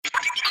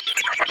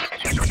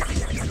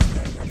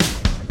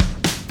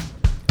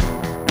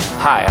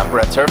Hi, I'm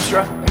Brett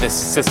Terpstra, and this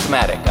is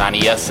Systematic on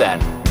ESN.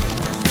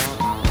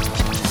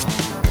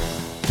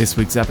 This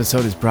week's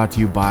episode is brought to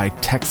you by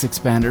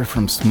TextExpander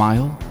from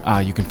Smile.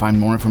 You can find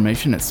more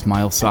information at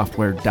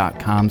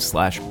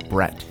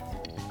smilesoftware.com/Brett.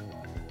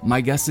 My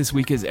guest this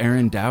week is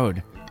Aaron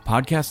Dowd,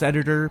 podcast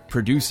editor,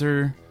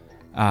 producer,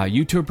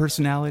 YouTube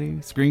personality,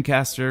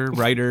 screencaster,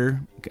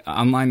 writer,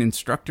 online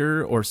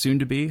instructor, or soon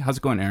to be. How's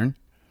it going, Aaron?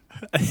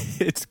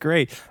 It's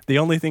great. The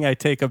only thing I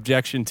take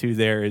objection to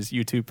there is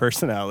YouTube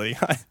personality.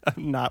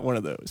 I'm not one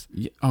of those.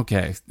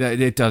 Okay,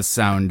 it does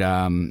sound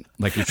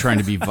like you're trying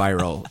to be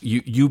viral.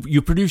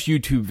 You produce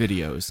YouTube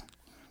videos.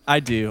 I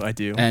do.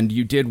 And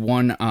you did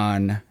one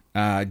on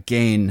input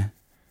gain,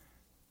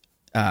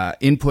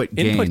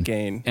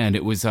 and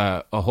it was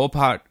a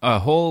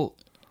whole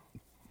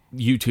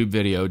YouTube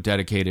video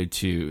dedicated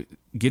to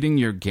getting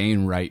your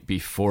gain right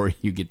before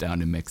you get down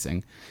to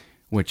mixing,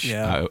 which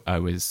I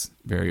was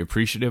very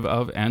appreciative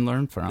of and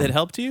learned from. It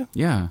helped you?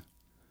 Yeah.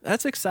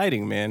 That's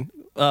exciting, man.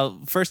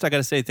 First, I got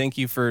to say thank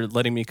you for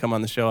letting me come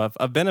on the show.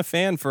 I've been a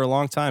fan for a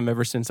long time,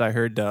 ever since I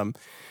heard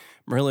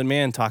Merlin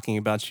Mann talking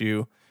about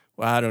you.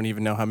 Well, I don't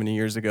even know how many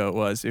years ago it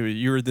was.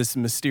 You were this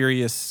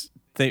mysterious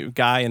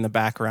guy in the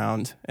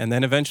background, and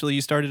then eventually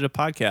you started a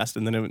podcast,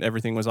 and then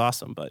everything was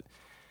awesome. But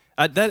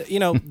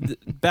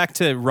back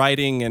to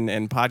writing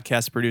and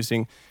podcast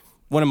producing.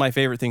 One of my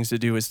favorite things to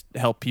do is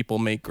help people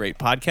make great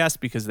podcasts,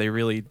 because they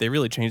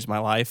really changed my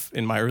life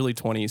in my early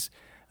 20s.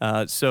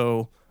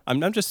 So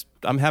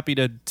I'm happy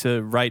to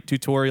write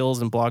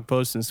tutorials and blog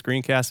posts and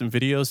screencasts and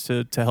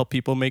videos to help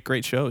people make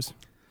great shows.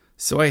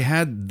 So I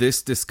had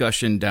this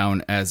discussion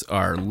down as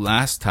our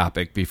last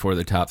topic before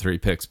the top 3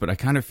 picks, but I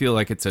kind of feel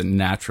like it's a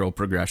natural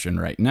progression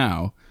right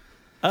now.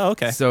 Oh,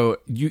 okay. So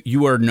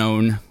you are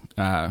known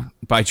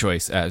by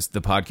choice as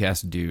the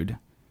podcast dude.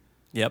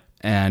 Yep.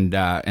 And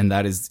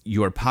that is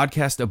your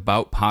podcast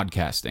about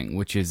podcasting,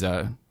 which is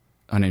an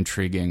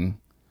intriguing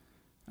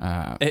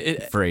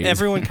phrase.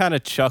 Everyone kind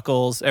of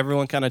chuckles.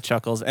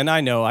 And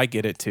I know, I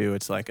get it too.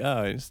 It's like,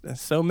 oh, it's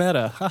so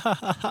meta.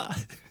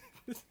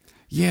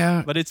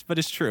 Yeah. But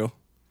it's true.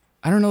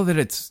 I don't know that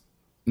it's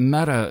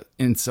meta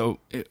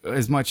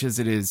as much as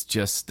it is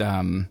just,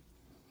 it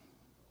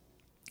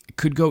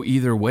could go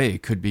either way.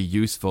 It could be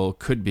useful,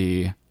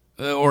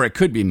 or it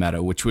could be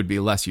meta, which would be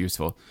less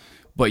useful.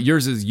 But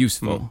yours is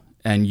useful,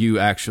 and you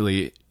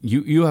actually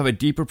you have a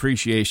deep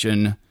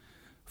appreciation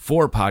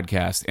for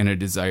podcasts and a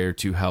desire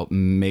to help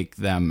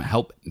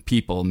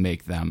people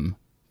make them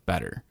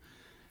better.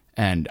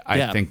 And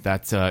I think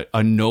that's a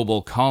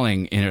noble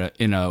calling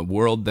in a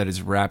world that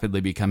is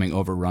rapidly becoming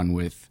overrun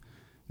with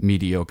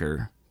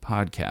mediocre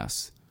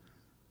podcasts.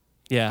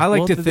 Yeah, I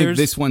like to think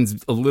this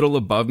one's a little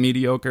above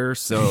mediocre,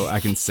 so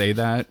I can say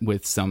that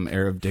with some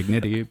air of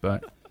dignity,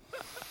 but.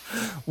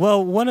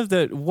 Well, one of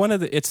the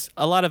it's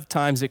a lot of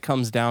times it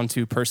comes down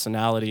to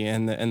personality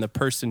and the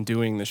person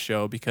doing the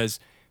show, because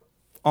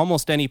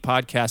almost any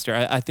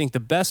podcaster, I think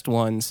the best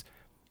ones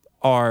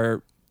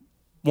are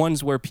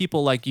ones where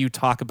people like you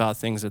talk about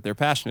things that they're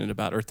passionate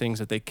about, or things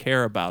that they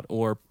care about,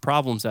 or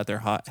problems that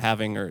they're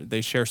having, or they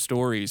share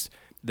stories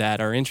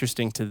that are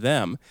interesting to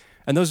them.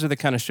 And those are the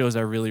kind of shows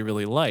I really,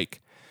 really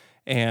like.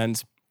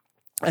 And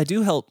I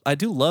do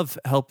love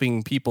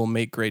helping people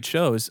make great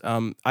shows.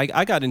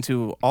 I got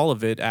into all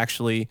of it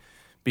actually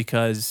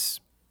because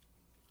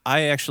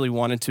I actually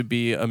wanted to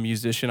be a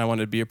musician. I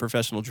wanted to be a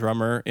professional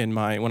drummer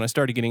when I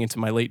started getting into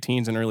my late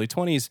teens and early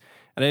 20s,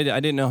 and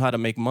I didn't know how to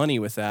make money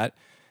with that.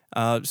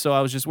 So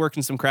I was just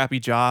working some crappy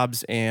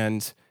jobs,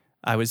 and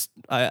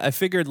I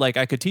figured like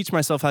I could teach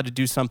myself how to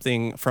do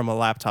something from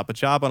a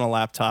job on a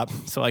laptop,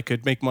 so I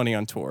could make money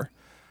on tour.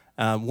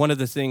 One of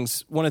the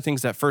things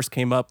that first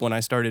came up when I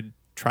started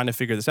trying to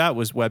figure this out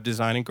was web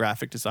design and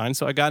graphic design.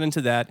 So I got into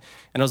that,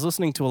 and I was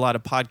listening to a lot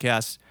of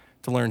podcasts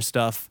to learn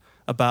stuff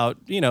about,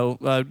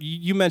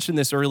 you mentioned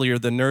this earlier,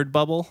 the nerd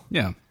bubble.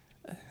 Yeah.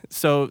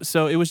 So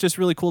it was just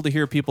really cool to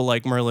hear people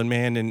like Merlin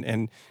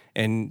Mann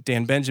and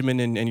Dan Benjamin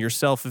and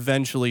yourself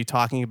eventually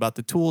talking about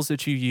the tools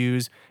that you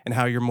use and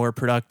how you're more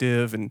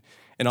productive and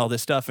all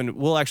this stuff. And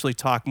we'll actually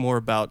talk more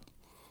about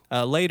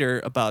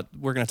later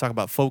we're going to talk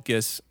about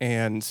focus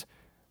and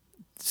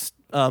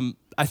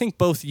I think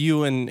both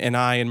you and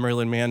I and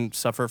Merlin Mann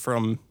suffer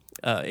from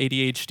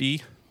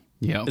ADHD.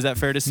 Yeah. Is that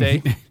fair to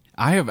say?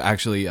 I have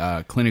actually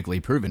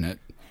clinically proven it.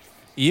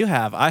 You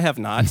have. I have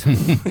not.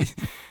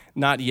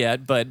 Not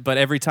yet, but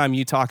every time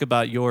you talk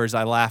about yours,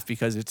 I laugh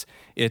because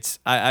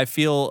I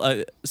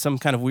feel some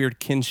kind of weird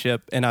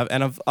kinship, and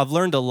I've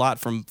learned a lot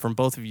from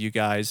both of you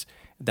guys,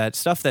 that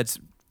stuff that's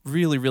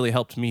really, really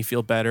helped me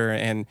feel better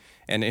and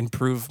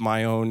improve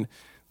my own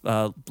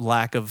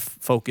lack of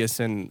focus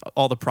and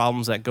all the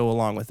problems that go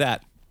along with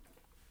that.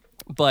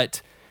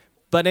 But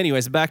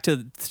anyways, back to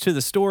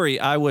the story.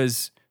 I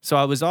was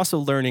also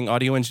learning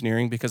audio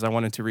engineering because I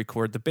wanted to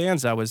record the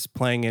bands I was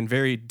playing in,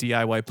 very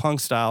DIY punk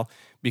style,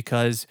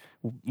 because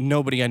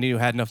nobody I knew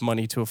had enough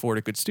money to afford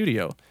a good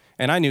studio.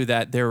 And I knew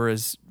that there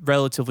was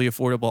relatively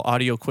affordable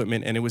audio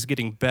equipment, and it was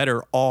getting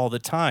better all the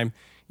time.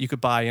 You could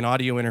buy an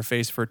audio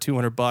interface for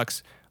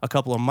 $200, a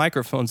couple of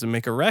microphones, and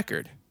make a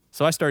record.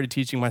 So I started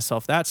teaching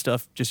myself that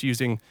stuff just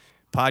using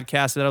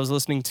podcasts that I was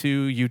listening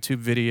to,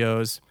 YouTube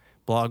videos,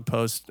 blog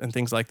posts, and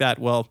things like that.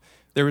 Well,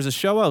 there was a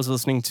show I was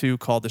listening to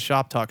called The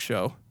Shop Talk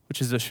Show, which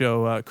is a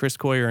show Chris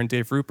Coyier and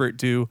Dave Rupert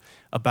do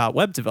about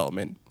web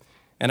development.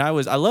 And I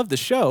loved the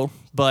show,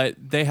 but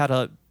they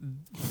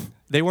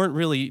weren't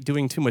really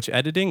doing too much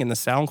editing, and the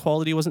sound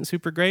quality wasn't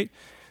super great.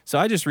 So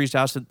I just reached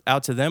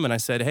out to them and I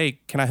said, hey,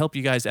 can I help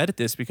you guys edit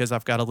this? Because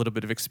I've got a little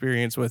bit of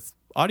experience with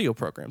audio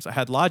programs. I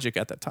had Logic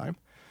at that time.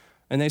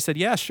 And they said,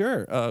 yeah,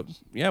 sure.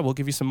 Yeah, we'll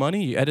give you some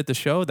money. You edit the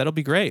show. That'll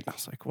be great. I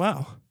was like,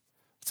 wow.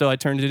 So I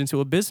turned it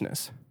into a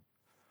business.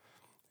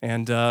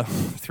 And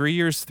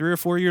 3 or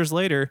 4 years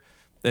later,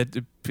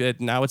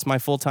 now it's my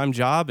full-time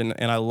job, and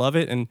I love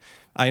it. And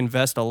I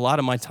invest a lot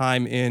of my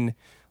time in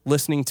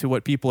listening to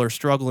what people are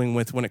struggling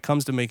with when it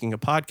comes to making a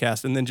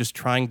podcast, and then just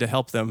trying to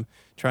help them,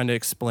 trying to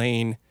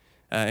explain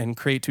and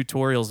create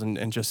tutorials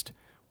and just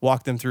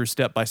walk them through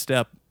step by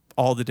step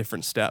all the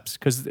different steps,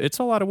 because it's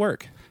a lot of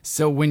work.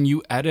 So when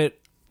you edit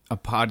a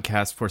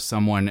podcast for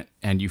someone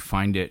and you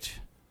find it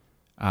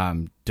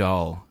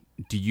dull,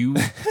 do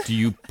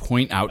you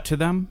point out to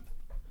them?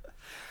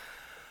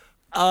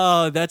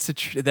 Oh, that's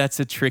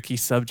a tricky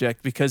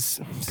subject because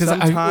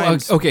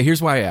sometimes. Okay,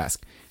 here's why I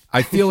ask.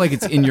 I feel like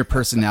it's in your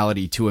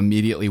personality to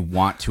immediately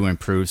want to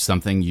improve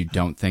something you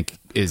don't think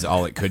is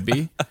all it could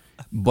be.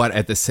 But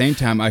at the same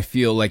time, I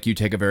feel like you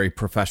take a very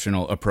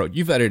professional approach.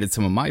 You've edited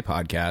some of my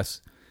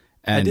podcasts.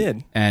 And, I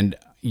did. And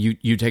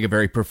you take a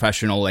very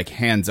professional, like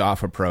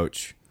hands-off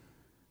approach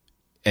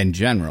in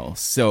general.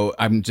 So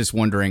I'm just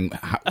wondering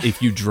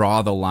if you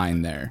draw the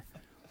line there.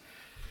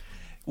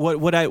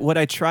 What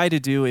I try to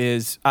do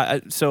is,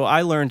 so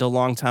I learned a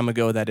long time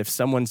ago that if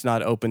someone's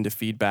not open to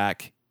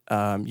feedback,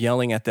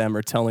 yelling at them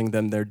or telling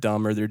them they're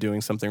dumb or they're doing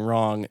something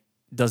wrong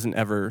doesn't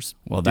ever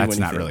well, that's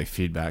not really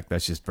feedback.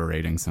 That's just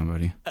berating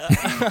somebody.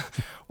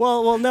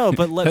 Well, no,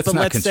 but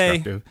let's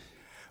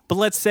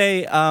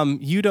say,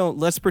 you don't.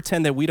 Let's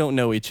pretend that we don't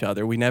know each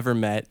other. We never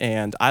met,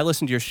 and I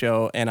listened to your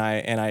show, and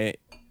I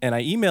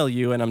email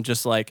you, and I'm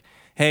just like,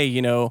 hey,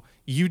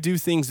 you do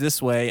things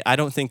this way. I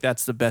don't think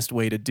that's the best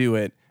way to do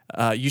it.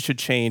 You should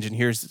change, and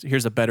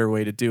here's a better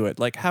way to do it.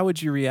 Like, how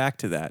would you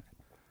react to that?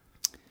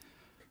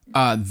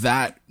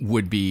 That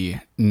would be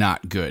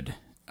not good.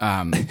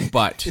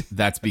 But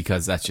that's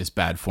because that's just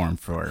bad form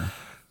for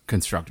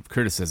constructive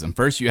criticism.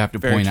 First, you have to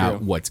point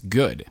out what's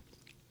good.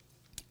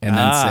 And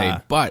then say,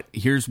 but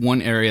here's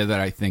one area that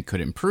I think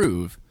could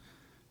improve,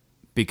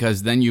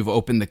 because then you've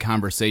opened the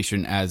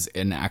conversation as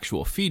an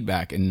actual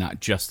feedback and not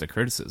just a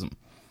criticism.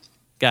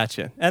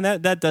 Gotcha. And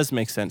that does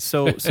make sense.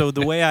 So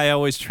the way I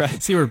always try...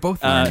 See, we're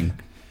both learning.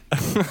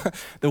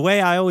 The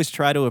way I always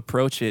try to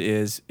approach it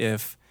is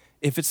if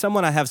it's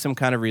someone I have some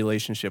kind of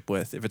relationship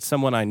with, if it's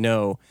someone I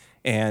know,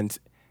 and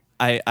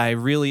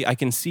I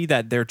can see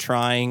that they're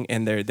trying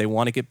and they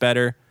want to get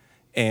better,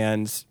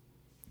 and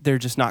they're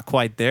just not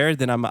quite there,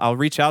 then I'll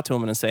reach out to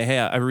them and say, hey,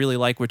 I really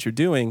like what you're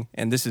doing,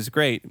 and this is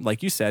great,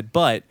 like you said,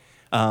 but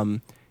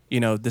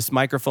this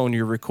microphone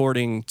you're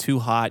recording too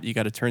hot. You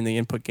got to turn the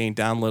input gain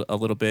down a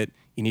little bit.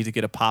 You need to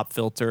get a pop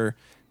filter.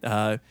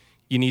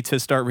 You need to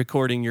start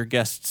recording your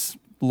guests,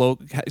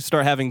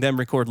 start having them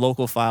record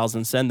local files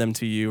and send them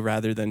to you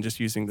rather than just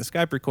using the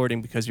Skype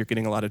recording, because you're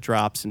getting a lot of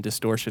drops and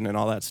distortion and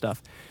all that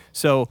stuff.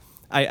 So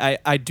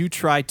I do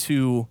try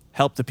to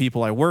help the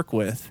people I work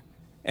with.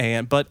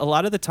 But a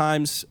lot of the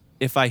times,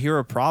 if I hear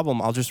a problem,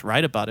 I'll just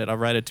write about it. I'll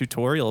write a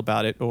tutorial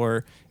about it.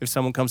 Or if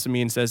someone comes to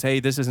me and says, hey,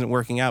 this isn't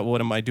working out,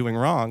 what am I doing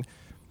wrong?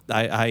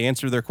 I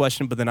answer their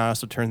question, but then I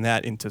also turn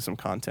that into some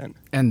content.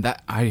 And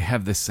that I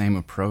have the same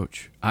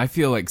approach. I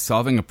feel like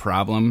solving a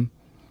problem,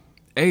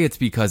 A, it's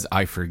because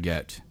I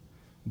forget.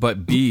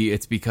 But B,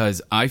 it's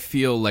because I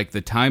feel like the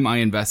time I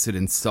invested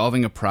in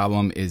solving a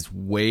problem is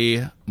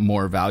way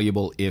more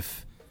valuable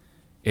if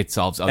it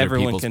solves other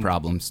people's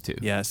problems too.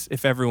 Yes,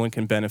 if everyone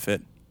can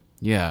benefit.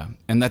 Yeah,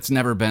 and that's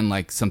never been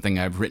like something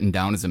I've written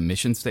down as a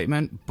mission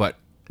statement, but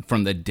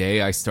from the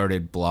day I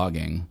started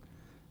blogging,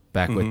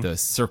 back with the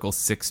Circle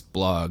 6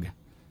 blog,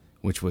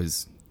 which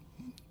was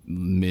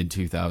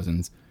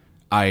mid-2000s,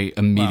 I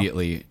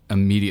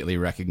immediately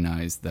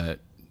recognized that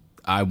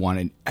I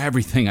wanted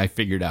everything I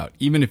figured out,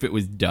 even if it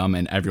was dumb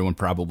and everyone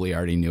probably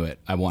already knew it,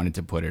 I wanted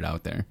to put it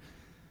out there.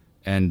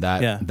 And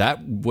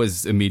that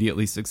was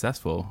immediately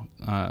successful.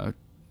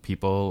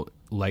 People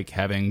like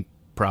having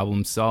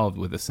problems solved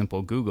with a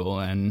simple Google,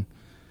 and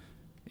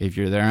if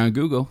you're there on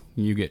Google,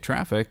 you get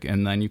traffic,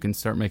 and then you can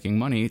start making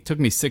money. It took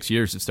me 6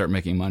 years to start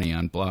making money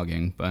on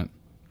blogging, but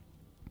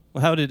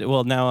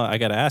now I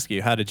got to ask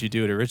you, how did you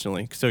do it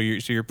originally? So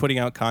you're putting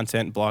out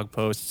content, blog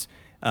posts,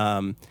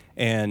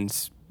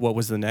 and what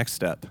was the next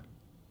step?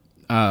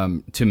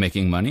 To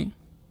making money?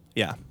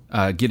 Yeah.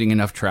 Getting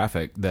enough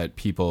traffic that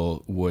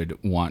people would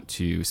want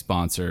to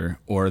sponsor,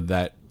 or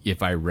that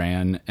if I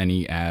ran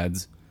any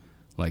ads,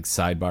 like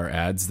sidebar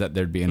ads, that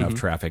there'd be enough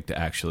traffic to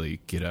actually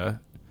get a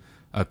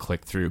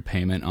click-through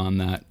payment on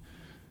that.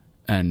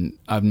 And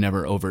I've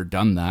never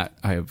overdone that.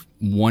 I have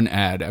one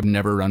ad. I've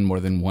never run more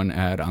than one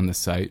ad on the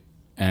site,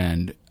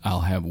 and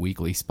I'll have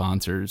weekly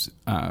sponsors,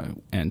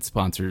 and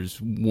sponsors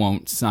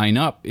won't sign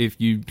up if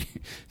you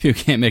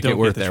can't make Don't it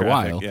worth get the their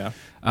traffic, while.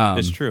 Yeah,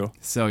 it's true.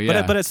 So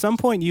yeah, But at some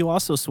point you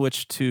also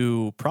switched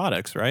to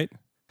products, right?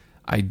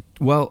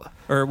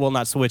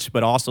 Not switched,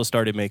 but also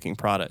started making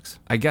products.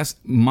 I guess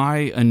my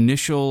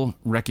initial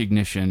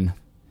recognition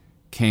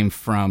came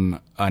from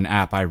an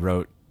app I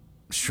wrote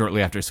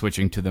shortly after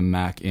switching to the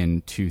Mac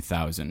in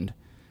 2000.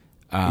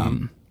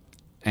 And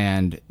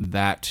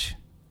that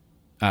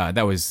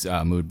was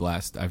Mood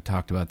Blast. I've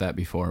talked about that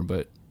before,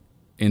 but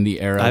in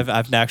the era...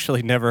 I've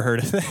actually never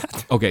heard of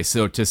that. Okay,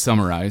 so to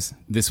summarize,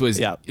 this was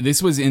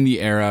in the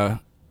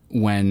era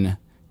when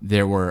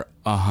there were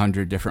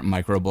 100 different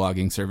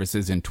microblogging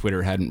services and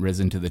Twitter hadn't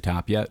risen to the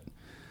top yet.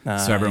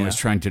 So everyone was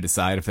trying to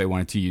decide if they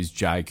wanted to use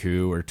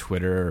Jaiku or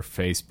Twitter or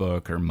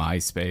Facebook or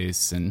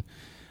MySpace. And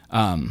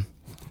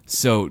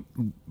so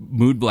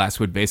Mood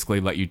Blast would basically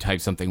let you type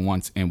something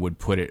once and would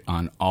put it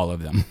on all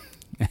of them.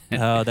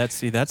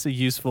 That's a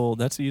useful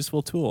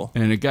tool.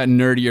 And it got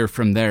nerdier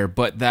from there,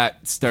 but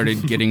that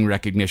started getting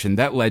recognition.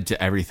 That led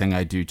to everything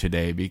I do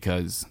today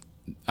because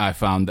I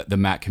found that the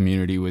Mac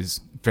community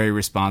was very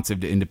responsive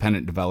to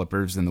independent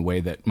developers in the way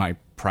that my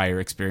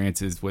prior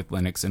experiences with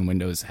Linux and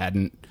Windows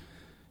hadn't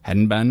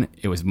been.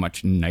 It was a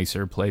much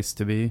nicer place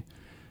to be.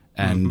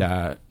 And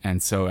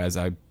and so as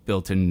I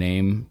built a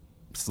name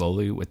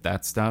slowly with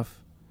that stuff,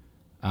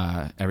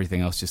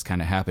 everything else just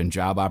kind of happened.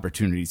 Job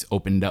opportunities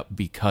opened up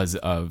because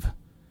of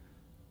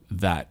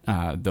that,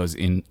 those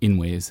in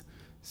ways.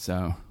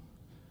 So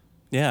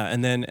yeah,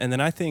 and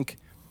then I think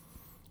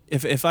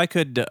if I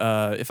could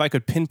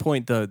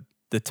pinpoint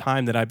the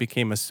time that I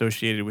became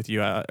associated with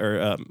you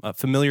or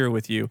familiar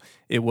with you,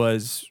 it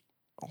was,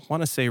 I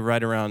want to say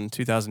right around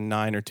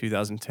 2009 or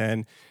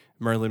 2010.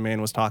 Merlin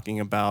Mann was talking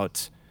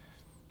about,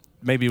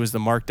 maybe it was the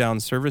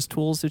Markdown service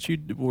tools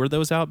were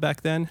those out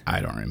back then?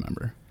 I don't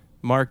remember.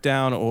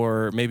 Markdown,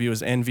 or maybe it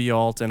was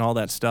NVAlt and all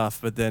that stuff.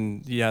 But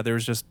then, yeah, there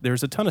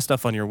was a ton of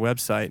stuff on your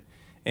website,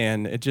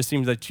 and it just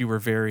seems that you were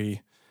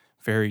very,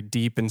 very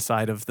deep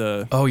inside of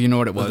the... Oh, you know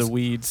what it was? The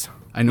weeds.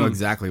 I know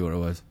exactly what it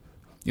was.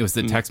 It was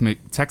the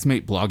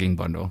TextMate blogging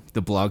bundle,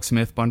 the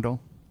Blogsmith bundle.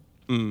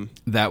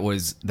 That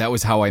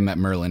was how I met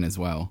Merlin as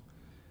well.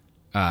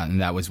 And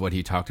that was what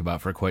he talked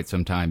about for quite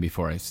some time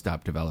before I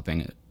stopped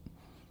developing it.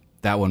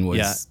 That one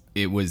was,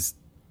 It was,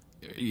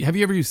 have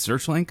you ever used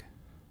SearchLink?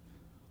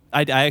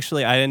 I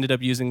ended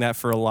up using that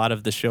for a lot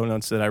of the show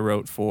notes that I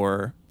wrote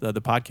for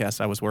the podcast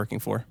I was working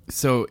for.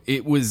 So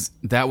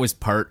that was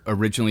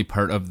originally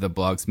part of the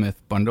Blogsmith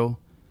bundle.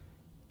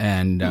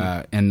 And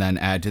then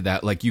add to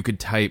that, like you could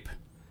type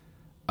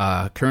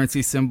a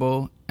currency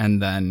symbol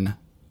and then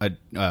a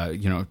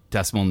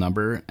decimal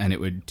number, and it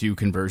would do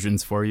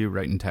conversions for you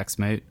right in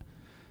TextMate.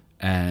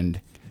 And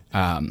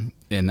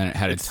then it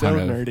had a ton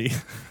of nerdy.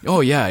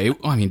 Oh yeah,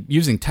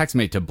 using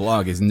TextMate to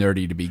blog is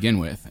nerdy to begin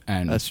with,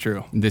 and that's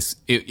true.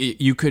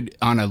 You could,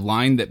 on a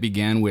line that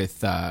began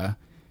with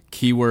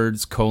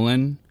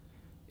keywords :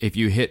 if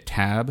you hit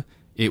tab,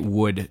 it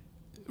would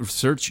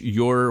search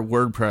your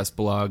WordPress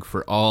blog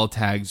for all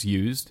tags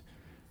used,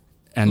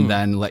 and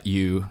then let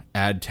you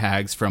add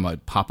tags from a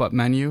pop-up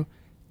menu,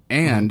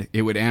 and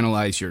it would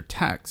analyze your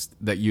text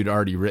that you'd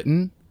already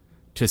written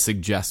to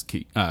suggest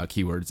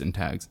keywords and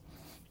tags.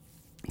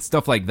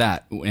 Stuff like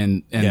that,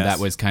 and yes. That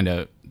was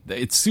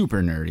it's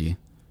super nerdy.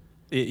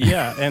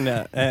 Yeah,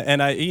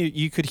 and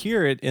you could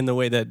hear it in the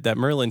way that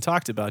Merlin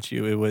talked about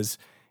you. It was,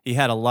 he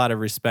had a lot of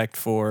respect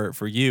for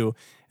you,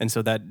 and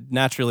so that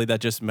naturally that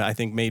just, I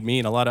think, made me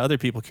and a lot of other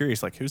people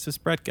curious, like, who's this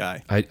Brett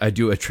guy? I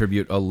do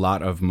attribute a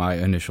lot of my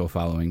initial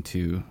following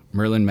to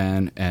Merlin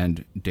Mann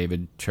and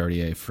David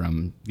Chartier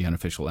from the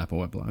Unofficial Apple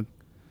Weblog.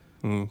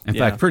 In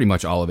fact, pretty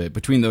much all of it.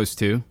 Between those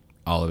two,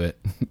 all of it.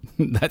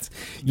 That's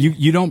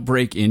you don't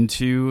break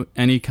into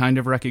any kind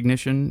of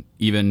recognition,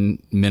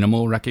 even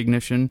minimal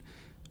recognition,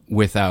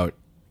 without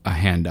a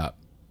hand up,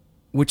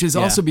 which has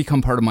also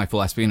become part of my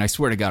philosophy. And I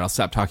swear to God, I'll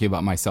stop talking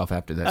about myself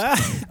after this.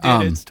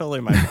 It's totally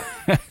my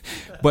fault.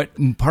 But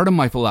part of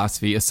my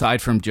philosophy,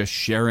 aside from just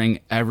sharing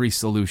every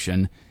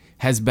solution,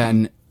 has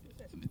been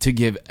to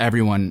give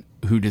everyone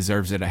who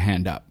deserves it a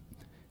hand up.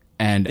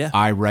 And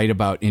I write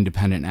about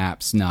independent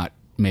apps, not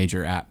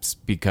major apps,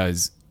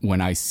 because when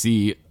I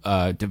see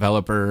a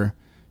developer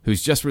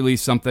who's just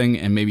released something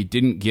and maybe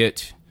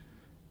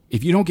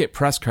if you don't get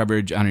press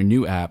coverage on a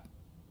new app,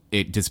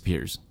 it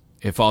disappears.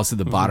 It falls to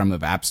the bottom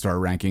of App Store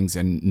rankings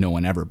and no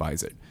one ever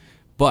buys it.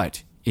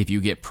 But if you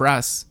get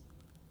press,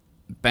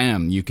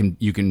 bam, you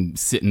can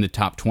sit in the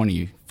top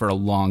 20 for a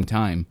long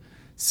time.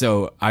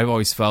 So I've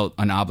always felt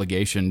an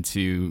obligation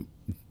to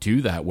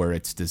do that where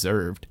it's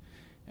deserved.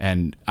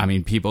 And I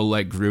mean, people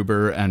like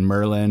Gruber and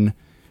Merlin,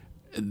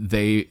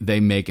 they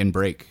make and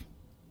break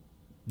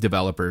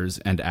developers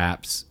and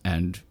apps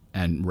and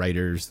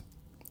writers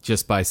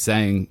just by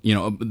saying,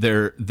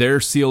 their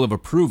seal of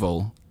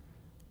approval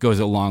goes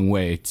a long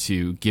way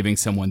to giving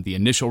someone the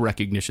initial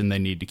recognition they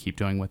need to keep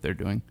doing what they're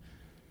doing.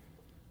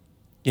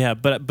 Yeah,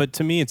 but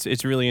to me,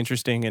 it's really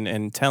interesting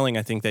and telling,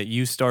 I think, that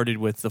you started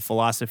with the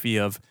philosophy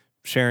of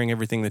sharing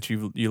everything that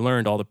you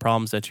learned, all the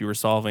problems that you were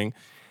solving,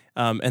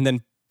 and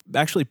then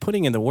actually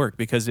putting in the work.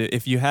 Because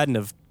if you hadn't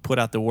have put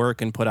out the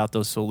work and put out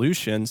those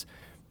solutions,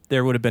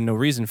 there would have been no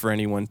reason for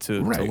anyone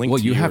to link well,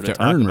 to you. You have to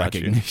to earn about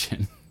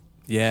recognition.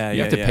 Yeah,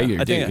 you have to pay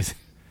your dues.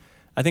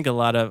 I think a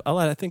lot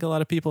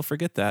of people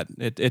forget that.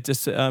 It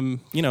just it's a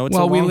we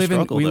long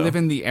struggle. We live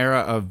in the era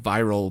of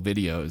viral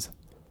videos.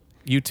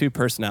 YouTube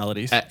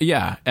personalities.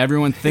 Yeah,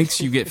 everyone thinks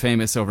you get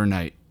famous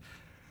overnight,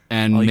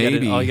 and all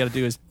maybe you got to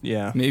do is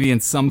maybe in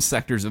some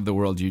sectors of the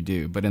world you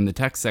do, but in the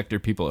tech sector,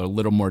 people are a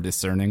little more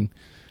discerning,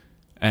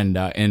 and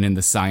in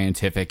the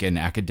scientific and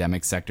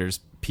academic sectors,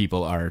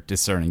 people are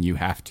discerning. You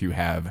have to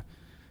have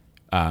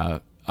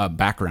a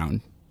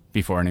background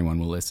before anyone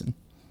will listen.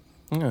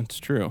 Yeah, it's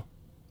true.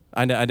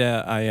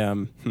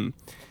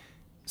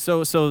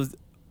 So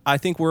I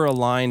think we're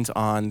aligned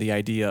on the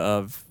idea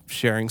of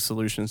sharing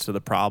solutions to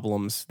the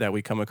problems that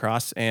we come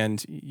across,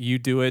 and you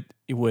do it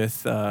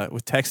with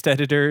text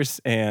editors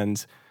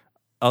and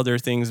other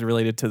things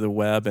related to the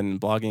web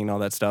and blogging and all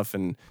that stuff,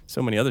 and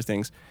so many other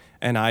things.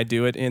 And I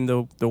do it in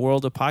the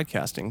world of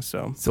podcasting.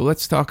 So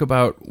let's talk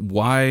about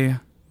why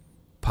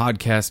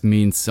podcast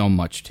means so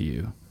much to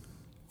you.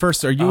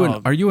 First, are you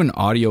an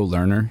audio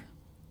learner?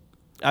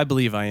 I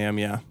believe I am.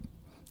 Yeah.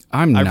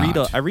 I'm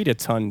not. I read a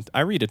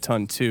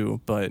ton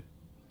too, but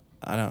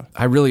I don't.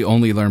 I really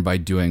only learn by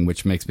doing,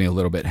 which makes me a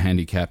little bit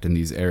handicapped in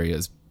these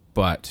areas.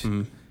 But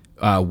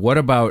what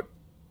about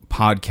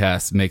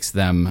podcasts makes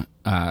them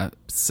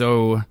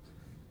so?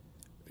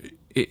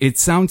 It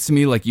sounds to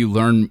me like you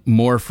learn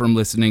more from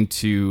listening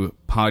to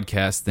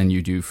podcasts than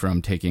you do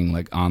from taking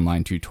like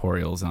online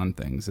tutorials on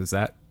things. Is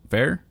that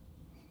fair?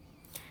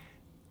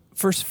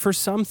 For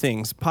some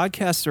things,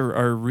 podcasts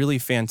are really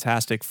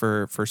fantastic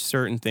for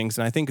certain things,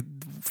 and I think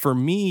for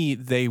me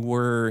they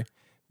were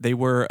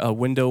a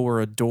window or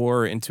a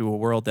door into a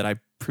world that I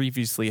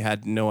previously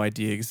had no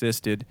idea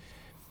existed.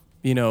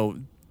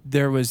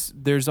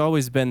 There's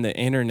always been the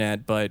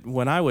internet, but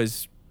when I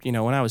was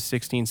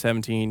 16,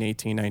 17,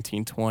 18,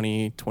 19,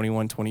 20,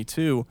 21,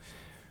 22,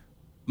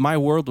 my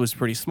world was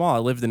pretty small. I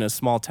lived in a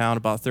small town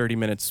about 30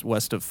 minutes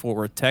west of Fort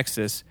Worth,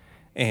 Texas,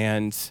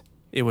 and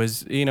it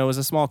was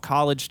a small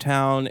college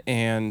town,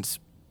 and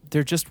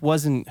there just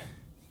wasn't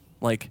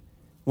like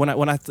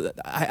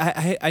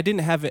I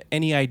didn't have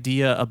any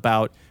idea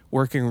about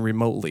working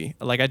remotely.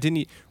 Like I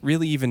didn't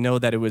really even know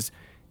that it was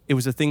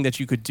a thing that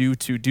you could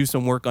do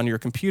some work on your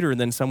computer, and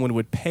then someone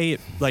would pay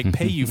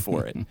you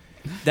for it.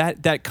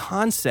 That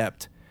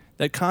concept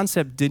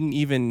didn't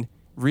even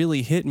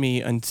really hit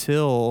me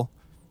until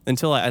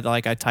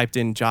I typed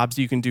in jobs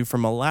you can do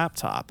from a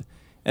laptop,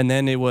 and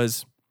then it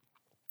was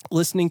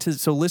listening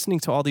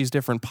to all these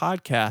different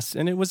podcasts,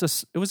 and it was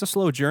a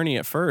slow journey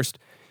at first,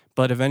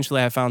 but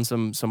eventually I found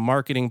some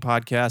marketing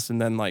podcasts, and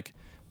then like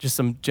just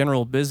some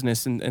general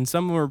business, and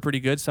some were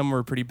pretty good, some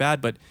were pretty bad,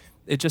 but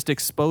it just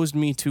exposed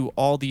me to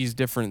all these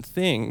different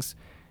things,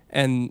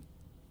 and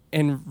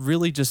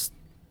really just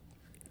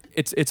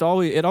it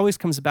always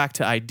comes back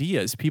to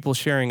ideas, people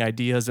sharing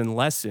ideas and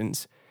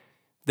lessons.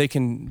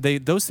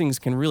 Those things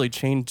can really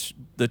change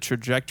the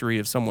trajectory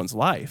of someone's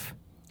life.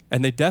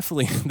 And they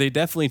definitely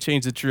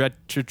changed the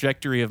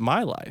trajectory of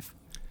my life.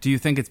 Do you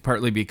think it's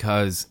partly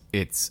because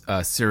it's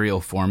a serial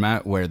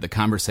format where the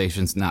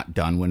conversation's not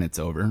done when it's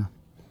over?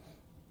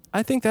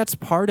 I think that's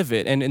part of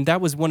it, and that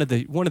was one of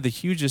the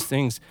hugest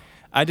things.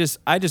 I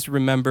just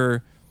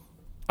remember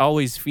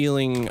always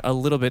feeling a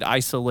little bit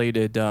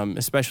isolated,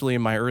 especially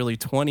in my early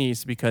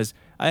 20s, because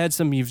I had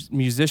some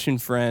musician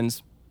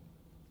friends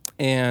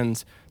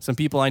and some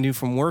people I knew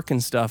from work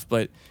and stuff,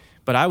 but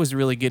I was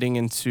really getting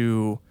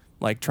into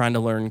like trying to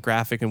learn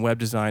graphic and web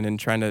design, and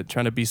trying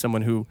to be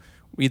someone who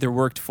either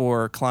worked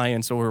for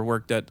clients or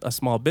worked at a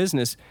small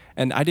business.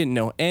 And I didn't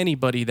know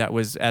anybody that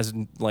was as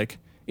like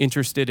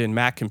interested in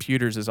Mac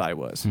computers as I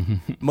was.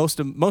 Most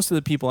of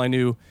the people I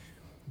knew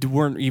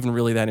weren't even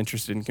really that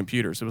interested in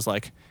computers. It was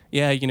like,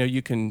 yeah,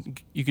 you can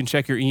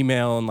check your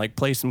email and like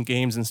play some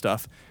games and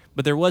stuff,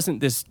 but there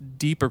wasn't this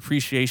deep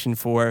appreciation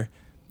for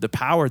the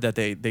power that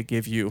they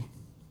give you,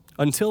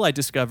 until I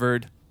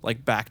discovered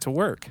like Back to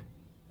Work,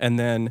 and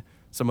then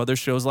some other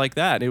shows like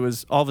that. It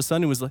was all of a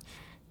sudden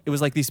it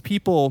was like these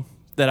people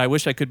that I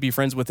wish I could be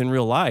friends with in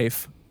real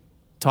life,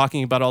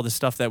 talking about all the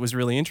stuff that was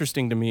really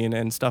interesting to me,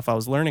 and stuff I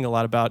was learning a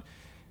lot about.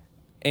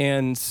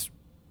 And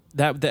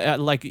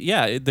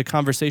the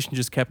conversation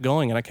just kept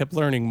going, and I kept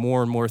learning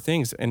more and more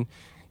things. And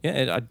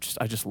yeah,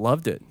 I just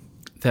loved it.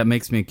 That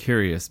makes me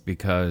curious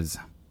because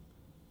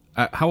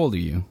how old are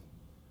you?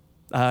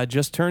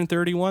 Just turned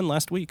 31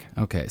 last week.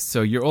 Okay,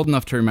 so you're old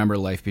enough to remember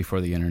life before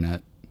the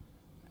internet.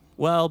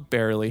 Well,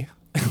 barely.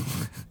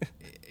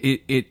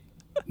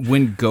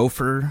 When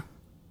Gopher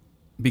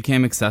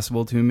became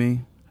accessible to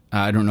me,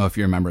 I don't know if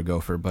you remember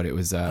Gopher, but it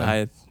was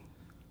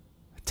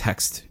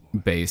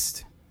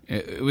text-based.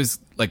 It was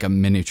like a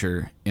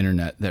miniature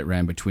internet that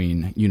ran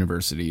between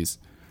universities,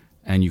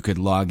 and you could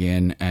log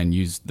in and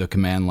use the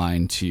command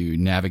line to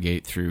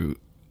navigate through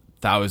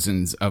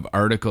thousands of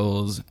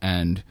articles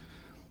and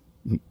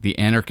The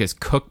Anarchist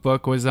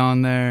Cookbook was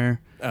on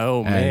there.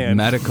 Oh, and man.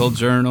 medical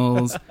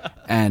journals.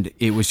 And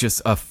it was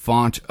just a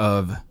font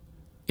of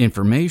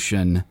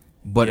information,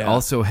 but Yeah.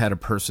 also had a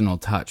personal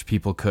touch.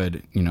 People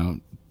could,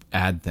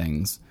 add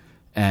things.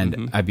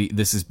 And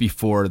this is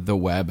before the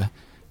web.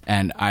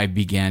 And I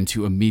began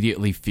to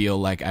immediately feel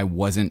like I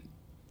wasn't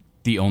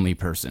the only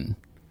person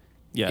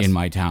Yes. in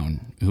my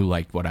town who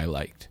liked what I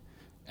liked.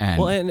 And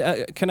Well,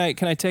 and can I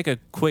take a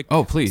quick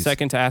please.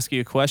 second to ask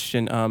you a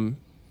question?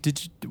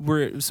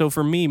 So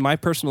for me, my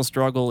personal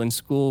struggle in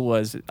school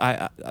was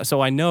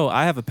I know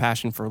I have a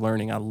passion for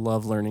learning. I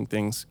love learning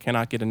things.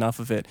 Cannot get enough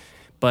of it.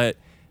 But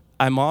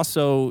I'm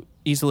also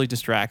easily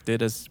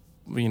distracted, as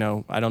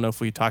I don't know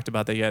if we talked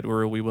about that yet,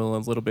 or we will a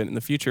little bit in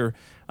the future.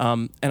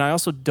 And I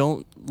also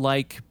don't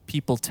like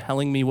people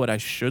telling me what I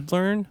should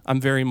learn. I'm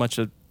very much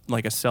a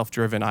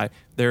self-driven.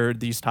 There are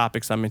these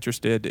topics I'm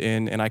interested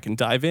in, and I can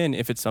dive in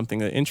if it's something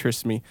that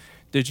interests me.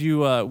 Did you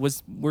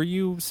were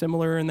you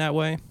similar in that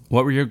way?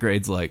 what were your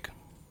grades like?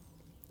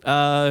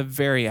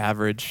 Very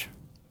average.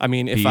 I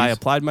mean, if I Bs?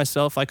 applied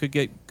myself, I could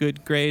get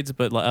good grades,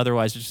 but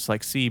otherwise it's just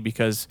like C,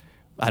 because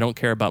I don't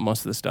care about most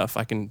of the stuff.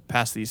 I can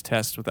pass these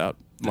tests without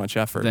much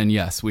effort. Then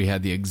yes, we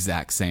had the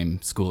exact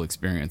same school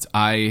experience.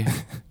 I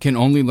can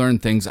only learn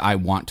things I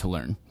want to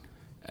learn.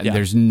 And Yeah.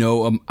 there's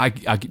no, I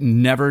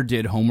never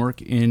did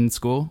homework in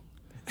school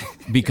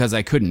because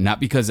I couldn't, not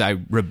because I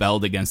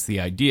rebelled against the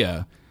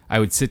idea. I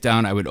would sit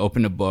down, I would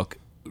open a book,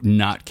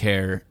 not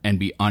care, and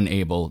be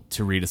unable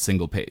to read a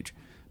single page,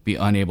 be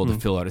unable to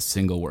fill out a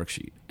single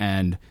worksheet.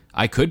 And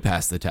I could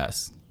pass the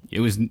test. It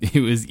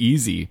was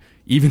easy.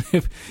 Even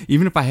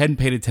if I hadn't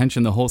paid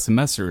attention the whole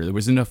semester, there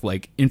was enough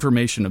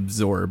information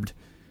absorbed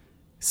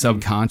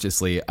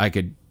subconsciously. I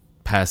could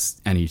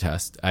pass any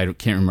test.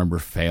 Can't remember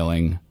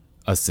failing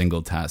a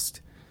single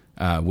test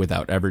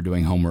without ever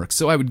doing homework.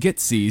 So I would get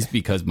C's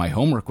because my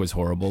homework was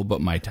horrible,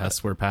 but my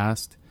tests were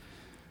passed.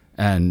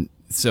 And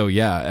so,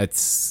 yeah,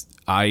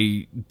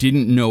 I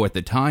didn't know at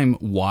the time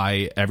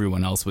why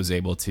everyone else was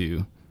able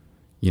to,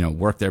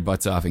 work their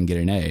butts off and get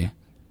an A.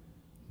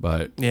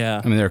 But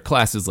Yeah. I mean, there are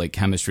classes like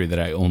chemistry that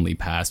I only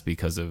passed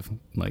because of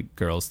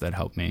girls that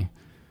helped me.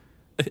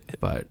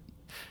 But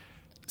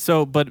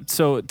So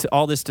to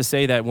all this to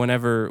say that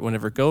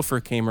whenever Gopher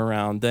came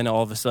around, then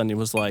all of a sudden it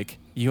was like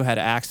you had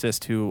access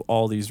to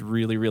all these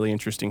really, really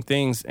interesting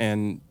things.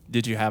 And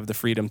did you have the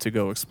freedom to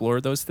go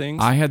explore those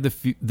things? I had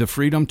the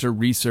freedom to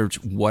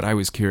research what I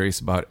was curious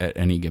about at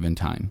any given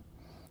time.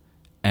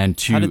 And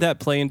How did that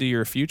play into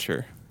your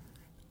future?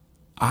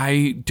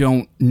 I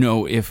don't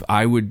know if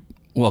I would.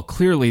 Well,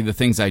 clearly the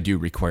things I do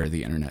require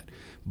the internet,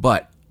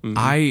 but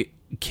I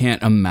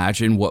can't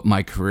imagine what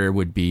my career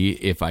would be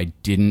if I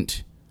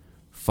didn't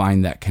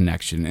find that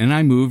connection. And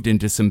I moved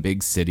into some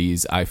big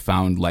cities. I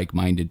found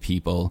like-minded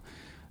people.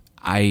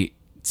 I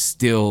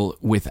still,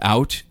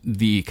 without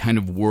the kind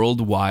of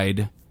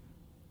worldwide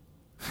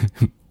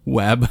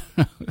web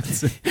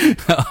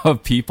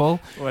of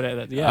people,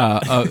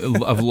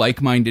 of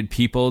like-minded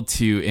people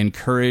to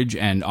encourage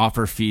and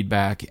offer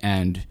feedback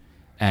and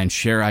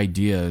share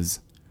ideas,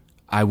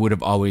 I would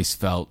have always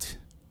felt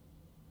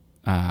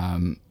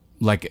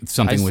like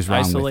something was wrong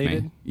isolated?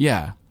 with me.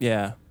 Yeah.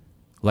 Yeah.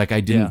 Like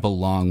I didn't Yeah.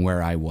 belong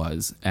where I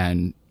was.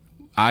 And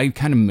I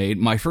kind of made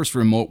my first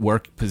remote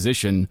work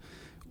position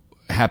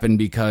happen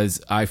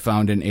because I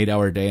found an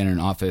 8-hour day in an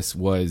office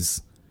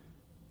was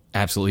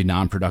absolutely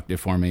non-productive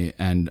for me.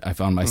 And I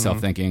found myself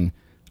thinking,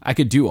 I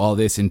could do all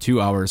this in 2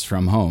 hours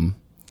from home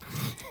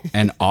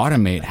and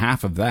automate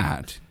half of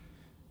that.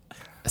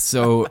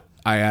 So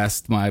I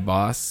asked my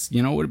boss,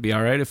 would it be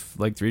all right if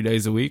 3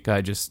 days a week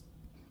I just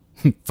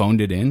phoned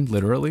it in,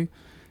 literally?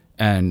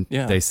 And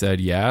they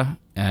said, yeah.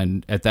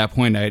 And at that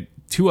point,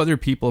 two other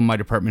people in my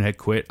department had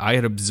quit. I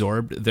had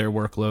absorbed their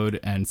workload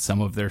and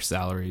some of their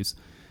salaries.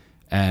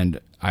 And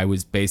I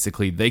was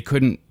they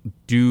couldn't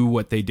do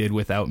what they did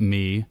without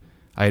me.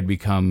 I had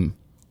become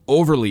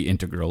overly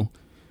integral.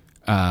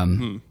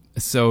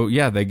 So,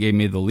 yeah, they gave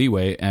me the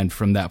leeway. And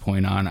from that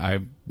point on, I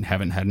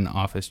haven't had an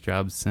office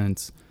job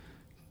since.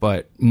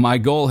 But my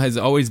goal has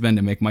always been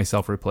to make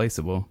myself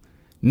replaceable.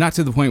 Not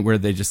to the point where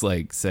they just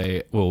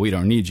say, well, we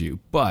don't need you.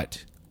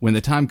 But when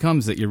the time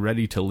comes that you're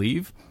ready to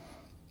leave,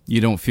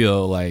 you don't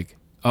feel like,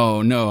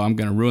 oh, no, I'm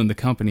going to ruin the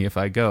company if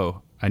I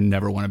go. I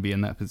never want to be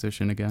in that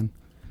position again.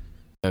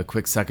 A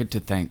quick second to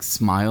thank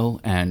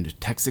Smile and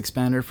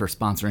TextExpander for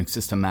sponsoring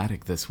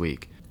Systematic this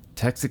week.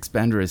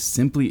 TextExpander is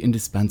simply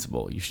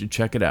indispensable. You should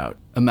check it out.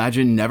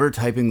 Imagine never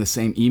typing the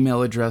same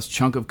email address,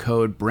 chunk of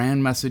code,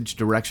 brand message,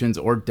 directions,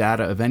 or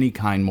data of any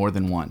kind more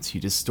than once.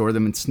 You just store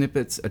them in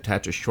snippets,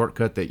 attach a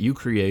shortcut that you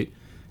create,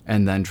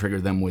 and then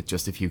trigger them with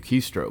just a few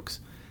keystrokes.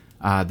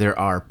 There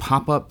are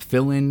pop-up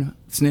fill-in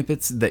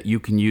snippets that you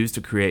can use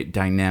to create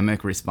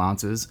dynamic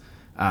responses.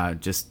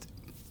 Just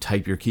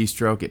type your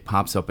keystroke, it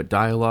pops up a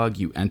dialog,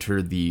 you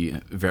enter the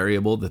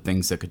variable, the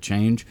things that could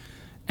change,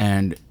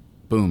 and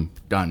boom,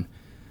 done.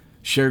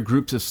 Share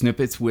groups of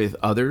snippets with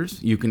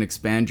others. You can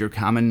expand your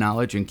common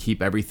knowledge and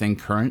keep everything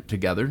current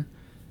together.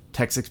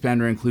 Text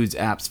Expander includes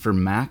apps for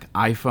Mac,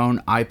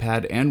 iPhone,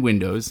 iPad, and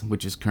Windows,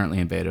 which is currently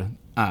in beta.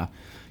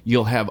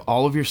 You'll have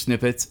all of your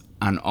snippets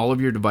on all of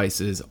your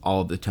devices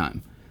all of the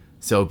time.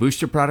 So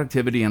boost your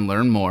productivity and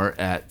learn more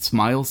at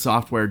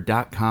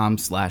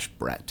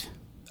smilesoftware.com/Brett.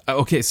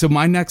 Okay, so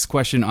my next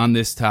question on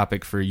this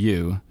topic for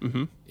you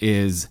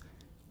is,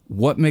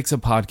 what makes a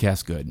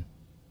podcast good?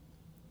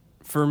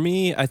 For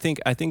me, I think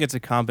it's a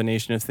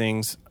combination of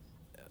things.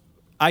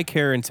 I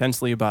care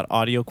intensely about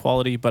audio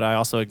quality, but I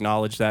also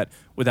acknowledge that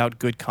without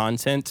good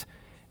content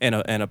and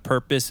a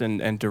purpose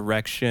and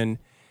direction,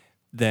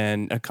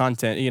 then a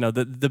content,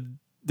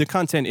 the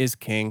content is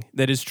king.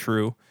 That is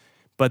true.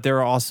 But there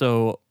are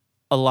also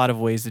a lot of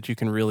ways that you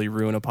can really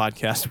ruin a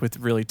podcast with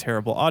really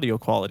terrible audio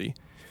quality.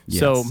 Yes.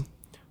 So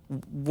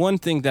one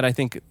thing that I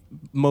think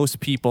a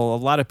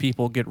lot of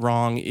people get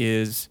wrong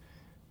is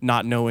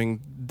not knowing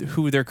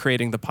who they're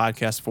creating the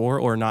podcast for,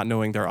 or not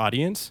knowing their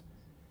audience.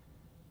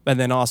 And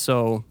then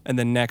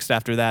next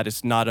after that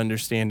is not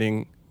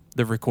understanding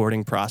the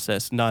recording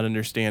process, not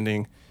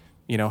understanding,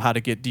 how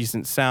to get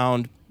decent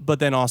sound, but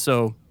then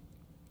also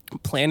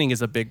planning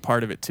is a big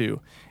part of it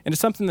too. And it's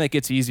something that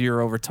gets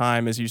easier over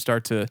time as you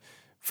start to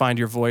find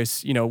your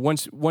voice.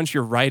 Once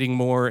you're writing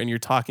more and you're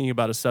talking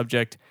about a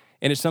subject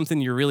and it's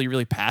something you're really,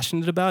 really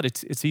passionate about,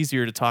 it's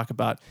easier to talk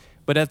about.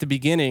 But at the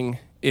beginning,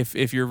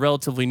 if you're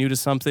relatively new to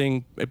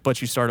something, but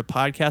you start a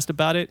podcast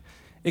about it,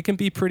 it can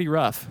be pretty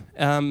rough.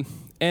 And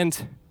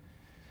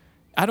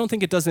I don't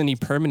think it does any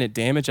permanent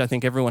damage. I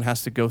think everyone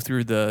has to go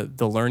through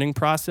the learning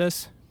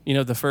process.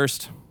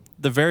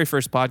 The very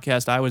first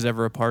podcast I was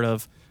ever a part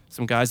of,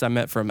 some guys I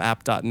met from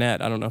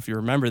app.net. I don't know if you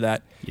remember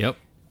that. Yep.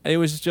 It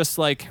was just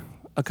like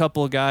a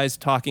couple of guys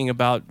talking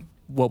about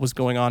what was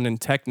going on in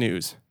tech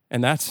news.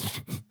 And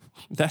that's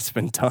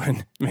been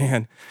done,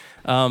 man.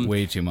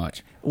 Way too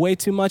much. Way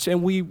too much.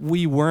 And we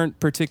weren't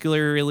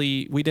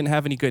we didn't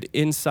have any good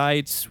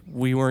insights.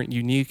 We weren't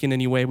unique in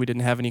any way. We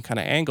didn't have any kind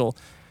of angle.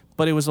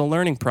 But it was a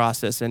learning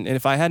process. And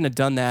if I hadn't have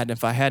done that, and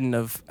if I hadn't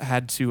have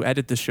had to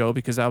edit the show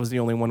because I was the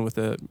only one with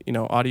a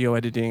audio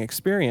editing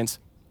experience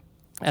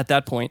at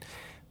that point,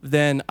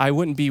 then I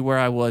wouldn't be where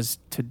I was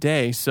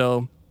today.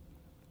 So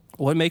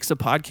what makes a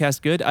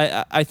podcast good?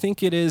 I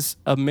think it is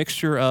a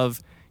mixture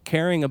of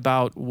caring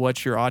about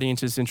what your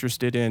audience is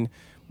interested in,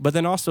 but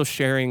then also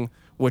sharing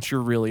what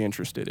you're really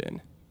interested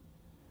in.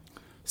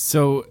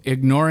 So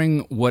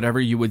ignoring whatever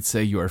you would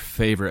say your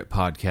favorite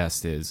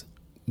podcast is,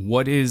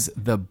 what is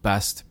the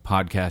best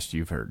podcast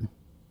you've heard?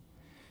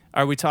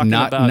 Are we talking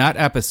about not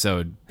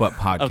episode, but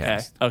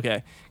podcast?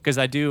 Okay. Because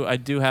I do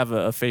have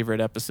a favorite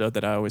episode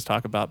that I always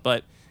talk about,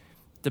 but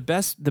the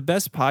best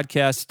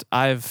podcast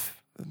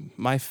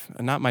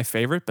not my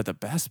favorite, but the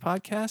best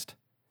podcast.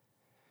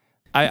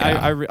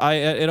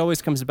 It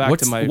always comes back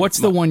to my. What's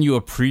the one you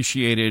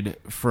appreciated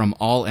from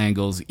all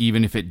angles,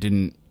 even if it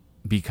didn't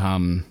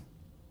become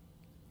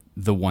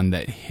the one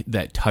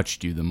that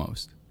touched you the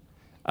most?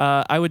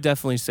 I would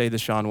definitely say the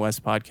Sean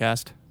West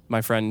podcast.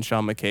 My friend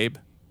Sean McCabe.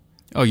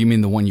 Oh, you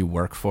mean the one you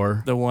work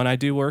for? The one I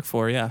do work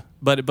for, yeah.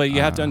 But you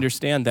have to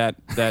understand that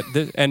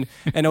and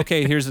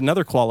okay, here's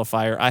another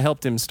qualifier. I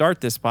helped him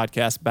start this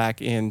podcast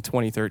back in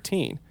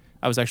 2013.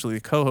 I was actually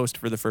the co-host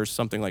for the first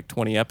something like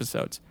 20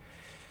 episodes.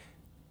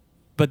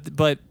 But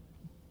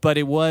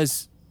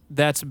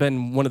that's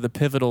been one of the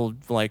pivotal,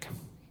 like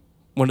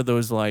one of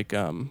those, like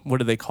what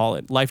do they call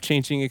it?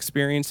 Life-changing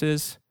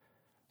experiences.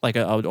 Like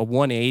a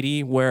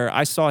 180, where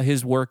I saw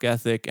his work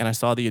ethic and I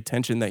saw the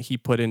attention that he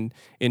put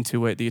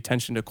into it, the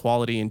attention to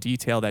quality and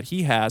detail that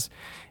he has.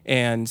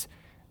 And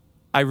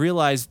I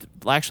realized,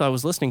 actually, I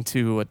was listening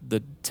to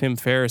the Tim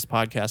Ferriss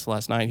podcast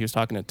last night. He was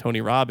talking to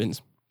Tony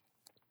Robbins.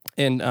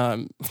 And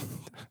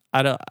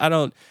I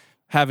don't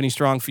have any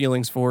strong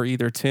feelings for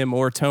either Tim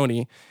or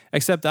Tony,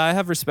 except I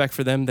have respect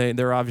for them.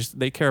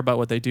 They care about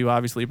what they do,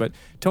 obviously. But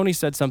Tony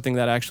said something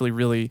that actually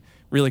really,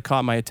 really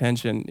caught my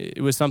attention.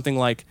 It was something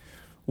like,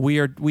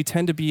 we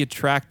tend to be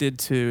attracted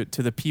to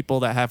the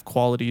people that have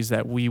qualities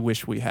that we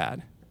wish we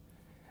had.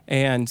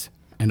 And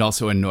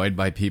also annoyed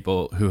by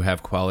people who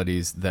have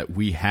qualities that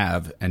we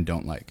have and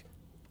don't like.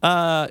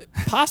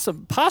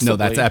 Possibly. No,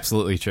 that's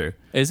absolutely true.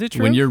 Is it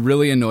true? When you're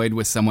really annoyed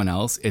with someone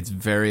else, it's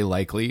very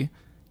likely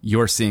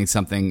you're seeing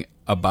something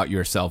about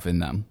yourself in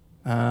them.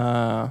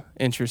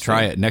 Interesting.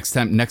 Try it. Next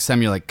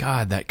time you're like,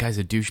 God, that guy's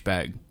a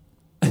douchebag.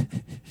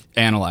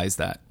 Analyze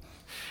that.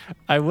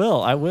 I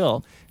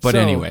will. But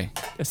anyway.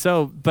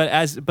 No,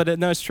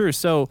 it's true.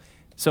 So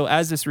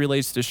as this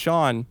relates to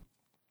Sean,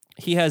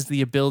 he has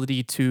the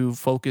ability to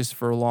focus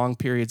for long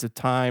periods of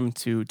time,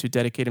 to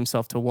dedicate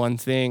himself to one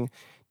thing,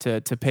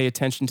 to pay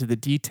attention to the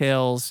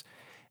details.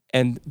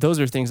 And those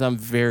are things I'm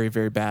very,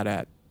 very bad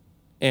at.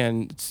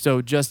 And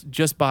so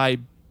just by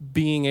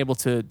being able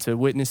to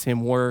witness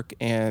him work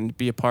and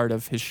be a part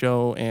of his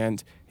show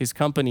and his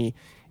company,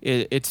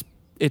 it's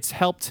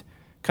helped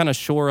kind of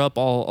shore up a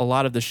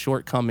lot of the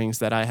shortcomings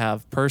that I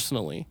have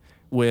personally,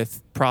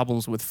 with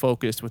problems with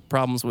focus, with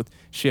problems with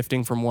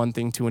shifting from one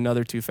thing to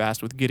another too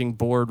fast, with getting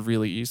bored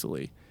really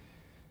easily.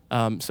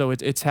 So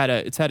it's had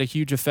a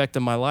huge effect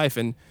on my life.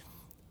 And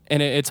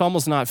it's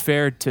almost not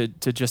fair to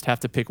just have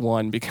to pick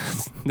one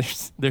because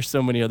there's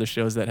so many other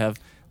shows that have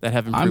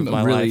improved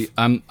my life.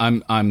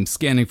 I'm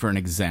scanning for an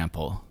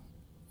example,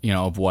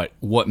 of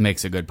what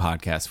makes a good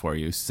podcast for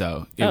you.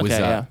 So it was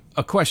a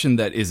question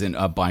that isn't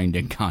a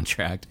binding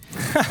contract.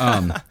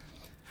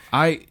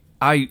 I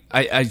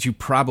as you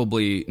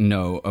probably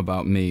know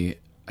about me,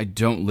 I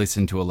don't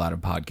listen to a lot of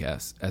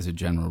podcasts as a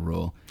general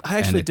rule. I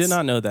actually did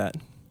not know that.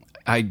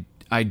 I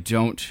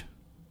don't.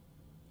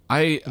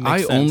 I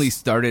sense. only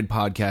started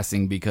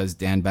podcasting because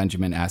Dan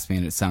Benjamin asked me,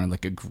 and it sounded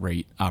like a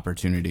great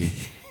opportunity.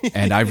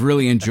 And I've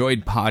really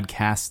enjoyed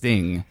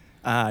podcasting.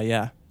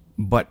 Yeah.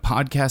 But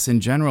podcasts in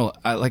general,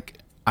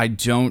 I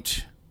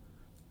don't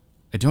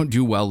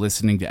do well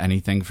listening to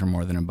anything for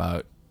more than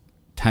about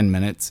 10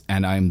 minutes,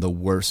 and I'm the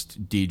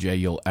worst DJ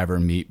you'll ever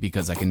meet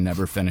because I can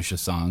never finish a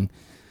song.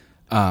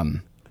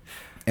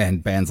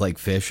 And bands like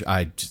Fish,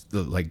 I just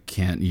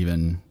can't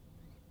even.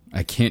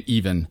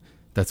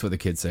 That's what the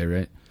kids say,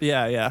 right?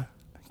 Yeah.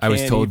 I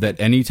was told that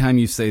anytime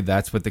you say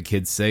that's what the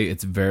kids say,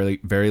 it's very,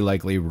 very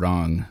likely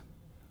wrong.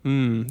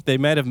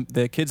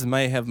 The kids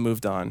may have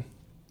moved on.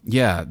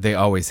 Yeah, they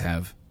always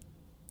have.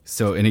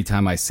 So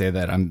anytime I say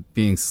that, I'm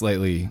being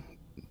slightly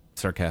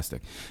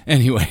sarcastic.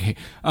 Anyway,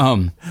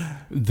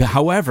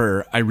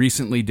 however, I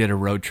recently did a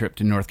road trip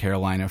to North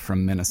Carolina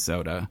from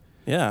Minnesota.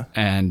 Yeah.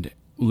 And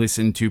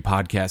listened to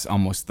podcasts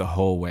almost the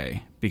whole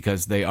way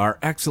because they are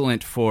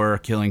excellent for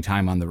killing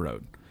time on the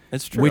road.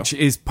 It's true. Which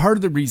is part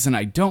of the reason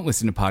I don't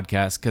listen to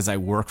podcasts because I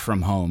work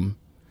from home.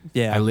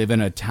 Yeah. I live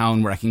in a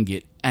town where I can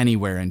get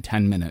anywhere in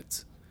 10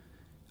 minutes.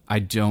 I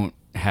don't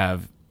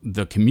have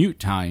the commute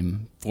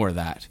time for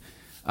that.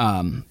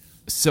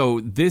 So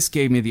this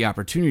gave me the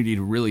opportunity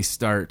to really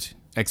start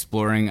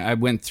exploring. I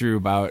went through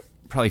about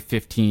probably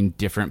 15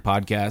 different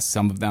podcasts.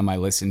 Some of them I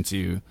listened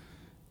to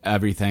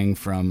everything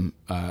from,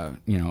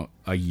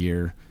 a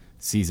year,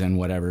 season,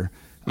 whatever.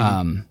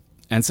 And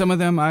some of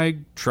them I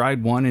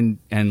tried one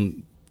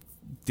and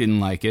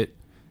didn't like it.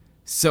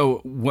 So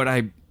what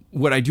I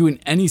do in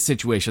any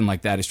situation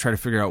like that is try to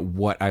figure out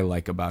what I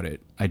like about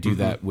it. I do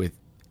that with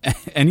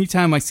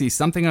anytime I see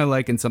something I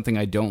like and something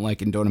I don't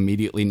like and don't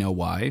immediately know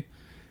why,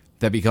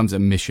 that becomes a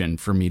mission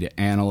for me to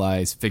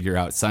analyze, figure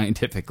out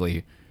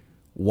scientifically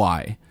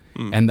why.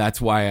 And that's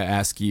why I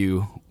ask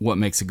you what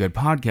makes a good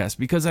podcast,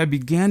 because I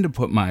began to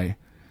put my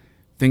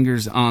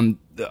fingers on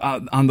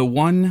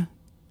the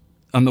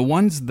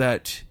ones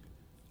that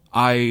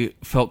I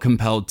felt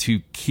compelled to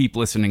keep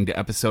listening to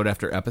episode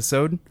after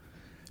episode,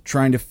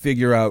 trying to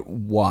figure out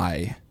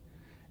why.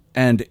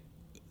 And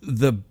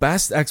the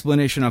best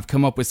explanation I've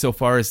come up with so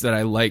far is that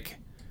I like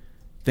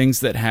things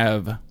that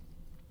have,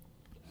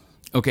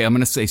 I'm going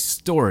to say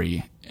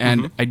story.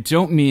 And I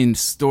don't mean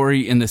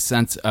story in the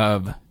sense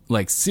of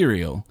like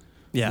Serial,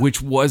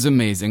 which was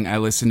amazing. I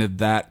listened to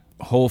that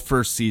whole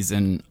first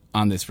season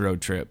on this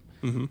road trip.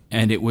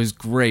 And it was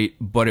great,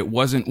 but it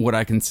wasn't what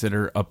I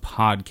consider a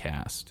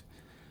podcast.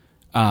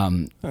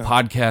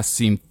 Podcasts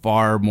seem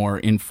far more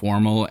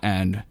informal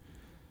and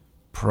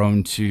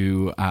prone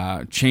to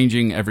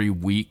changing every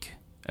week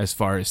as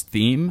far as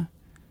theme.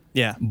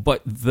 Yeah.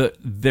 But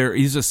there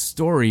is a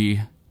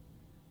story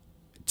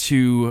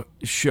to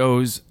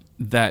shows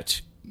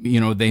that,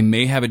 they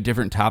may have a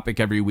different topic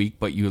every week,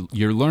 but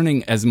you're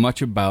learning as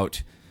much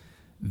about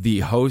the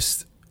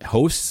hosts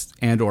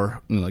and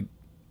or like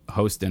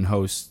host and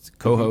host,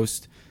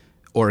 co-host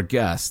or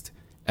guest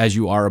as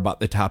you are about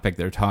the topic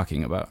they're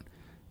talking about.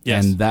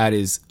 Yes. And that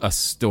is a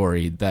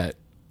story that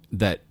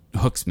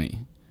hooks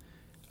me.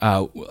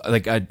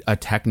 Like a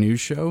tech news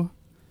show,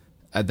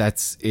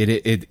 that's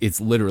it.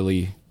 It's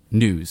literally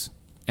news,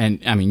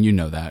 and I mean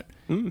that.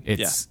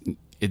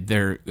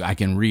 I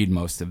can read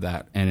most of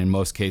that, and in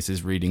most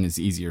cases, reading is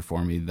easier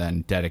for me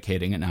than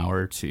dedicating an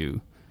hour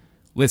to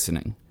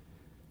listening.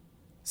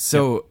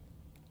 So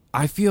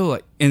I feel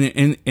like,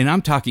 and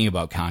I'm talking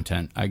about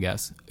content, I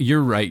guess.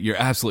 You're right. You're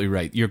absolutely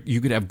right.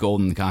 You could have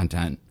golden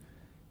content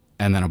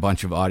and then a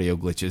bunch of audio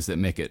glitches that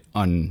make it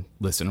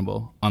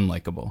unlistenable,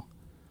 unlikable.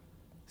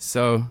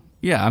 So,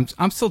 yeah,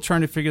 I'm still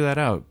trying to figure that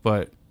out.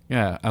 But,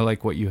 yeah, I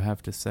like what you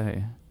have to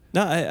say.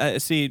 No, I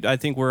see. I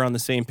think we're on the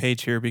same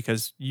page here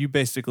because you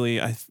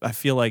basically, I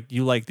feel like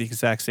you like the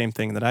exact same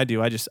thing that I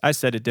do. I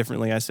said it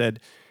differently. I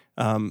said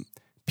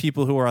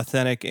people who are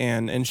authentic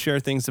and share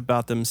things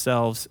about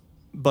themselves,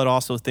 but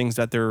also things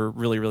that they're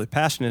really, really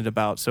passionate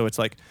about. So it's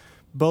like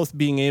both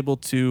being able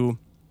to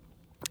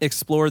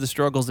explore the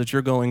struggles that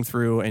you're going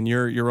through and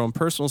your own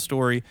personal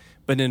story,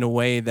 but in a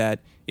way that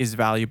is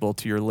valuable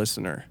to your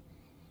listener.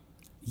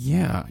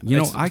 Yeah.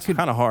 It's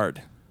kind of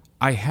hard.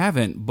 I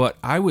haven't, but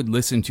I would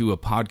listen to a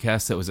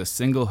podcast that was a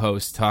single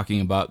host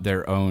talking about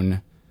their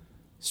own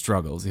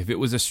struggles. If it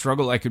was a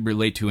struggle I could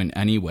relate to in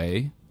any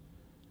way,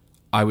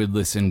 I would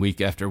listen week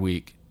after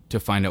week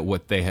to find out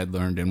what they had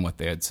learned and what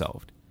they had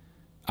solved.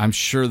 I'm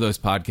sure those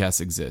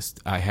podcasts exist.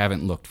 I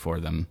haven't looked for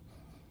them.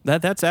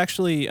 That's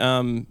actually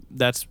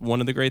that's one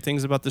of the great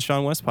things about the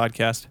Sean West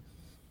podcast.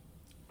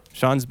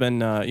 Sean's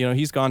been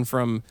he's gone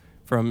from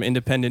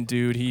independent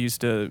dude. He used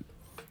to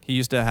He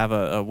used to have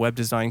a web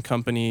design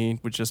company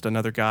with just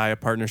another guy, a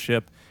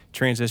partnership,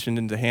 transitioned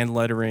into hand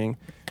lettering,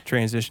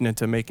 transitioned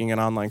into making an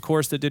online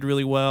course that did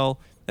really well.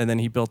 And then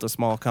he built a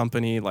small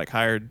company, like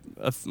hired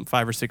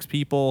 5 or 6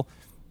 people,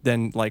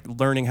 then like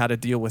learning how to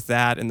deal with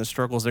that and the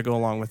struggles that go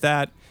along with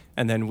that.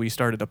 And then we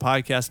started a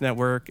podcast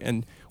network,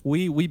 and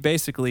we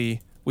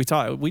basically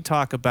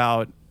talk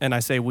about, and I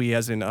say we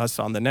as in us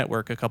on the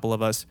network, a couple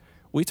of us,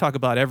 we talk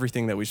about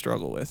everything that we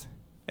struggle with.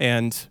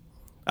 And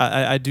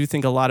I do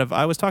think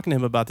I was talking to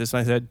him about this,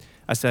 and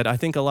I said, I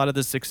think a lot of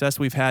the success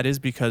we've had is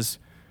because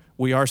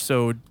we are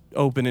so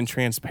open and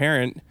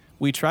transparent.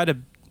 We try to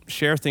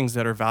share things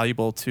that are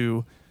valuable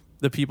to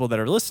the people that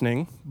are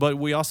listening, but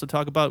we also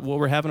talk about what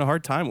we're having a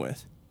hard time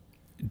with.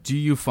 Do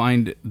you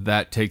find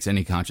that takes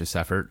any conscious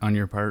effort on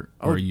your part,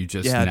 or are you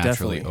just naturally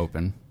definitely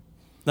open?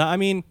 No, I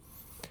mean,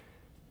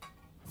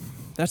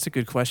 that's a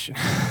good question.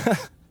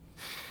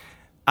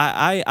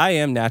 I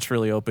am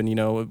naturally open. You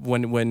know,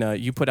 when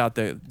you put out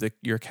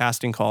your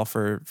casting call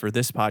for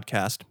this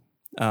podcast,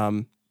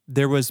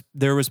 there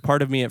was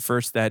part of me at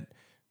first that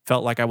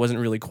felt like I wasn't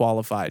really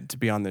qualified to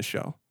be on this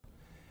show.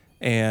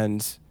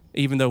 And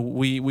even though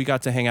we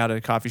got to hang out at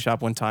a coffee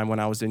shop one time when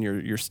I was in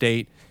your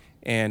state,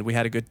 and we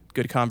had a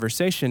good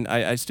conversation,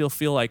 I still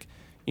feel like,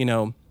 you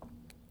know,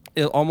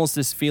 almost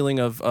this feeling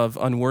of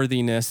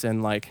unworthiness,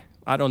 and like,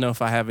 I don't know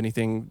if I have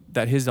anything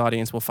that his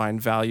audience will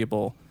find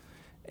valuable.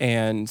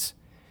 And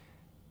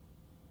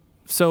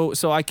so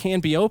I can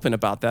be open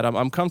about that.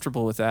 I'm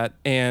comfortable with that.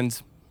 And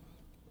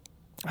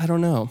I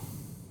don't know.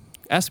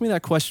 Ask me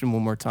that question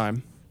one more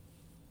time.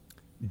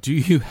 Do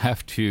you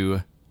have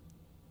to,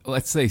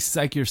 let's say,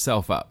 psych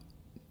yourself up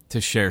to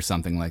share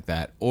something like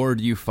that? Or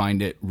do you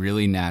find it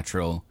really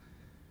natural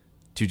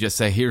to just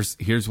say,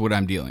 here's what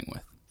I'm dealing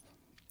with?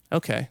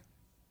 Okay.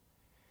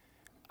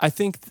 I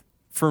think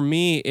for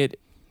me,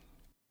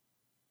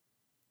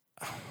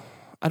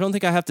 I don't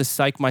think I have to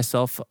psych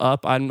myself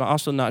up. I'm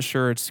also not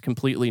sure it's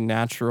completely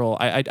natural.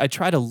 I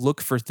try to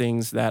look for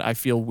things that I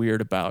feel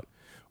weird about,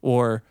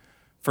 or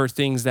for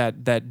things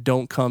that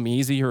don't come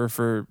easy, or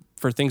for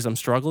things I'm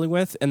struggling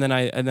with. And then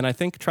I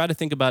try to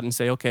think about it and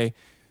say, okay,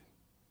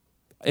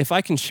 if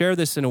I can share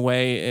this in a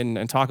way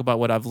and talk about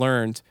what I've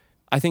learned,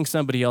 I think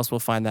somebody else will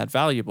find that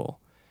valuable.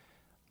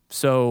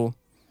 So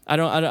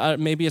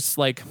maybe it's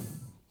like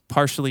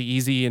partially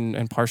easy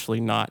and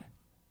partially not.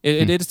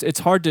 It's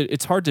hard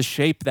to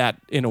shape that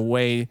in a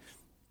way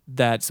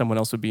that someone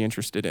else would be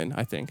interested in,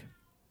 I think.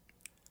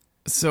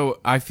 So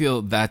I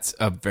feel that's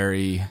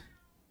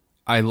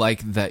I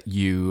like that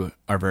you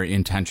are very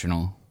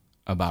intentional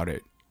about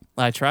it.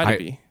 I try to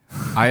be.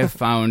 I have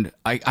found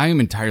I am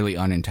entirely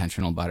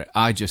unintentional about it.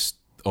 I just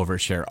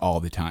overshare all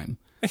the time.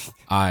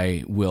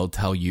 I will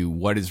tell you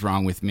what is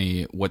wrong with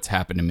me, what's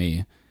happened to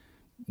me,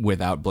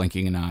 without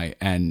blinking an eye.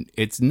 And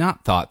it's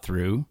not thought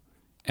through.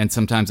 And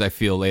sometimes I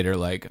feel later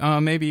like, oh,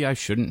 maybe I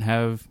shouldn't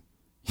have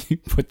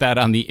put that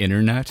on the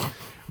internet.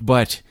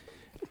 But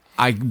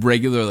I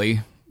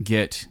regularly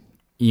get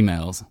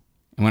emails.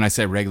 And when I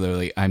say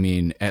regularly, I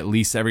mean at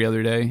least every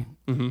other day.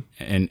 Mm-hmm.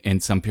 And in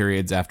some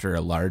periods after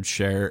a large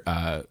share,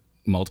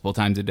 multiple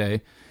times a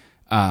day,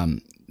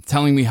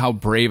 telling me how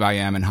brave I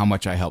am and how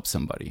much I help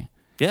somebody.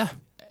 Yeah.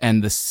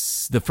 And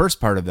the first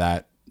part of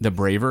that, the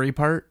bravery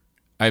part,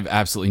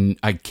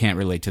 I can't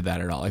relate to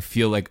that at all. I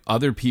feel like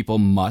other people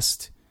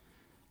must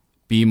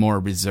be more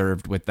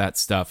reserved with that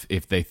stuff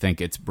if they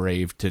think it's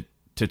brave to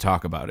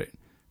talk about it.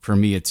 For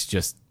me, it's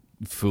just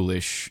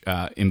foolish,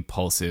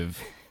 impulsive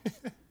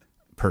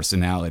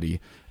personality.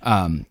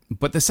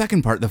 But the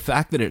second part, the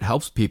fact that it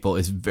helps people,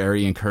 is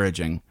very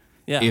encouraging.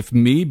 Yeah. If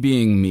me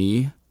being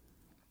me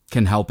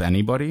can help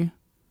anybody,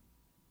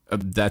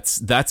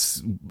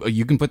 that's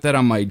you can put that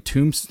on my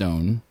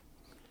tombstone.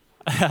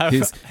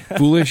 His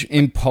foolish,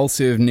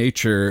 impulsive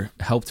nature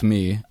helped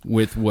me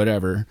with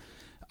whatever.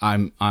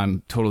 I'm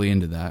totally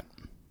into that.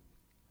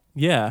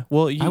 Yeah.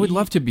 Well, I would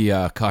love to be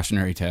a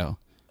cautionary tale.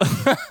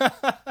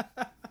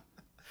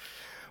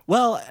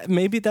 Well,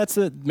 maybe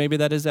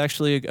that is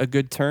actually a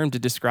good term to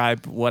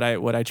describe what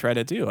I try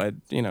to do.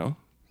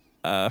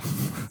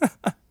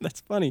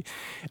 That's funny.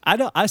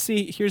 I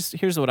see.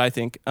 Here's what I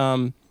think.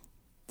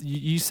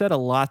 You said a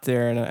lot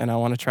there, and I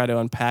want to try to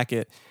unpack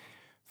it.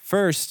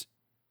 First,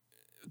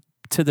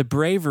 to the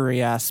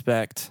bravery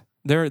aspect,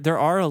 there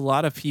are a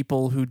lot of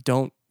people who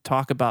don't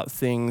talk about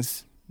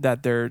things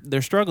that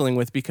they're struggling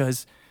with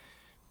because,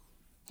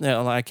 you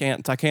know, I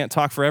can't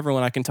talk for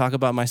everyone. I can talk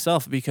about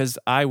myself because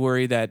I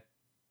worry that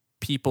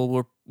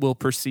people will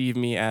perceive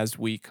me as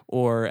weak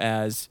or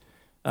as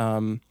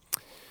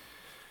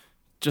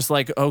just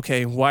like,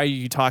 okay, why are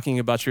you talking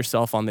about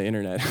yourself on the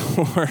internet?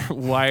 Or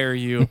why are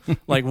you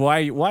like,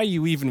 why are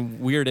you even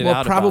weirded out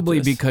about this? Well, probably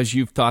because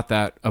you've thought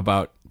that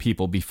about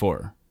people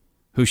before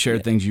who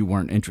shared things you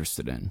weren't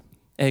interested in.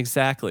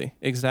 Exactly.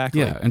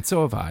 Yeah, and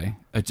so have I.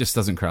 It just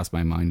doesn't cross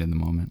my mind in the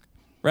moment.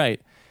 Right.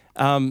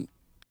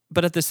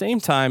 But at the same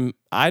time,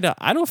 I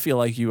don't feel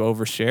like you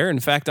overshare. In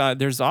fact,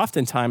 there's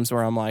often times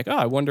where I'm like, oh,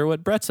 I wonder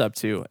what Brett's up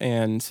to.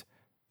 And,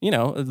 you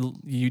know,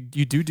 you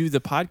do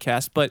the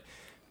podcast, but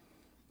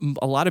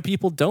a lot of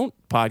people don't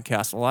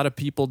podcast. A lot of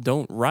people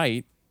don't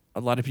write. A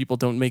lot of people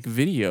don't make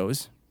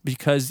videos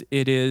because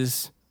it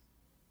is,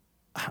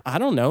 I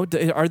don't know.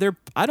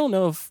 I don't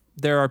know if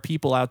there are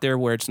people out there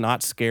where it's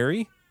not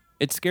scary.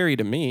 It's scary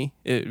to me.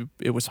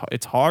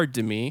 It's hard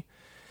to me.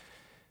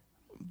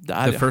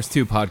 The first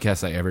 2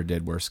 podcasts I ever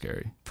did were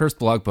scary. First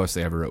blog post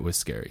I ever wrote was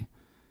scary.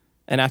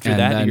 And after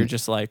that, you're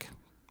just like,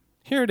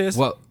 here it is.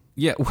 Well,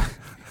 yeah.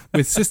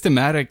 With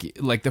Systematic,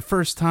 like the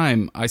first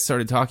time I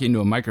started talking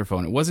to a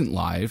microphone, it wasn't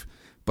live,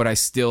 but I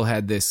still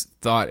had this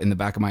thought in the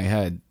back of my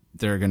head,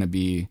 there are going to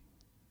be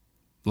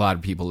a lot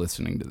of people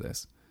listening to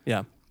this.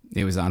 Yeah.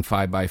 It was on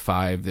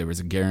 5x5. There was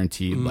a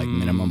guaranteed like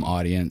minimum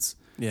audience.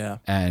 Yeah.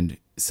 And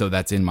so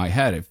that's in my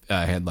head. If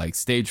I had like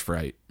stage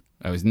fright,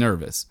 I was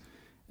nervous.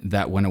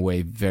 That went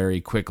away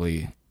very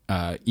quickly.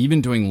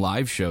 Even doing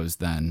live shows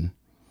then,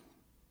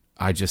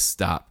 I just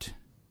stopped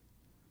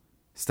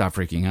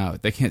freaking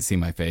out. They can't see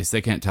my face.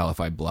 They can't tell if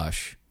I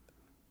blush.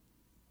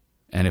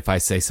 And if I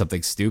say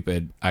something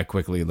stupid, I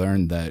quickly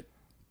learned that,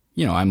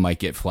 I might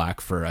get flack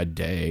for a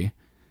day,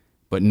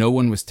 but no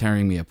one was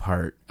tearing me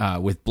apart.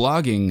 With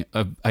blogging,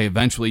 I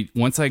eventually,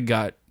 once I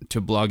got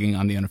to blogging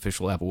on the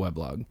unofficial Apple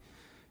weblog,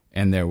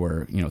 and there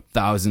were,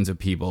 thousands of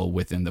people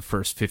within the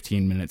first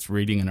 15 minutes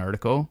reading an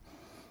article,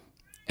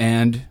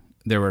 and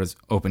there was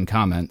open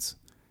comments,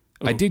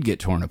 I did get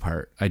torn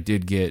apart. I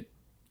did get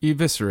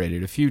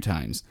eviscerated a few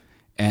times,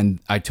 and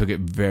I took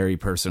it very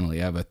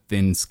personally. I have a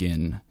thin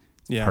skin.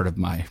 Yeah. Part of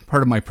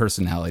my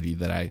personality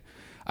that I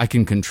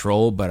can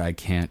control, but I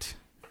can't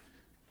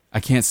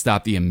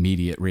stop the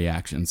immediate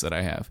reactions that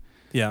I have.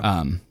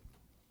 Yeah.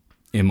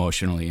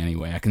 Emotionally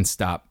anyway. I can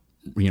stop,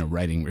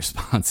 writing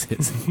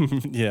responses.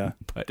 Yeah.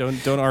 But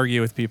don't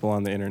argue with people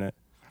on the internet.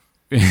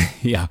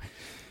 Yeah.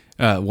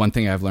 One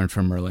thing I've learned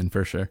from Merlin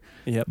for sure.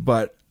 Yep.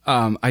 But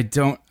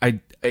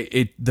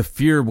the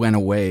fear went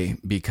away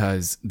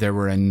because there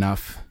were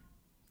enough.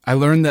 I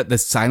learned that the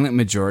silent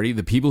majority,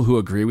 the people who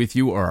agree with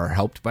you or are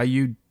helped by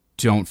you,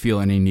 don't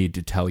feel any need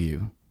to tell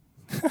you.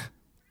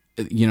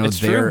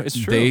 It's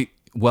true.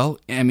 Well,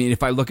 I mean,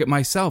 if I look at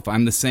myself,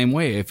 I'm the same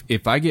way.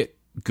 If I get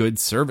good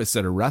service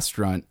at a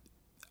restaurant,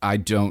 I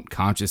don't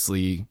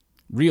consciously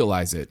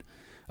realize it.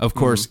 Of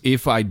course,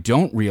 if I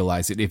don't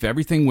realize it, if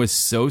everything was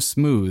so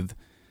smooth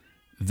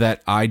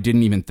that I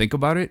didn't even think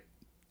about it,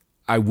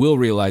 I will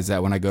realize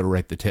that when I go to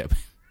write the tip.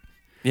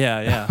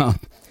 Yeah.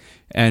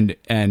 And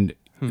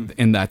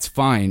that's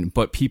fine.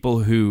 But people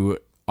who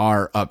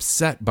are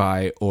upset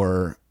by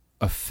or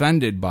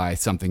offended by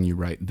something you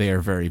write, they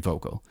are very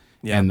vocal.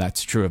 Yeah. And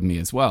that's true of me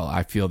as well.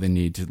 I feel the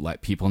need to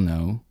let people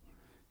know,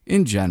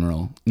 in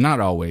general, not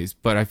always,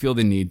 but I feel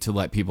the need to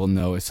let people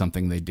know if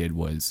something they did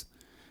was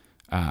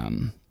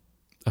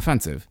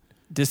offensive.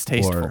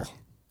 Distasteful.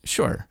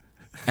 Sure.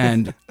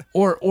 And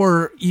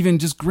or even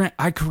just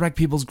I correct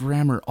people's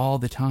grammar all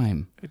the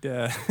time.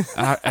 Yeah.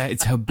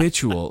 It's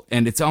habitual,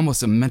 and it's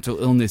almost a mental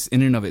illness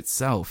in and of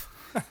itself.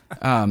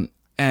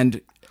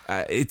 And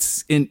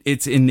it's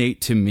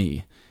innate to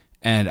me,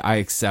 and I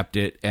accept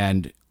it.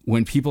 And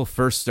when people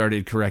first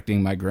started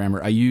correcting my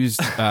grammar, I used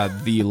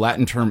the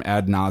Latin term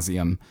ad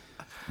nauseum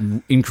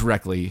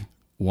incorrectly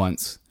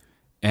once,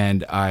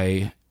 and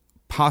I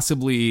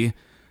possibly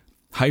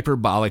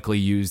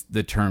hyperbolically used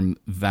the term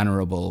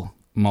venerable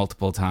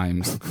multiple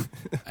times,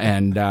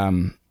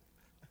 and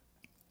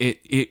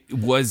it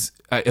was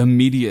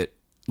immediate,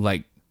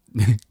 like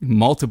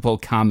multiple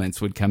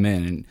comments would come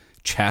in and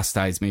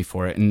chastise me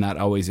for it, and not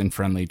always in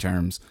friendly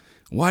terms.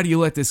 Why do you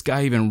let this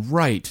guy even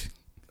write?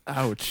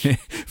 Ouch.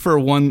 For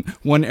one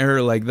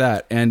error like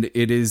that. And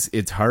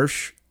it's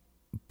harsh,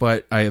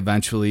 but I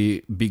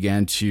eventually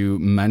began to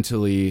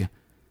mentally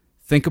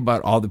think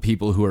about all the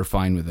people who are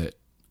fine with it.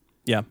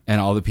 Yeah.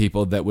 And all the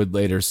people that would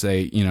later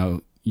say,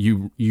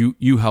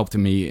 you helped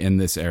me in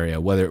this area,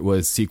 whether it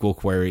was SQL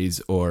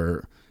queries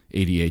or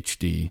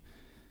ADHD.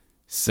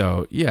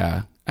 So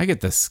yeah, I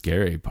get the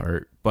scary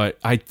part, but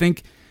I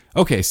think,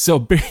 okay,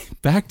 so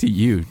back to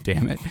you,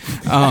 damn it.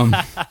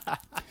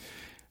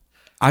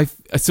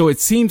 So it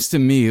seems to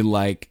me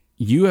like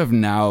you have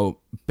now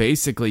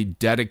basically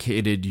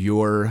dedicated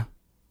your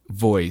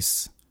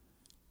voice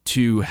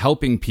to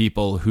helping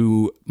people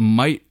who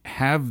might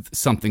have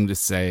something to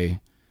say,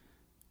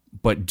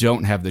 but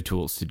don't have the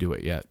tools to do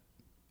it yet.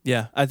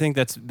 Yeah, I think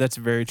that's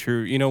very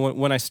true.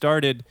 When I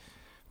started,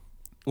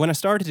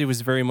 it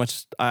was very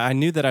much, I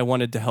knew that I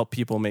wanted to help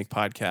people make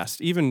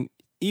podcasts.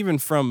 Even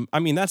from,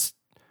 that's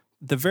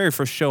the very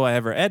first show I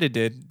ever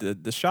edited,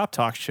 the Shop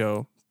Talk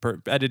show,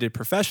 edited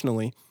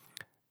professionally.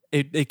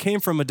 It came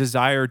from a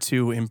desire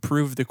to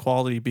improve the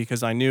quality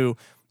because I knew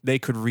they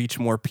could reach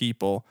more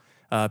people.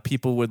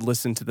 People would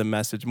listen to the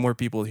message, more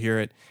people would hear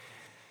it.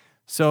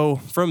 So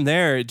from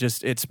there,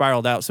 it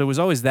spiraled out. So it was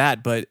always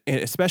that, but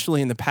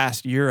especially in the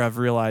past year, I've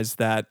realized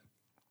that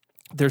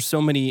there's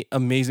so many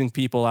amazing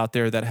people out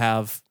there that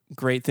have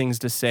great things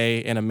to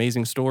say and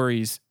amazing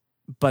stories,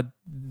 but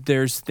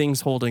there's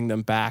things holding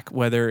them back,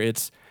 whether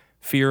it's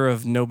fear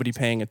of nobody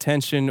paying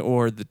attention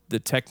or the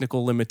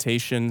technical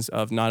limitations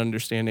of not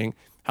understanding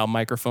how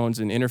microphones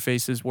and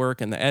interfaces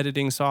work and the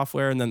editing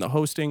software and then the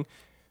hosting.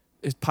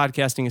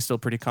 Podcasting is still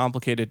pretty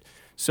complicated.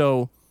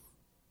 So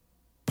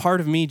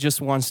part of me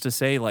just wants to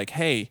say like,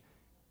 hey,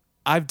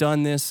 I've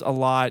done this a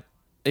lot.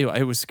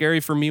 It was scary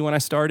for me when I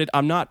started.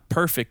 I'm not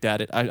perfect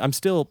at it. I'm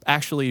still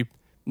actually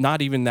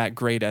not even that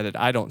great at it,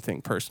 I don't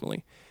think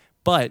personally.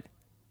 But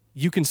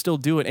you can still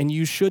do it, and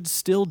you should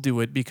still do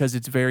it because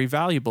it's very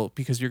valuable,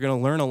 because you're going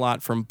to learn a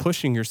lot from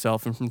pushing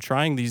yourself and from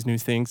trying these new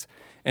things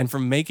and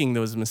from making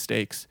those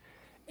mistakes.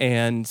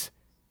 And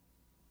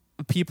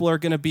people are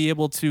going to be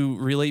able to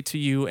relate to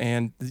you,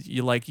 and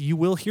you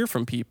will hear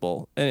from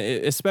people,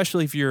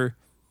 especially if you're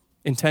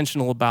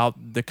intentional about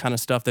the kind of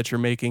stuff that you're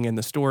making and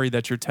the story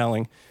that you're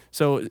telling.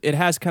 So it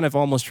has kind of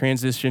almost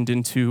transitioned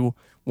into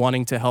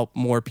wanting to help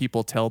more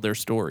people tell their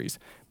stories,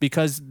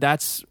 because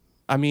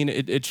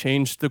it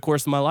changed the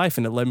course of my life,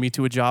 and it led me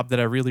to a job that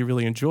I really,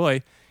 really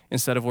enjoy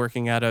instead of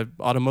working at an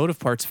automotive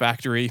parts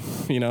factory,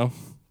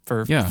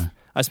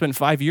 I spent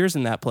 5 years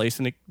in that place,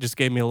 and it just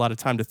gave me a lot of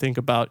time to think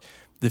about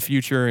the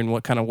future and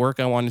what kind of work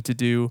I wanted to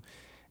do.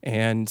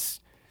 And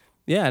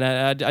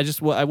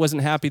I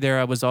wasn't happy there.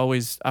 I was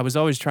always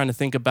trying to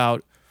think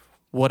about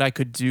what I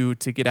could do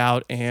to get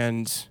out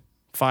and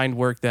find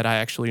work that I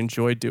actually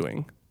enjoyed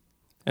doing.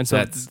 And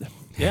so,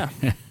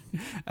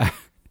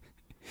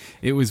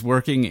 it was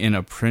working in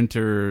a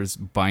printer's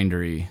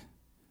bindery.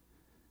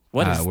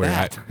 What is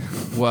that?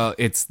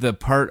 It's the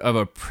part of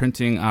a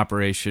printing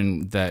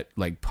operation that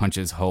like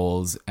punches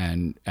holes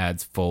and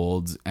adds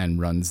folds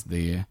and runs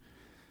the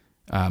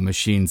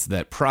machines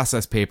that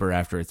process paper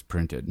after it's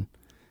printed.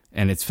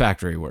 And it's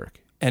factory work.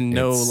 And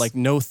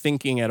no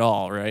thinking at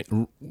all, right?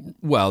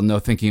 Well, no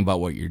thinking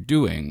about what you're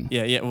doing.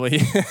 Yeah. Well,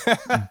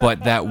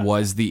 but that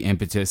was the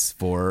impetus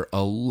for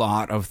a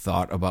lot of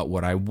thought about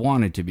what I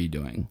wanted to be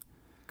doing.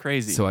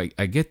 Crazy. So I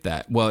get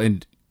that. Well,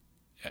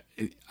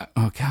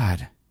 oh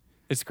God.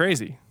 It's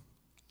crazy.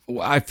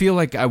 I feel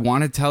like I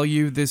want to tell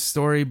you this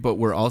story, but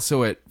we're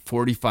also at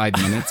 45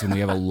 minutes and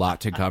we have a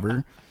lot to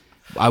cover.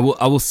 I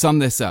will sum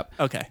this up.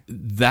 Okay.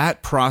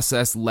 That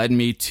process led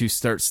me to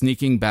start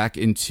sneaking back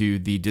into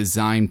the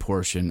design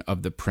portion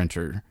of the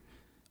printer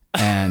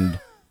and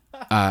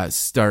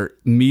start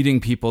meeting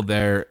people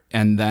there,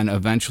 and then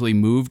eventually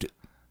moved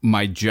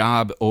my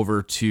job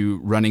over to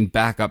running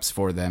backups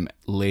for them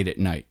late at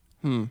night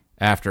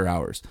after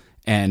hours.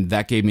 And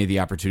that gave me the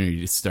opportunity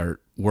to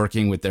start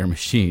working with their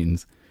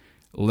machines,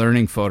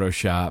 learning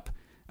Photoshop,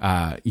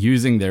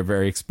 using their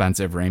very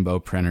expensive Rainbow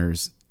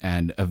printers,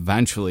 and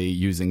eventually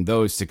using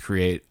those to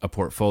create a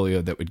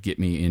portfolio that would get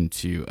me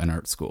into an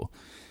art school.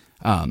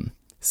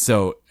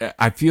 So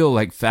I feel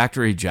like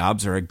factory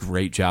jobs are a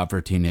great job for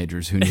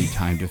teenagers who need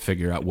time to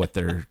figure out what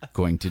they're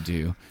going to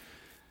do.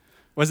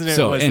 Was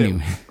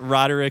it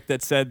Roderick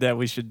that said that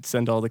we should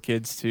send all the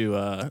kids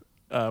to,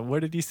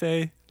 what did he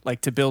say? Like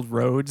to build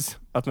roads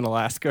up in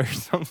Alaska or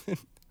something?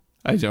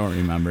 I don't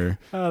remember.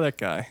 Oh, that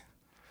guy.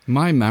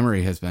 My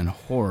memory has been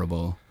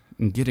horrible.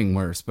 Getting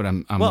worse, but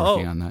I'm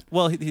working on that.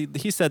 Well,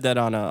 he said that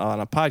on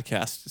a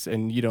podcast,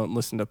 and you don't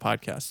listen to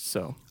podcasts,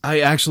 so I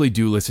actually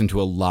do listen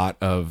to a lot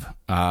of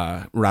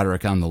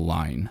Roderick on the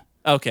Line.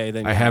 Okay,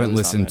 then I haven't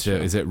listened to.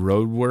 Show. Is it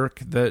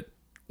Roadwork?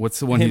 What's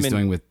the one he's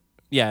doing with?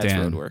 Yeah,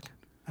 Dan? It's Roadwork.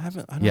 I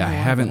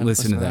haven't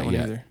listened to that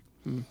yet. Either.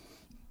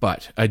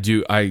 But I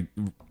do.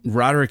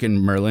 Roderick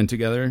and Merlin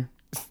together.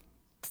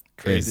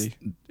 Crazy.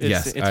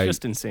 It's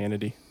just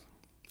insanity.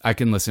 I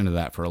can listen to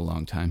that for a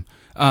long time.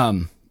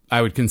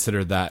 I would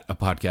consider that a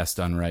podcast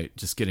done right,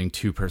 just getting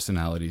two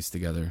personalities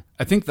together.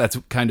 I think that's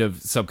kind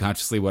of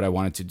subconsciously what I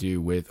wanted to do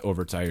with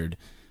Overtired.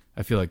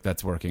 I feel like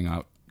that's working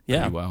out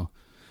pretty well.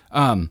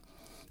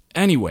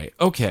 Anyway,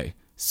 okay.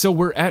 So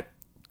we're at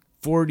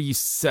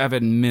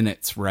 47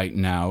 minutes right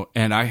now,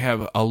 and I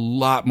have a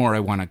lot more I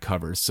want to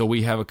cover. So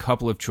we have a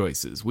couple of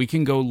choices. We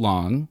can go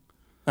long,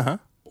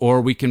 or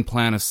we can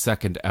plan a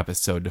second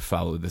episode to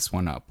follow this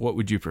one up. What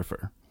would you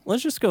prefer?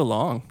 Let's just go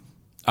long.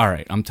 All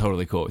right, I'm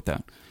totally cool with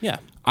that. Yeah.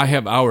 I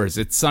have hours.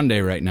 It's Sunday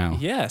right now.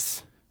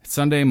 Yes. It's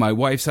Sunday, my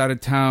wife's out of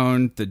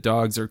town, the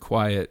dogs are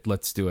quiet.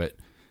 Let's do it.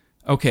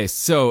 Okay,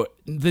 so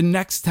the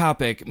next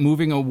topic,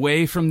 moving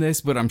away from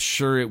this, but I'm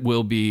sure it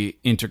will be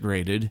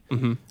integrated,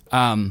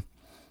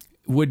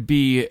 would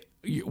be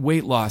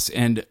weight loss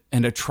and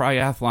a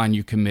triathlon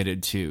you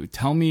committed to.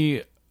 Tell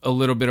me a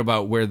little bit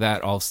about where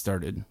that all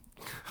started.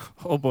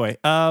 Oh, boy.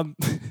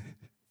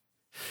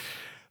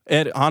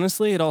 It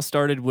all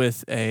started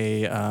with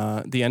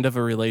the end of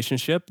a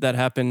relationship that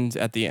happened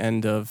at the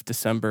end of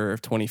December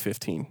of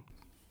 2015.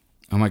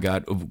 Oh my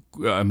God, I'm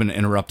going to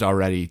interrupt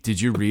already. Did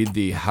you read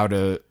the How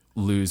to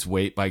Lose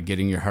Weight by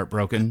Getting Your Heart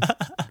Broken?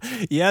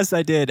 Yes,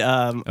 I did.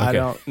 Okay. I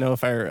don't know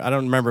if I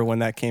don't remember when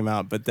that came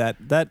out, but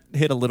that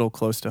hit a little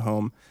close to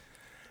home.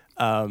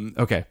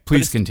 Okay,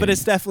 please continue. But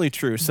it's definitely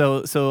true.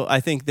 So I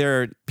think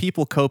there are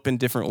people cope in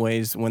different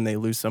ways when they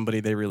lose somebody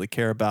they really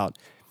care about.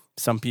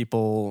 Some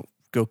people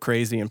go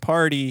crazy and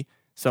party.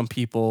 Some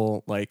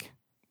people like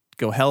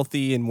go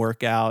healthy and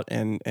work out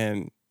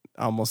and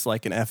almost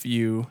like an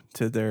FU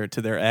to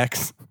their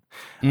ex.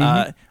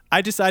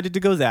 I decided to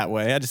go that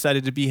way. I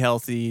decided to be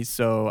healthy,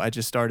 so I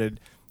started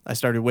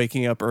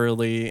waking up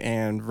early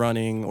and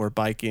running or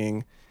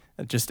biking,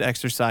 just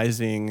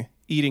exercising,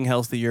 eating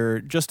healthier,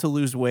 just to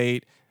lose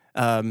weight.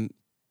 I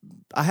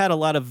had a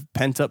lot of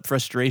pent up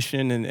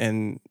frustration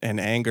and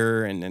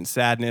anger and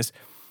sadness.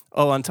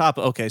 Oh, on top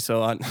on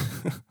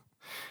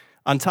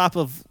top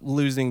of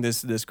losing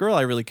this girl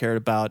I really cared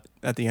about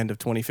at the end of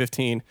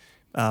 2015,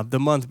 the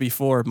month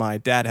before my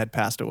dad had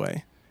passed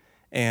away.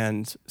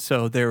 And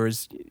so there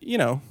was,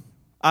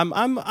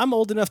 I'm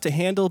old enough to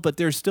handle, but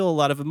there's still a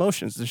lot of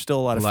emotions. There's still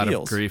a lot of feels. A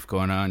lot of grief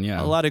going on,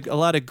 yeah. A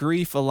lot of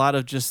grief, a lot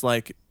of just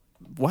like,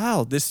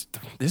 wow, this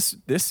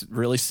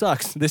really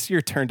sucks. This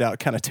year turned out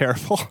kind of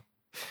terrible.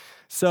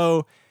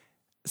 So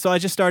I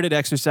just started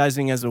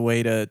exercising as a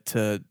way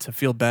to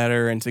feel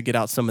better and to get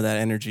out some of that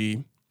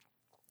energy.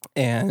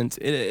 And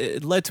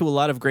it led to a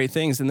lot of great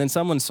things. And then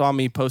someone saw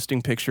me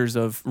posting pictures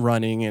of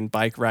running and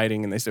bike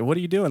riding, and they said, "What are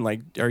you doing?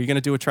 Like, are you going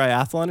to do a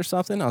triathlon or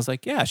something?" I was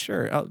like, "Yeah,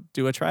 sure. I'll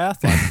do a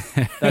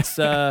triathlon." That's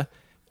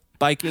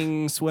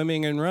biking,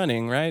 swimming, and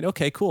running, right?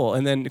 Okay, cool.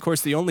 And then, of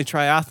course, the only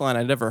triathlon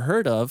I'd ever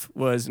heard of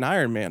was an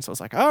Ironman. So I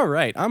was like, all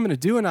right, I'm going to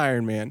do an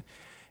Ironman.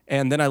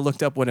 And then I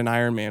looked up what an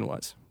Ironman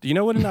was. Do you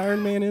know what an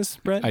Ironman is,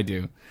 Brett? I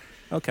do.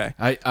 Okay.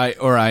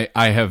 I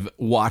have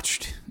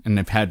watched and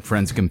have had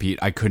friends compete.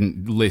 I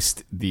couldn't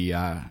list the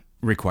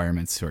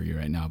requirements for you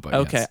right now, but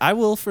okay, yes. I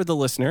will for the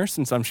listener,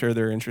 since I'm sure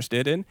they're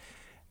interested in.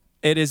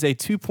 It is a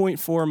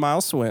 2.4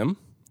 mile swim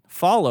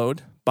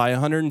followed by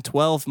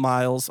 112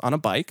 miles on a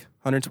bike,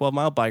 112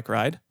 mile bike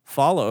ride,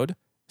 followed,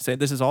 say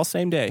this is all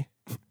same day,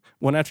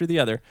 one after the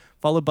other,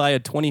 followed by a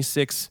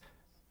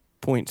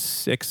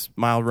 26.6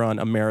 mile run,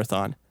 a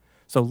marathon.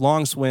 So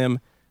long swim,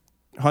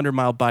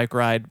 100-mile bike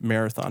ride,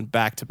 marathon,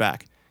 back to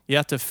back. You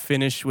have to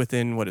finish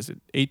within,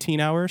 18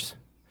 hours?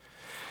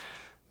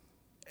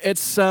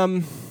 It's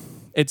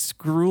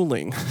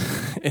grueling.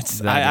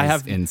 I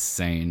have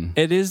insane.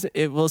 It is.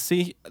 It will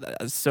see.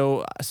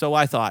 So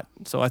I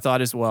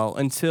thought as well,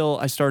 until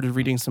I started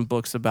reading some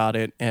books about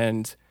it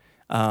and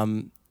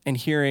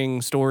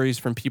hearing stories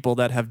from people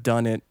that have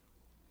done it.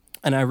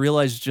 And I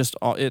realized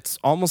it's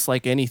almost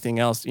like anything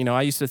else.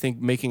 I used to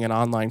think making an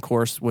online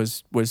course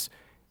was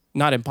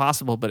not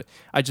impossible, but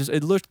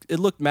it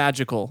looked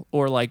magical,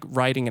 or like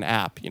writing an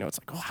app. It's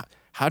like, oh,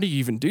 how do you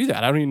even do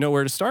that? I don't even know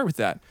where to start with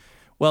that.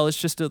 Well, it's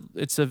just a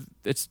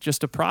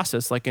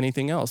process like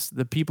anything else.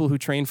 The people who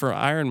train for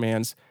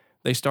Ironmans,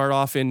 they start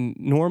off in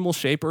normal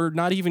shape or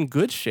not even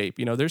good shape.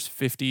 There's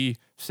 50,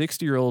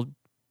 60-year-old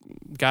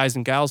guys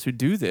and gals who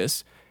do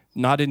this,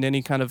 not in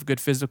any kind of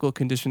good physical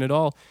condition at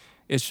all.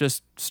 It's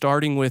just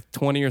starting with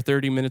 20 or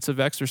 30 minutes of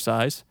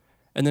exercise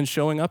and then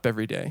showing up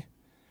every day.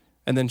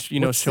 And then,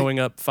 showing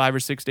up 5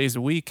 or 6 days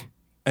a week,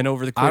 and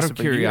over the course of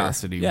a year. Out of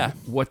curiosity, yeah.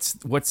 What's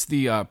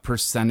the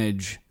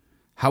percentage?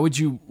 How would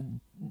you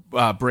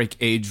break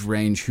age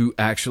range who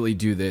actually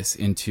do this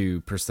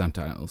into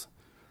percentiles?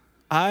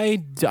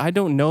 I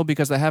don't know,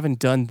 because I haven't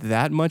done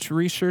that much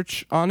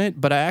research on it,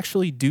 but I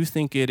actually do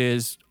think it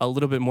is a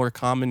little bit more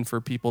common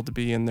for people to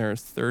be in their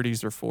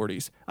 30s or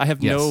 40s. I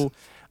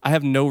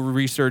have no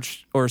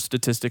research or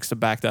statistics to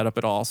back that up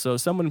at all. So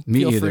someone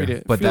feel free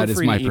to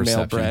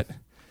email Brett.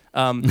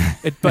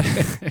 But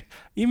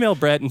email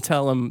Brett and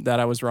tell him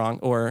that I was wrong,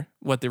 or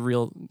what the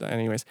real.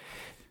 Anyways,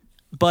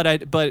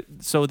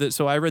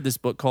 so I read this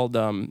book called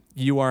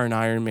 "You Are an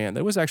Iron Man."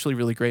 That was actually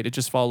really great. It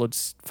just followed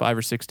 5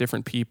 or 6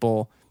 different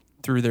people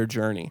through their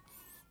journey,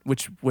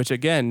 which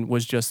again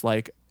was just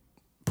like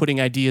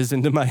putting ideas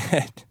into my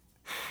head.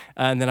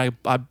 And then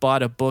I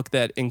bought a book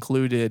that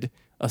included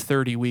a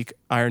 30-week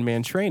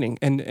Ironman training,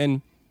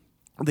 and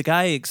the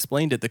guy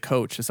explained it. The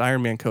coach, this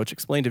Ironman coach,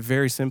 explained it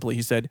very simply.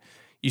 He said,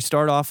 you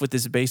start off with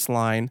this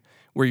baseline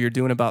where you're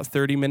doing about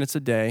 30 minutes a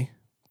day,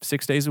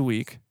 6 days a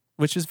week,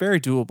 which is very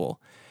doable.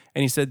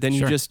 And he said, then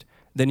you just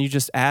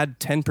add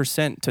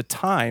 10% to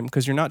time,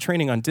 because you're not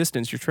training on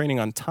distance, you're training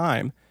on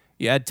time.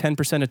 You add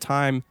 10% of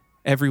time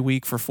every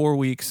week for 4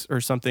 weeks or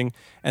something,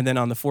 and then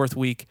on the 4th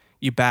week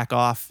you back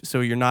off, so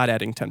you're not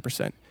adding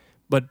 10%.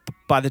 But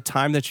by the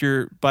time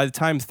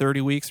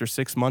 30 weeks or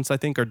 6 months, I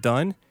think, are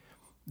done,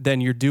 then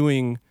you're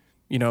doing,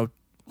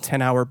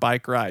 10-hour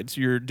bike rides,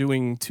 you're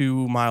doing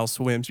 2-mile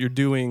swims, you're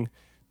doing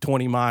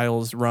 20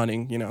 miles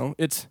running.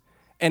 It's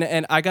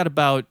and I got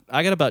about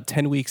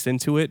 10 weeks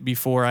into it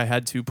before I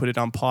had to put it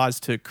on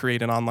pause to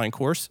create an online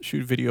course,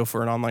 shoot video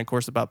for an online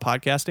course about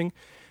podcasting.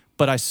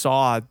 But I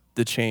saw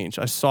the change.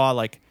 I saw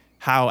like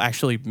how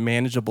actually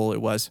manageable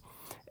it was.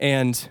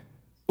 And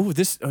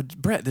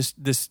Brett,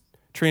 this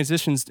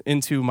transitions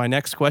into my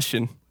next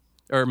question,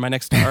 or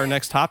our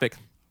next topic.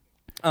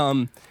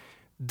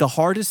 The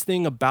hardest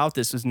thing about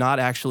this is not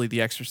actually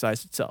the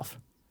exercise itself.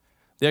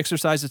 The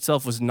exercise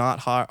itself was not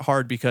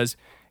hard because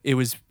it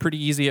was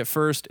pretty easy at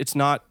first. It's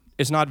not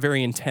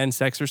very intense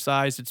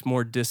exercise. It's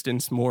more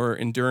distance, more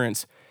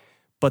endurance.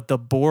 But the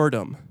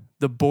boredom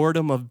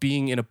of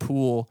being in a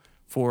pool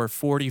for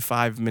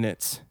 45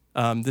 minutes.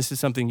 This is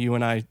something you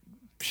and I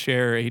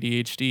share,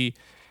 ADHD.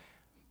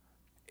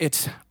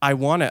 I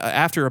want to,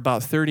 after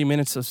about 30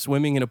 minutes of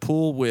swimming in a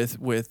pool with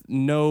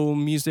no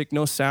music,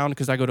 no sound,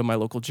 because I go to my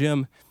local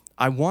gym,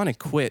 I want to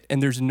quit.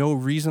 And there's no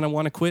reason I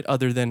want to quit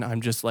other than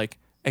I'm just like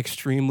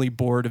extremely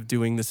bored of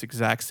doing this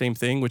exact same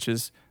thing, which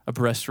is a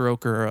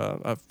breaststroke or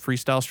a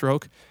freestyle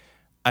stroke.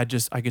 I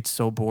get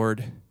so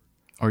bored.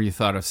 Or you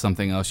thought of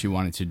something else you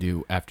wanted to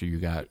do after you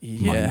got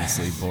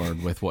mindlessly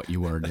bored with what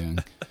you were doing.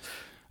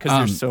 Because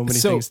there's so many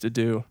things to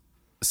do.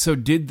 So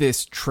did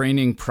this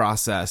training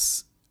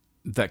process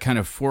that kind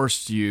of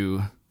forced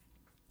you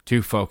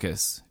to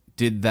focus,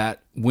 did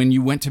that, when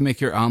you went to make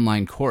your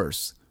online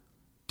course,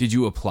 did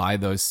you apply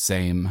those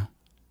same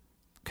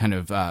kind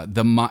of,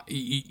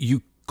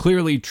 you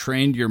clearly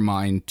trained your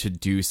mind to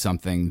do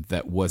something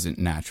that wasn't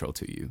natural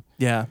to you.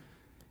 Yeah.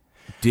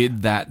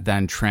 Did that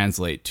then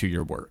translate to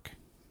your work?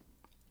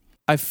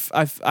 I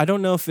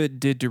don't know if it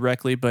did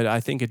directly, but I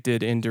think it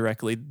did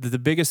indirectly. The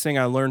biggest thing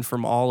I learned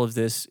from all of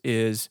this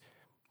is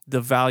the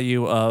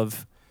value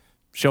of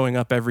showing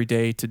up every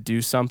day to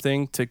do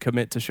something, to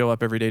commit to show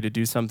up every day to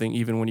do something,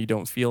 even when you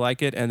don't feel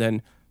like it, and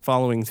then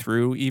following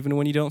through even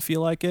when you don't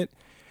feel like it.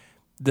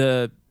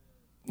 Because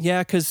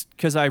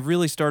I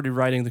really started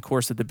writing the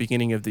course at the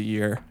beginning of the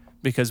year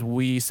because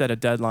we set a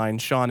deadline.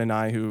 Sean and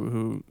I,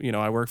 who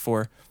I work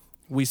for,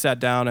 we sat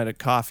down at a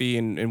coffee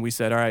and we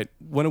said, all right,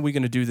 when are we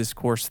going to do this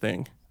course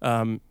thing?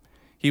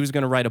 He was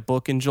going to write a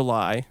book in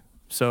July.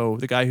 So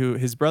the guy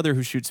his brother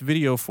who shoots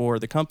video for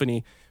the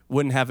company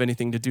wouldn't have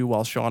anything to do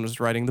while Sean was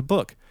writing the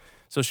book.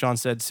 So Sean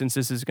said, since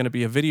this is going to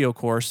be a video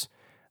course,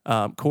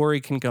 Corey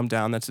can come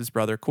down. That's his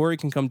brother. Corey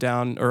can come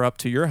down or up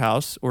to your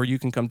house, or you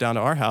can come down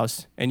to our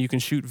house and you can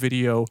shoot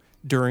video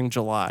during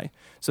July.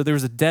 So there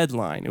was a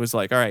deadline. It was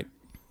like, all right,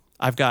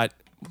 I've got,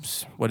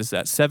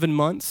 7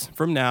 months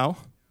from now,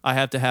 I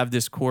have to have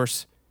this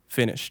course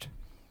finished.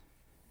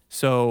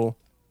 So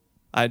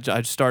I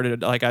just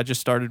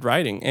started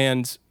writing,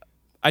 and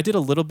I did a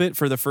little bit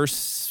for the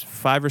first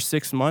 5 or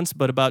 6 months,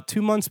 but about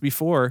 2 months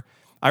before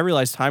I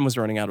realized time was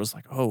running out, I was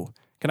like, oh,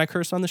 can I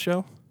curse on the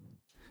show?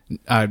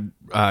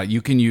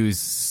 You can use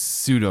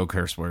pseudo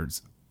curse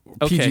words.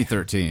 Okay.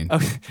 PG-13.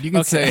 Okay. You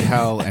can say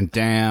hell and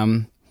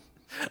damn.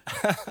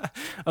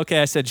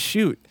 Okay, I said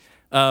shoot.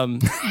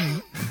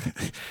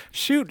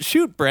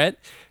 Shoot, Brett.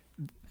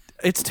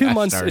 It's 2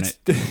 months.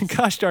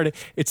 Gosh darn it.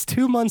 It's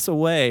 2 months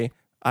away.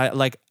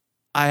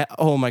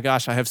 Oh my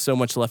gosh, I have so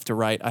much left to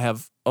write. I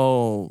have,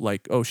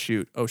 oh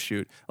shoot.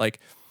 Like,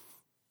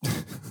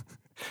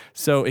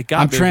 so it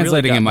got I'm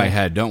translating really in my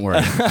head. Don't worry.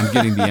 I'm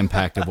getting the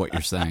impact of what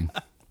you're saying.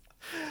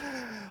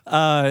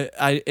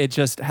 It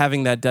just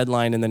having that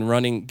deadline and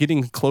then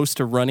getting close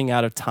to running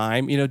out of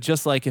time,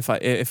 just like if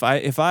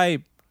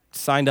I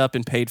signed up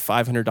and paid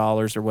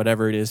 $500 or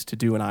whatever it is to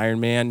do an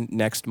Ironman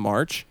next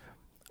March,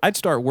 I'd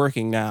start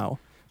working now,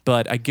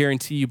 but I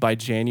guarantee you by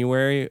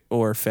January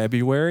or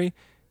February,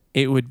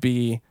 I'd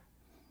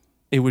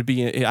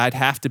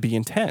have to be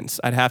intense.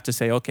 I'd have to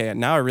say, okay,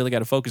 now I really got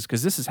to focus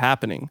because this is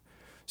happening.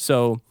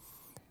 So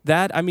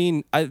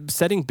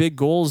setting big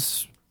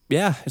goals.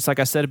 Yeah, it's like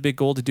I set a big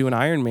goal to do an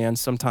Ironman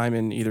sometime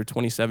in either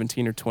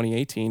 2017 or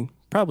 2018.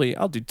 Probably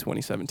I'll do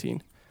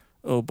 2017.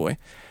 Oh boy.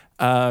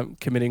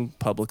 Committing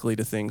publicly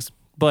to things.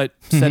 But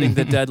setting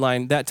the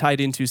deadline, that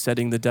tied into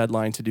setting the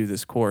deadline to do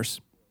this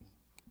course.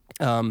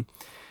 So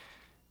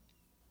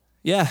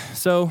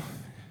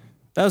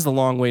that was a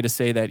long way to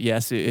say that,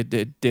 yes, it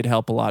did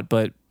help a lot.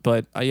 But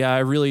I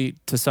really,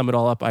 to sum it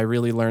all up, I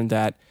really learned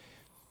that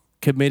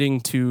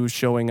committing to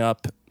showing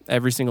up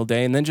every single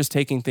day and then just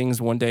taking things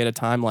one day at a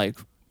time, like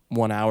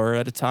 1 hour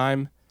at a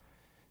time.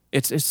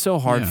 It's so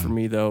hard for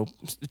me, though.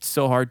 It's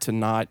so hard to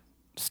not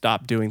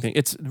stop doing things.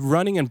 It's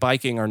running and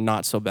biking are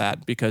not so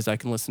bad because I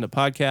can listen to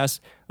podcasts.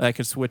 I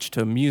can switch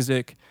to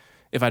music.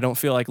 If I don't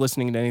feel like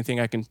listening to anything,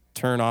 I can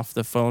turn off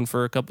the phone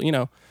for a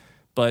couple,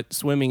 But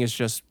swimming is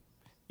just,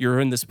 you're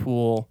in this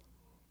pool,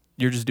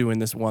 you're just doing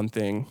this one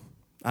thing.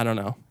 I don't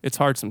know. It's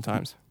hard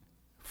sometimes.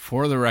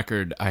 For the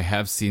record, I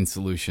have seen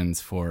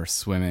solutions for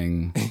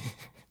swimming.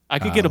 I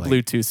could get a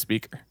Bluetooth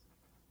speaker.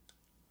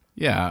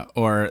 Yeah,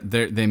 or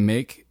they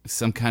make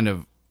some kind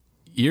of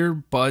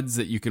earbuds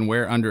that you can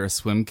wear under a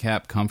swim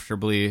cap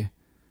comfortably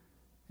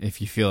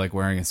if you feel like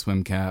wearing a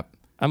swim cap.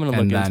 I'm going to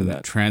look into that. And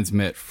then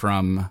transmit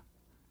from,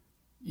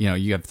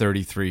 you have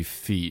 33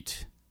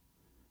 feet,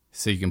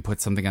 so you can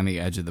put something on the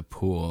edge of the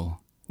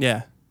pool.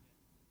 Yeah.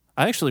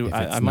 It's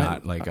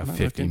not like a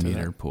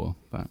 50-meter pool.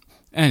 But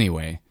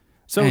anyway.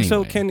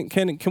 So can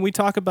we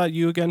talk about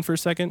you again for a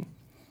second?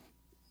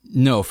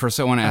 No, first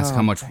I want to ask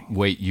how much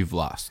weight you've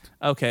lost.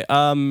 Okay,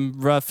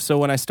 rough. So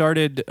when I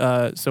started,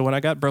 when I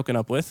got broken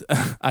up with,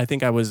 I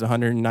think I was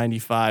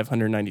 195,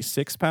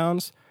 196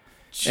 pounds.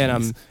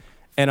 Jeez.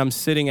 And I'm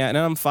sitting at, and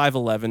I'm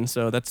 5'11",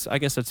 so I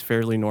guess that's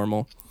fairly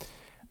normal.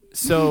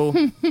 So,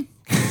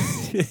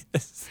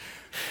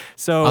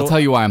 so I'll tell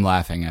you why I'm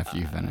laughing after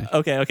you finish.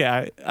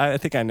 Okay, I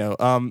think I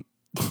know.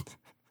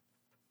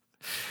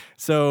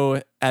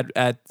 So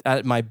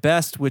at my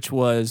best, which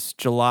was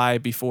July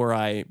before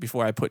I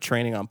put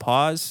training on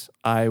pause,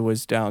 I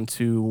was down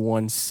to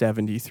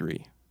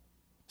 173.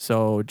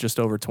 So just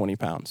over 20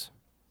 pounds.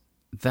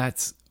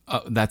 That's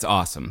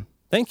awesome.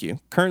 Thank you.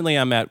 Currently,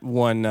 I'm at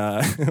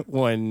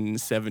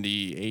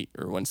 178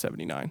 or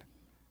 179.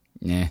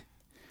 Yeah.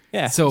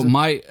 Yeah. So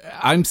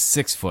I'm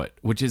 6 foot,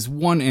 which is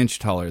 1 inch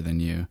taller than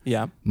you.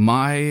 Yeah.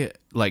 My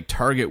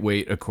target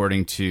weight,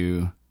 according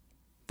to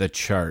the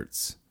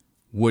charts,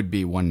 would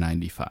be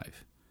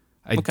 195.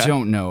 I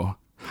don't know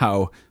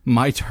how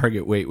my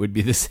target weight would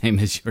be the same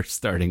as your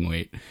starting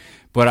weight,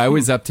 but I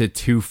was up to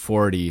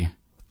 240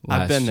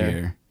 last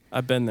year.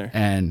 I've been there.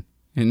 And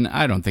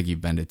I don't think you've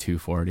been to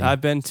 240.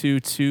 I've been to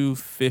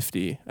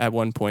 250 at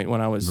one point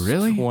when I was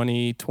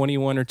really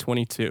 21 or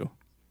 22.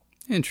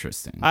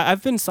 Interesting.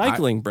 I've been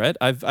cycling, Brett.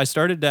 I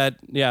started at,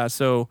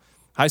 so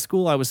high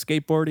school I was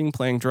skateboarding,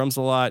 playing drums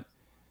a lot.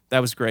 That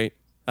was great.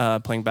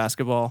 Playing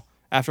basketball.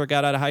 After I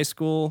got out of high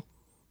school,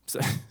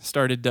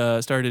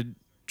 started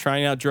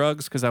trying out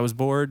drugs because I was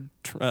bored,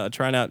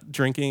 trying out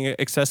drinking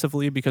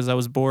excessively because I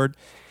was bored.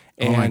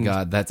 Oh my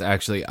God, that's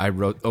actually,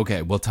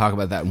 okay, we'll talk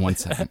about that in 1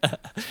 second.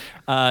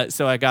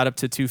 So I got up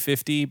to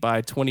 250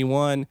 by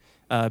 21.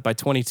 By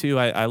 22,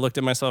 I looked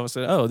at myself and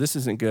said, oh, this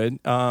isn't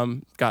good.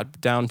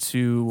 Got down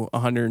to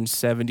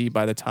 170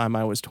 by the time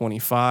I was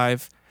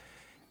 25.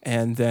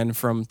 And then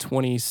from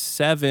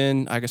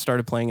 27, I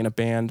started playing in a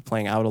band,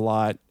 playing out a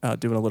lot,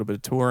 doing a little bit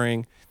of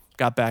touring.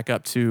 Got back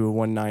up to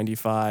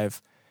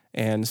 195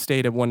 and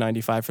stayed at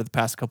 195 for the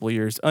past couple of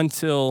years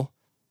until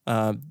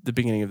the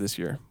beginning of this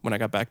year when I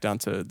got back down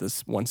to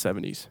this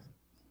 170s.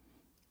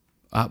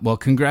 Well,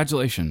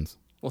 congratulations.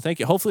 Well, thank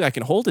you. Hopefully I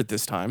can hold it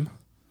this time.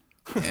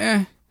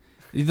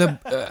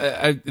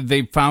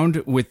 They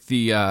found with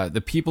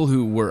the people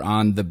who were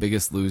on The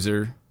Biggest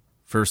Loser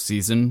first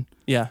season,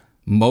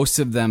 most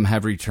of them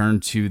have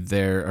returned to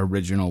their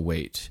original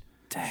weight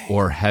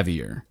or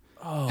heavier.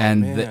 Oh,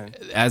 and man.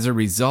 As a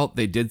result,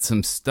 they did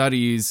some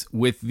studies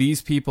with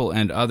these people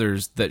and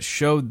others that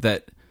showed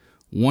that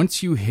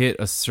once you hit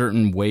a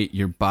certain weight,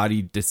 your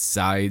body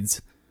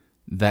decides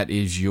that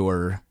is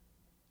your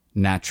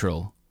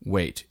natural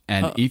weight.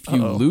 And if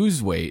you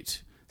lose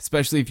weight,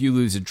 especially if you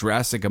lose a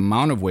drastic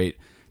amount of weight,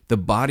 the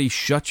body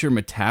shuts your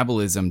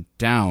metabolism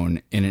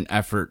down in an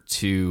effort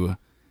to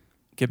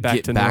get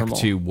back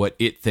to what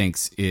it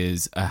thinks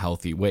is a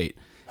healthy weight.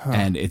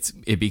 And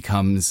it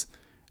becomes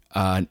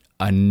a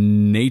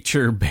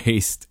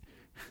nature-based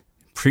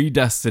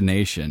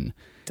predestination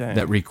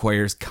that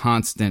requires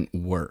constant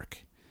work.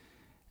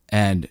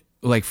 And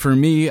for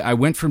me, I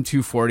went from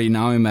 240,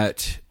 now I'm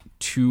at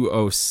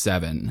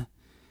 207.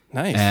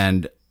 Nice.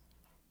 And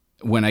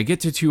when I get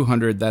to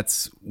 200,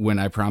 that's when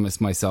I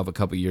promised myself a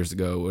couple years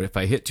ago, if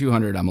I hit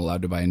 200, I'm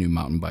allowed to buy a new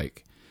mountain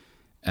bike.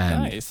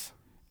 And, nice.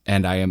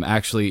 And I am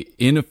actually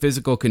in a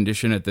physical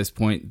condition at this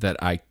point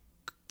that I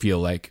feel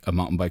like a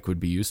mountain bike would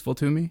be useful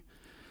to me.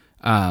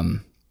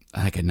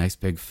 Like a nice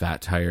big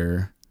fat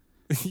tire.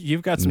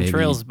 You've got some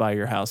trails by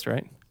your house,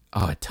 right?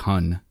 Oh, a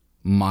ton.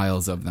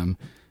 Miles of them.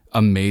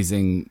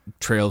 Amazing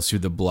trails through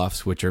the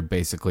bluffs, which are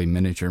basically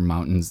miniature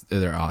mountains.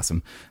 They're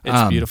awesome.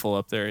 It's beautiful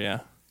up there, yeah.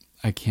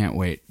 I can't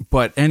wait.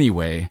 But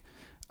anyway,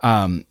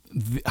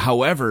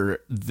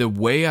 however, the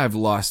way I've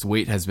lost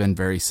weight has been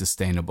very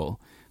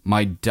sustainable.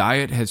 My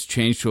diet has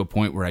changed to a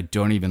point where I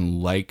don't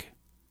even like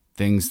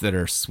things that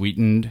are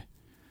sweetened.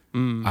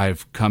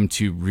 I've come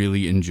to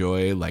really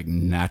enjoy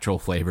natural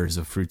flavors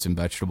of fruits and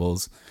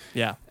vegetables.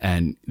 Yeah.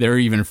 And there are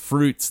even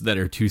fruits that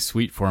are too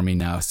sweet for me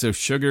now. So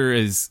sugar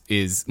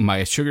is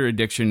my sugar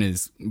addiction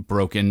is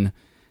broken.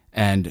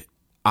 And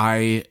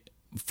I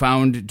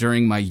found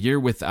during my year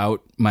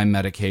without my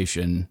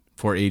medication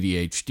for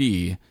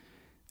ADHD,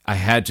 I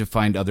had to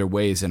find other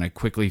ways. And I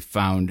quickly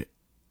found,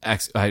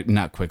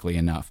 not quickly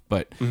enough,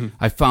 but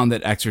I found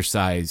that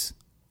exercise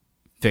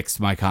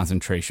fixed my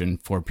concentration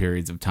for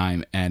periods of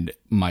time, and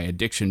my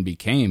addiction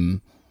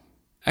became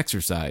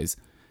exercise.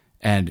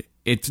 And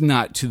it's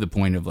not to the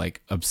point of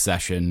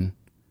obsession,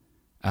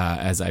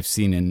 as I've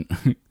seen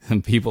in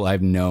some people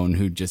I've known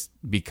who just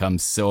become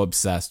so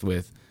obsessed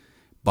with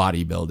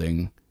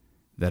bodybuilding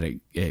that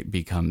it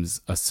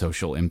becomes a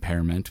social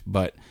impairment.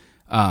 But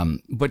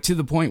to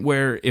the point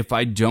where if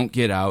I don't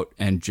get out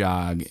and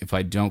jog, if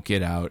I don't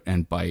get out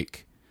and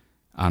bike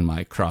on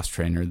my cross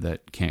trainer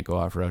that can't go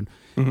off road,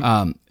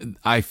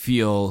 I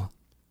feel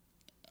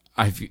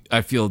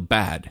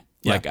bad.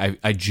 Yeah.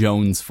 I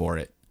jones for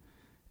it.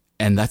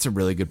 And that's a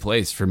really good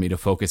place for me to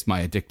focus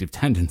my addictive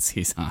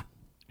tendencies on.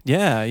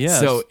 Yeah, yeah.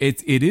 So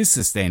it is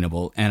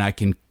sustainable, and I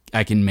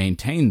can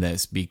maintain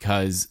this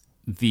because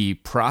the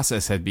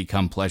process had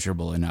become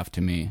pleasurable enough to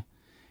me.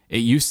 It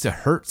used to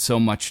hurt so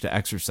much to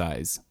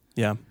exercise.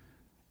 Yeah.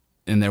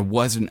 And there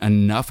wasn't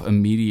enough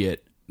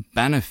immediate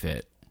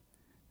benefit.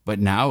 But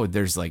now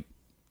there's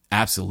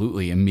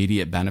absolutely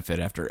immediate benefit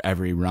after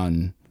every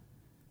run.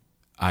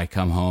 I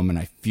come home and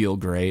I feel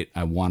great.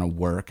 I want to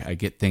work. I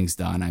get things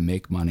done. I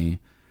make money.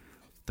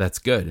 That's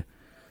good.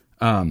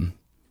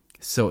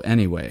 So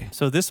anyway.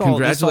 So this all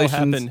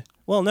happened.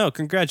 Well, no,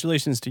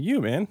 congratulations to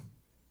you, man.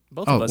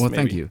 Both of us. Well,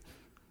 maybe. Thank you.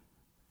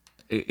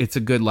 It's a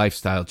good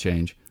lifestyle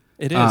change.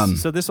 It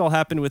is. So this all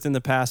happened within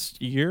the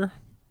past year,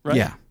 right?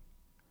 Yeah.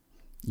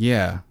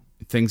 Yeah.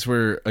 things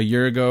were a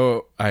year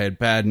ago. I had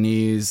bad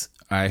knees.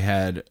 I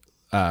had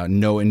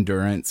no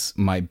endurance.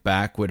 My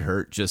back would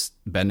hurt just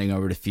bending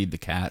over to feed the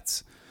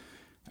cats.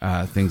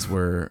 Things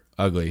were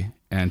ugly.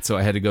 And so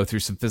I had to go through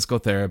some physical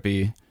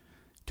therapy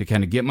to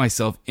kind of get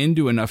myself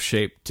into enough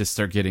shape to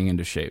start getting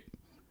into shape.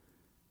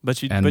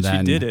 But you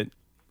did it.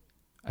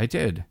 I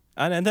did.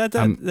 And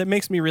that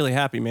makes me really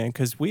happy, man,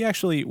 because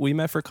we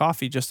met for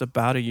coffee just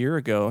about a year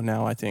ago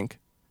now, I think.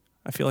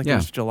 I feel like it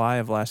was July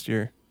of last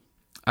year.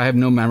 I have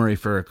no memory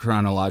for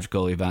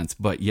chronological events,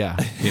 but yeah,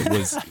 it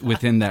was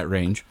within that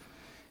range.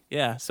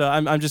 Yeah, so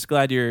I'm just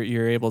glad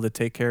you're able to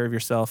take care of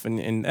yourself,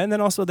 and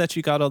then also that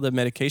you got all the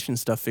medication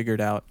stuff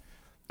figured out,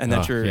 and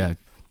that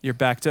you're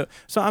back to.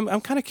 So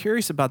I'm kind of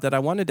curious about that. I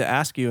wanted to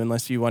ask you,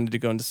 unless you wanted to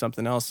go into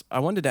something else, I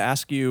wanted to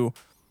ask you,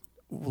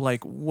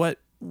 like, what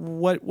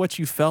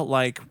you felt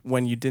like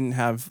when you didn't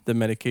have the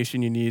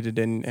medication you needed,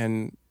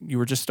 and you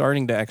were just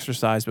starting to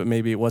exercise, but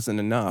maybe it wasn't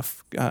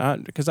enough.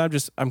 Because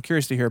I'm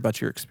curious to hear about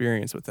your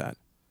experience with that.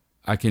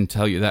 I can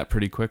tell you that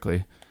pretty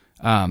quickly.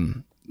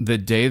 The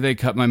day they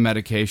cut my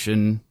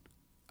medication,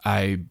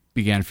 I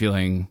began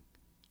feeling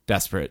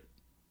desperate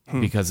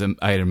because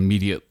I had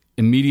immediate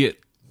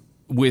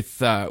with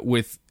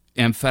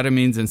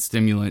amphetamines and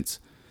stimulants.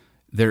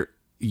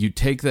 You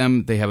take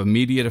them, they have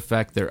immediate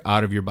effect. They're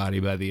out of your body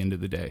by the end of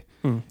the day.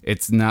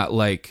 It's not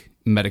like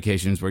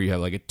medications where you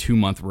have like a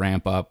 2-month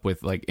ramp up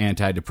with like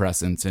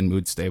antidepressants and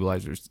mood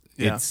stabilizers.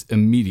 Yeah. It's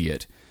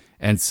immediate.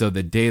 And so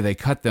the day they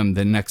cut them,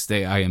 the next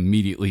day I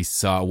immediately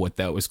saw what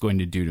that was going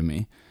to do to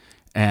me.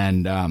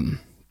 And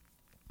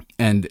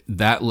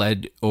that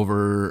led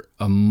over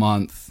a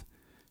month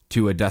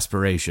to a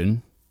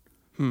desperation.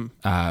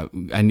 I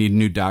need a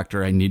new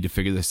doctor. I need to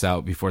figure this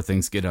out before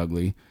things get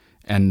ugly.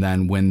 And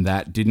then when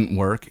that didn't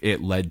work,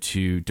 it led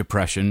to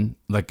depression.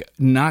 Like,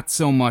 not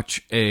so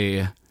much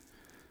a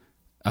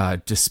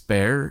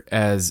despair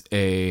as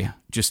a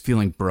just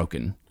feeling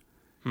broken.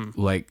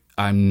 Like,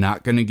 I'm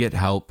not going to get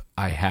help.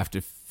 I have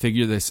to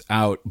figure this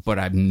out, but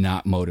I'm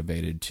not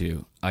motivated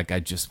to. Like, I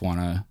just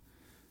want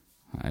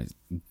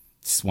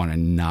to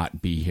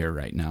not be here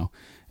right now.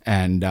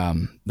 And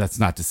that's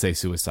not to say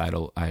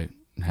suicidal. I'm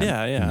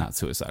not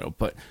suicidal.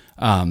 But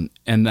and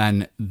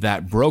then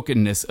that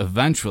brokenness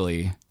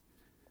eventually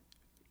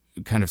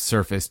kind of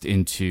surfaced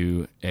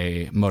into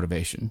a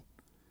motivation.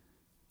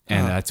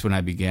 And that's when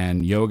I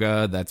began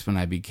yoga. That's when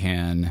I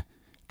began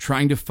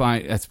trying to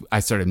find, I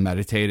started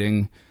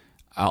meditating.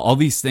 All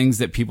these things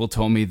that people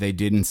told me they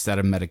did instead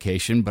of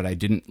medication, but I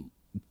didn't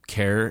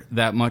care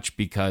that much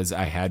because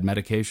I had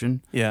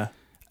medication. Yeah.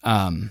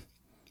 And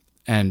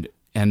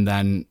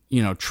then,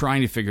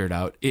 trying to figure it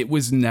out. It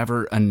was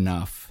never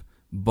enough,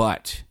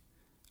 but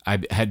I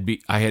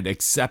had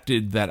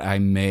accepted that I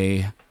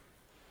may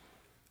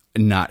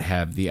not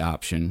have the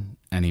option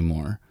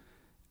anymore,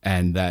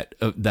 and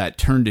that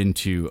turned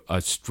into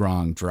a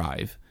strong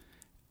drive,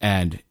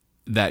 and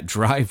that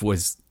drive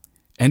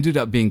ended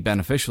up being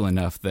beneficial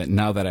enough that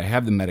now that I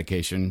have the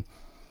medication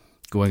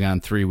going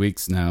on 3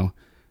 weeks now,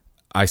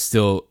 I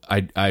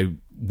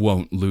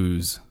won't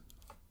lose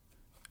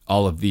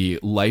all of the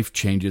life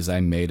changes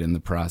I made in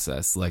the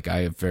process. Like,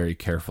 I have very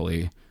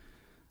carefully,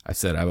 I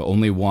said, I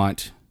only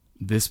want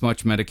this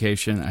much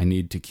medication. I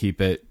need to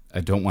keep it. I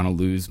don't want to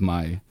lose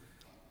my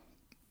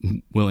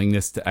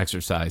willingness to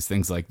exercise,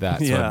 things like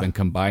that. So I've been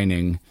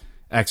combining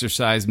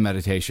exercise,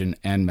 meditation,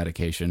 and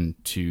medication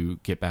to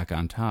get back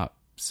on top.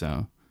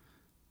 So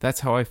that's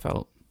how I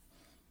felt.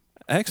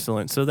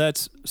 Excellent. So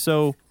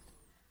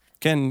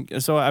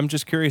I'm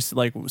just curious,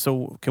 like,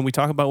 so can we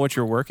talk about what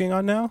you're working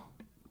on now?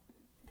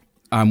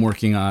 I'm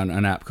working on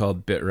an app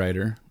called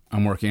BitWriter.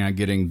 I'm working on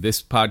getting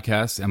this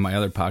podcast and my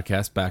other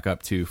podcast back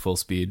up to full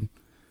speed.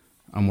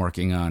 I'm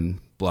working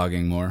on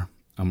blogging more.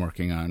 I'm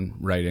working on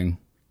writing.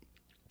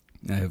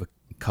 I have a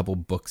couple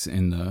books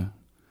in the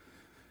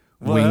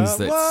wings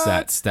that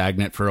sat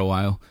stagnant for a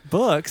while.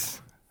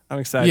 Books? I'm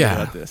excited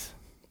about this.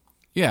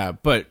 Yeah,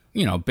 but,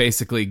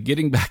 basically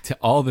getting back to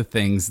all the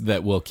things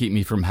that will keep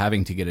me from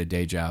having to get a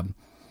day job.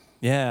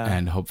 Yeah.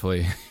 And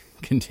hopefully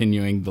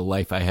continuing the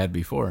life I had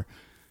before.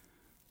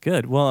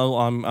 Good. Well,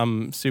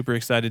 I'm super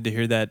excited to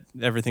hear that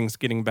everything's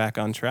getting back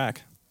on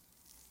track.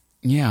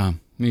 Yeah,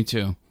 me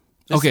too.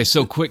 Okay,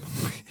 so quick.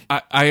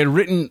 I had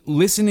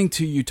listening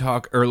to you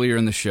talk earlier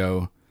in the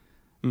show,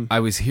 I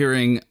was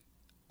hearing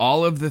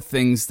all of the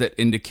things that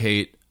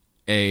indicate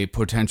a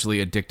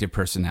potentially addictive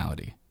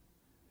personality.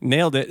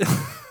 Nailed it.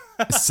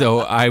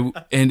 So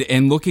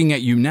and looking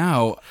at you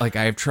now, like,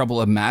 I have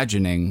trouble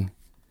imagining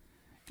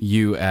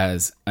you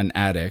as an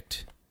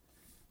addict.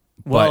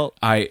 Well,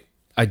 but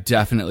I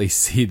definitely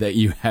see that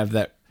you have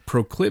that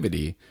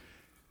proclivity.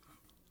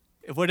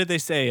 What did they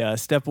say?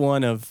 Step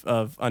one of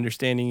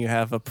understanding you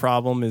have a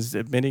problem is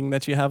admitting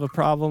that you have a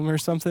problem or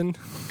something?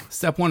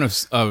 Step one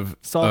of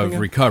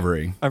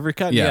recovery. Of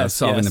recovery, yeah, yes,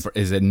 solving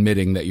is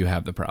admitting that you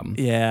have the problem.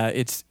 Yeah,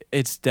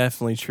 it's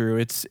definitely true.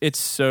 It's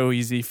so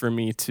easy for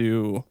me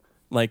to,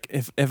 like,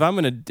 if I'm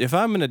gonna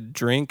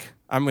drink,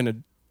 I'm gonna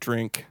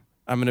drink.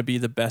 I'm gonna be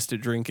the best at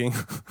drinking.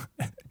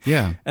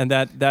 Yeah. And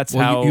that's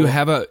Well, how you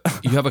have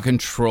a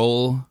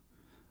control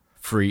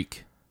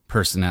freak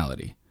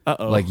personality.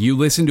 Uh-oh. Like you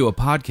listen to a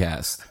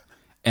podcast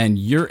and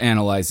you're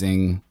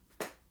analyzing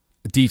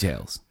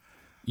details.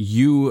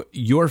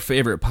 Your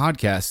favorite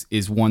podcast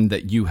is one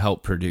that you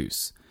help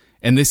produce.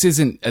 And this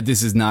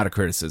is not a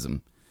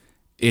criticism.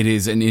 It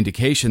is an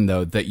indication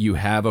though that you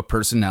have a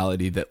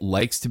personality that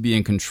likes to be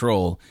in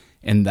control,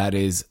 and that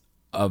is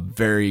a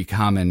very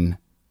common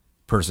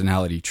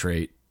personality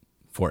trait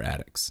for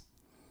addicts.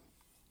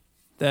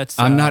 That's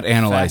I'm not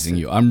analyzing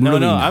you. I'm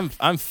really not.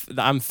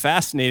 I'm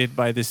fascinated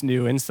by this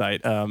new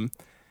insight.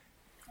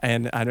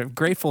 And I'm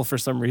grateful for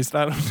some reason.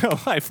 I don't know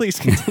why. Please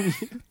continue.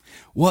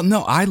 Well,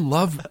 no, I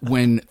love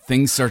when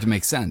things start to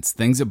make sense.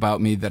 Things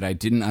about me that I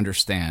didn't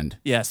understand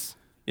Yes.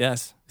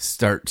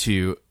 start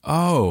to,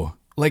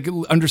 like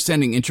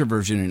understanding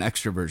introversion and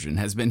extroversion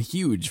has been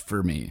huge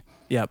for me.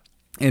 Yep.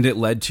 And it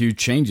led to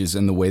changes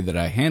in the way that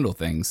I handle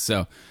things.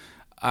 So,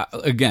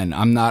 again,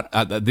 I'm not,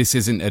 this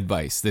isn't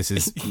advice. This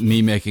is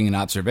me making an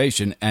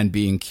observation and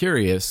being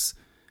curious.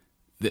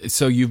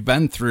 So you've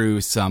been through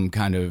some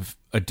kind of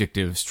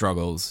addictive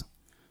struggles,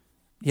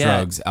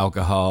 drugs,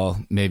 alcohol,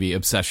 maybe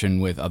obsession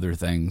with other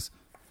things.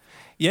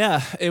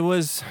 Yeah, it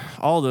was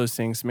all those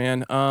things,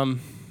 man.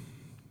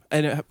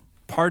 And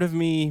part of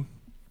me,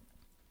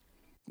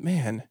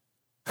 man.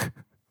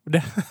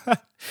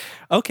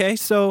 Okay,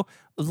 so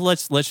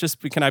let's just.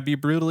 Can I be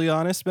brutally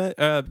honest, Ben?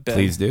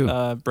 Please do,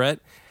 Brett.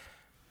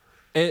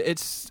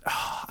 It's.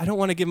 I don't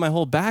want to give my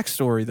whole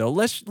backstory though.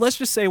 Let's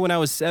just say when I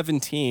was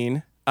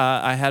 17.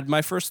 I had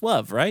my first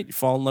love, right? You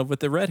fall in love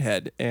with the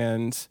redhead,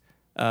 and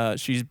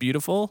she's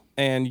beautiful,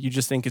 and you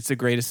just think it's the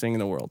greatest thing in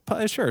the world.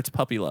 Sure, it's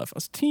puppy love. I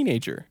was a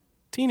teenager.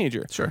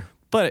 Sure.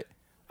 But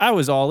I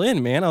was all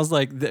in, man. I was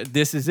like,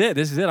 this is it.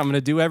 I'm going to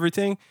do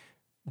everything.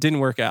 Didn't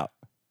work out.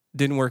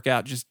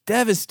 Just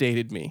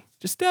devastated me.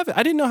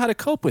 I didn't know how to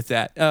cope with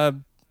that.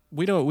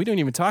 We don't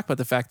even talk about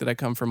the fact that I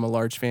come from a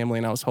large family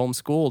and I was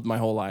homeschooled my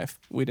whole life.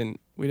 We didn't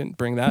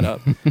bring that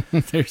up.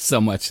 There's so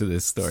much to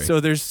this story. So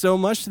there's so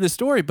much to this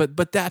story,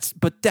 but that's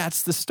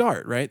the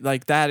start, right?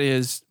 Like that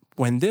is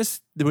when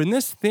this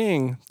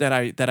thing that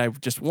I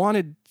just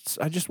wanted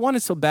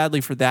so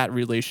badly for that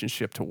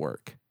relationship to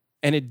work,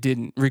 and it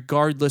didn't,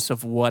 regardless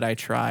of what I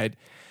tried,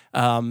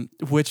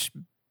 which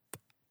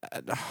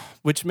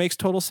makes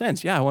total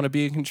sense. Yeah, I want to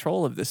be in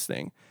control of this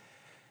thing.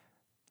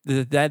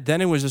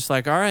 Then it was just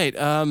like, all right,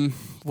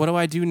 what do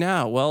I do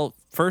now? Well,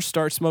 first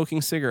start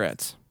smoking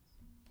cigarettes.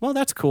 Well,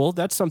 that's cool.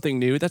 That's something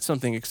new. That's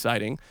something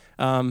exciting.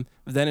 Then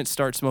it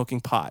starts smoking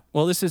pot.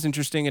 Well, this is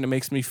interesting, and it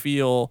makes me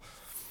feel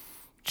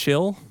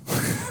chill.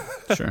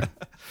 Sure.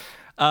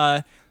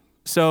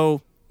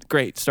 So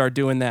great, start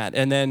doing that.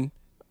 And then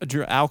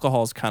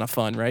alcohol is kind of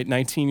fun, right?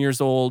 19 years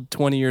old,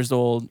 20 years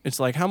old. It's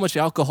like, how much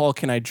alcohol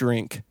can I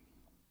drink?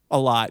 A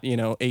lot,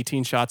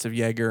 18 shots of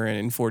Jaeger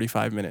in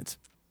 45 minutes.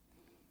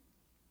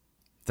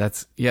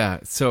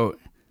 So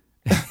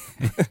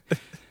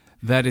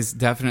that is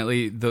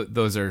definitely,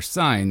 those are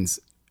signs.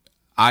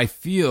 I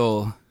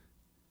feel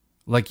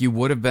like you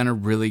would have been a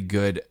really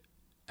good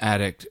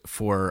addict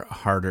for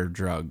harder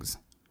drugs.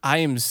 I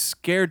am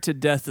scared to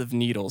death of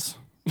needles.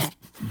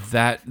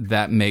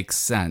 That makes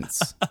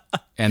sense.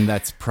 And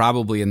that's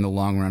probably in the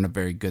long run a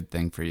very good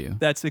thing for you.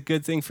 That's a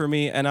good thing for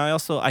me. And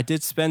I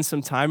did spend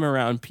some time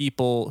around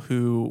people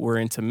who were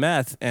into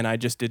meth, and I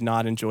just did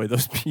not enjoy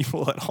those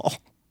people at all.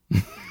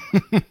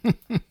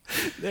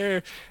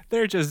 They're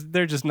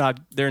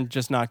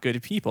just not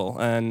good people.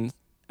 And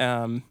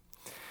the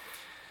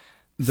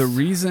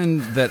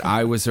reason that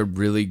I was a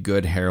really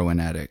good heroin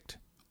addict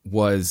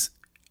was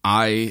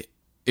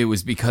it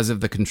was because of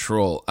the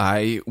control.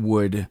 I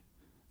would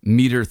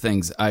meter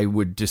things. I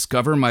would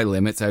discover my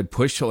limits. I would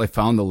push till I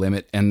found the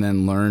limit, and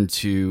then learn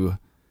to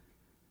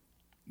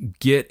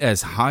get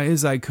as high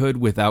as I could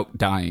without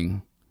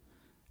dying,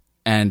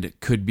 and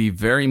could be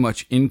very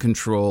much in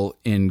control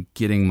in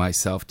getting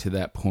myself to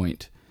that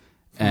point.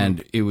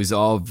 And it was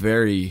all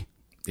it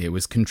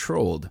was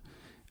controlled,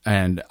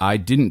 and I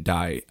didn't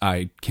die.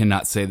 I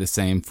cannot say the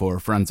same for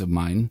friends of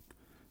mine,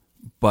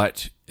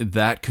 but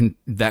that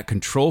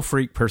control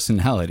freak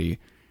personality,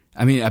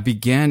 I mean, I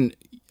began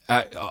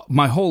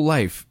my whole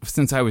life,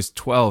 since I was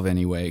 12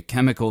 anyway,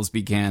 chemicals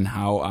began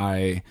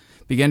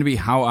to be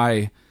how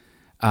I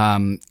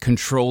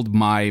controlled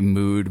my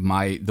mood,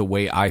 the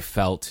way I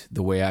felt,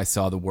 the way I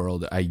saw the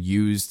world. I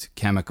used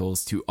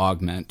chemicals to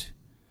augment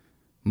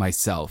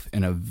myself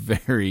in a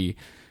very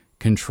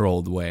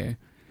controlled way.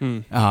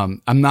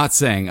 I'm not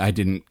saying I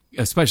didn't,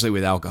 especially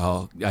with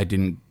alcohol, I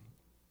didn't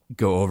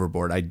go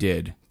overboard. I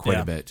did quite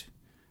a bit.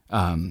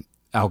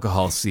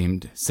 Alcohol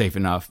seemed safe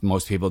enough.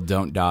 Most people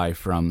don't die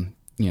from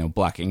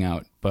blacking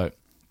out, but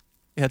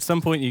at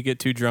some point you get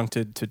too drunk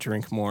to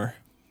drink more.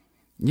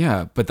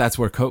 Yeah, but that's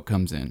where Coke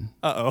comes in.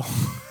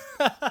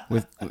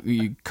 With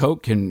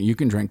Coke, you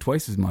can drink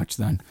twice as much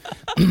then.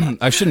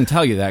 I shouldn't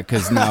tell you that,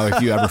 because now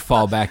if you ever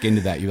fall back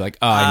into that, you're like,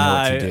 I know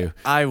what to do.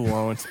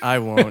 I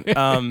won't.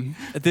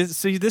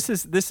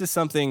 This is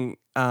something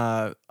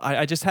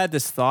I just had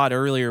this thought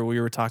earlier. We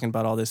were talking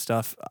about all this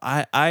stuff.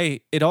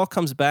 It all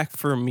comes back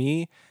for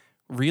me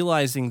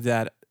realizing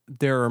that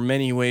there are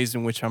many ways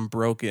in which I'm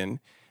broken,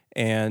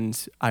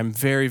 and I'm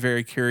very,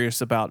 very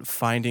curious about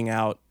finding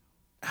out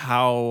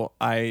how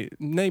I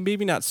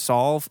maybe not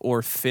solve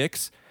or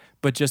fix,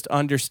 but just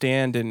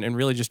understand and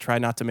really just try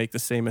not to make the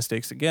same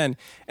mistakes again.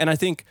 And I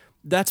think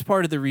that's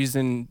part of the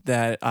reason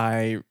that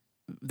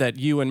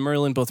you and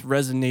Merlin both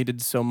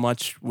resonated so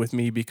much with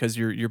me, because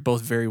you're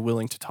both very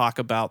willing to talk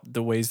about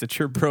the ways that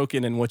you're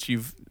broken and what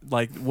you've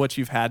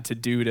had to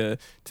do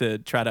to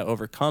try to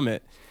overcome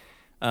it.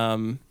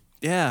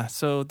 Yeah,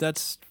 so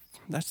that's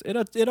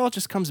it. It all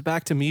just comes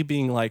back to me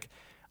being like,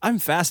 I'm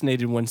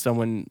fascinated when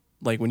someone,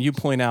 like when you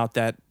point out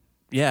that,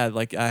 yeah,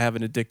 like I have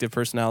an addictive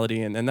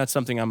personality, and that's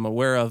something I'm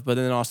aware of, but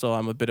then also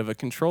I'm a bit of a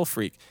control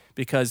freak,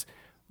 because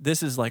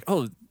this is like,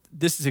 oh,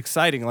 this is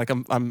exciting. Like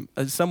I'm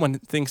someone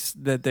thinks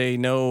that they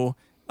know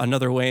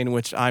another way in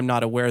which I'm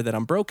not aware that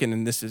I'm broken,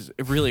 and this is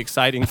really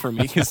exciting for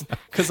me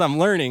because I'm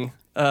learning.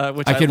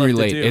 Which I can love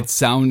relate. to do.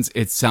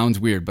 It sounds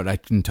weird, but I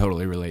can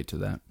totally relate to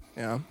that.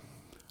 Yeah.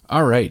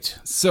 All right,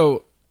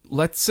 so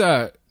let's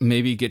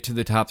maybe get to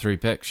the top 3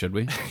 picks, should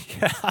we?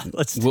 Yeah.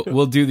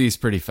 We'll do these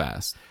pretty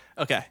fast.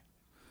 Okay.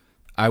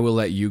 I will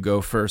let you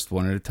go first,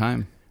 one at a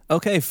time.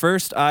 Okay.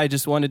 First, I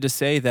just wanted to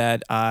say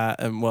that.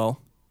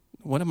 Well,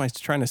 what am I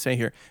trying to say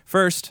here?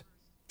 First,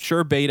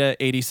 Shure Beta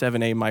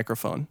 87A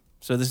microphone.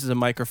 So this is a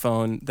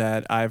microphone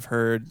that I've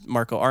heard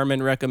Marco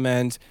Arman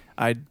recommend.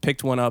 I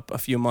picked one up a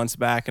few months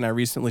back, and I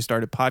recently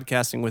started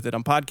podcasting with it.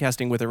 I'm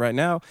podcasting with it right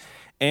now,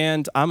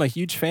 and I'm a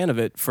huge fan of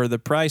it. For the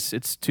price,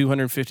 it's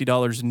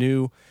 $250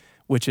 new,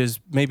 which is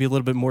maybe a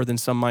little bit more than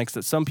some mics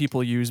that some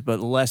people use, but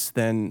less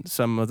than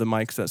some of the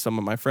mics that some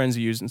of my friends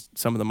use and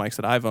some of the mics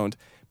that I've owned.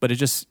 But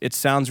it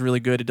sounds really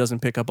good. It doesn't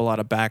pick up a lot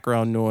of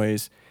background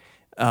noise.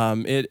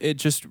 It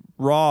just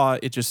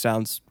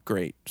sounds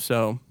great.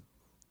 So,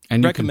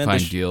 and you can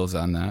find deals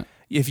on that.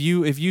 If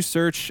you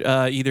search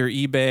either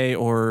eBay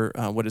or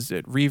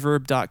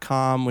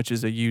Reverb.com, which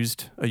is a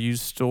used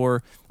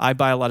store. I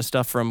buy a lot of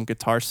stuff from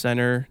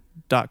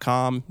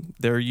GuitarCenter.com,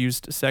 their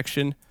used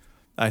section.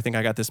 I think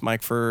I got this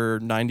mic for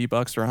 $90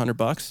 or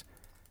 $100,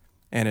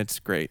 and it's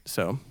great.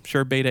 So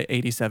Shure Beta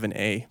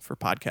 87A for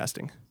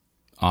podcasting.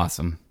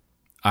 Awesome.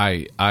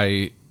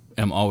 I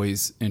am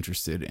always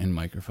interested in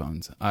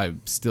microphones.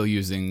 I'm still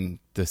using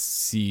the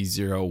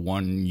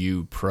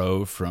C01U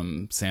Pro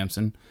from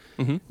Samson,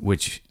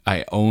 which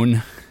I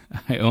own.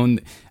 I own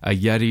a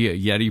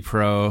Yeti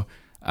Pro,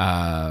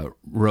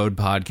 Rode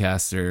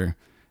Podcaster.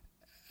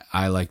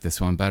 I like this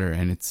one better,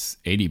 and it's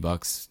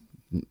 $80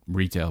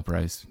 retail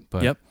price.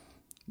 But yep.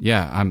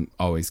 Yeah, I'm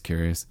always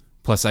curious.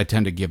 Plus, I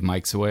tend to give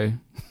mics away.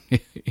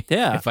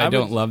 Yeah. If I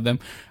don't love them,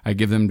 I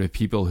give them to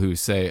people who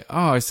say,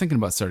 "Oh, I was thinking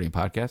about starting a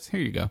podcast.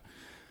 Here you go."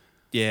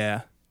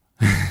 Yeah.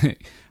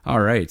 All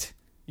right.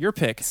 Your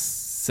pick.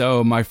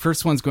 So my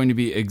first one's going to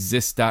be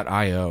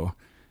exist.io.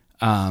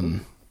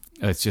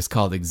 It's just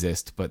called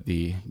Exist, but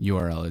the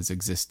URL is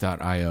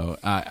exist.io.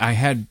 I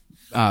had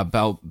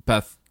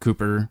Beth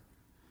Cooper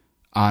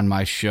on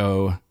my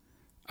show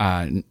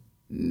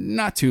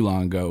not too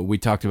long ago. We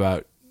talked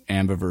about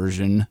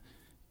ambiversion,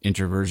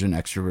 introversion,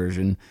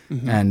 extroversion,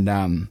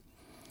 and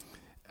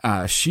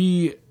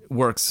she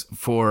works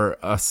for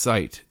a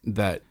site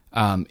that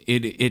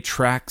it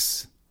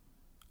tracks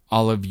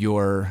all of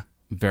your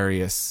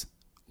various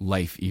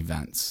life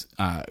events.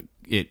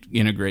 It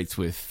integrates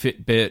with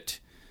Fitbit,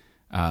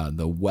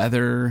 the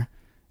weather,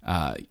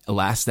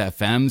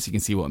 Last.fm, so you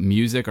can see what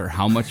music or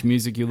how much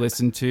music you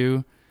listen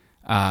to,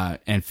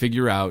 and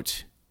figure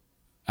out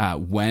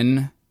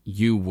when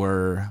you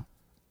were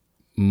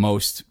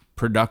most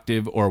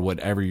productive or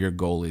whatever your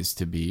goal is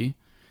to be.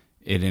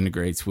 It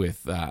integrates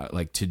with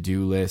like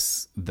to-do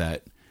lists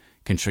that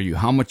can show you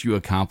how much you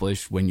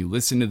accomplished when you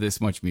listen to this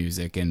much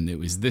music and it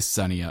was this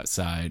sunny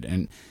outside,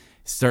 and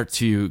start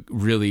to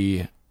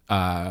really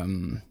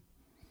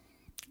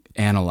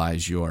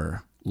analyze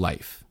your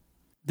life.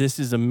 This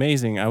is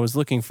amazing. I was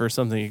looking for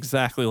something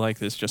exactly like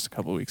this just a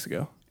couple of weeks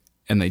ago.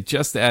 And they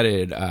just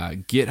added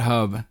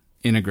GitHub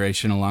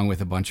integration along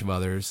with a bunch of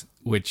others,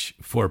 which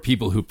for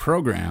people who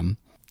program,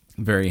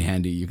 very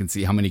handy. You can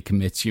see how many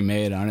commits you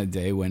made on a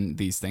day when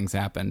these things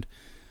happened.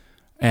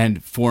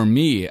 And for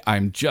me,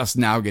 I'm just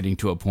now getting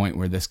to a point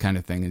where this kind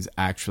of thing is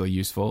actually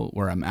useful,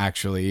 where I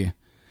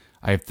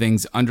have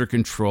things under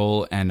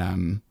control and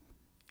I'm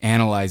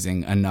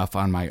analyzing enough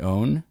on my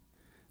own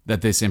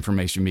that this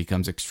information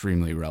becomes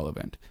extremely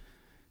relevant.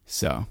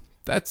 So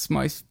that's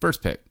my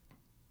first pick.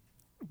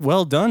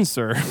 Well done,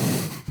 sir.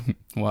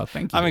 Well,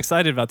 thank you. I'm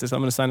excited about this. I'm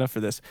going to sign up for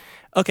this.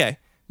 Okay.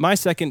 My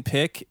second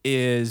pick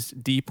is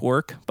Deep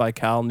Work by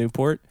Cal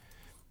Newport.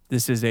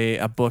 This is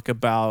a book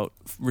about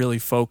really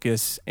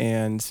focus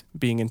and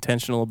being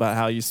intentional about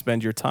how you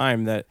spend your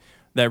time that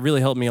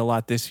really helped me a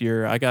lot this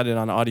year. I got it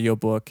on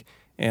audiobook,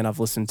 and I've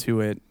listened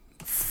to it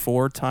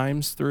 4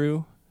 times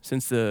through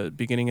since the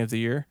beginning of the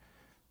year.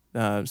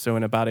 So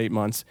in about 8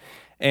 months.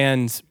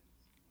 And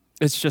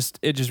it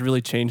just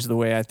really changed the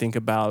way I think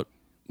about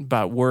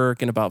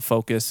work and about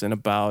focus and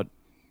about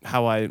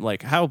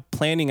how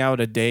planning out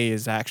a day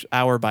is actually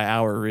hour by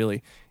hour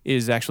really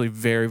is actually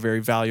very, very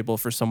valuable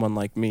for someone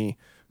like me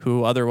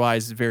who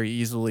otherwise very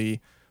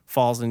easily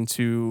falls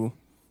into,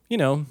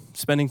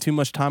 spending too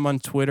much time on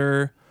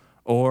Twitter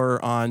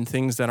or on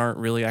things that aren't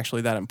really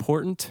actually that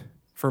important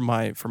for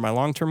my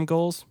long-term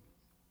goals.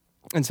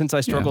 And since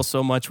I struggle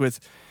so much with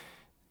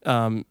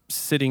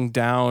sitting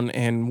down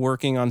and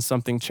working on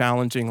something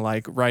challenging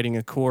like writing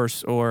a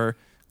course or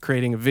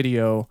creating a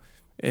video,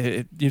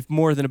 it's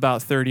more than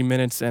about 30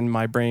 minutes and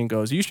my brain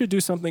goes, you should do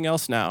something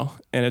else now.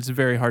 And it's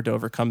very hard to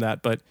overcome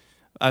that. But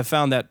I've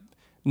found that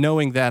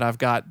knowing that I've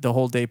got the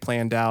whole day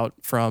planned out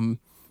from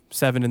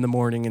 7 in the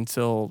morning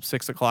until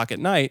 6 o'clock at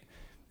night,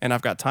 and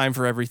I've got time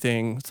for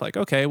everything, it's like,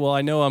 okay, well,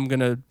 I know I'm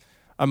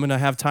gonna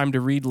have time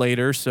to read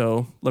later,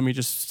 so let me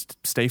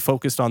just stay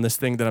focused on this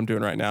thing that I'm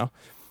doing right now.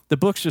 The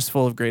book's just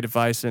full of great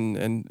advice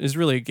and is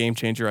really a game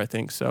changer, I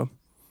think. So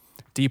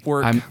deep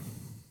work.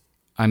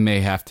 I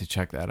may have to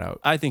check that out.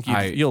 I think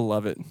you'll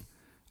love it.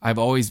 I've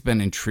always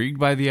been intrigued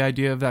by the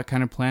idea of that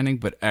kind of planning,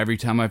 but every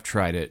time I've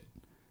tried it,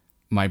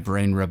 my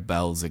brain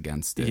rebels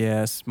against it.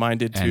 Yes, mine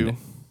did too. And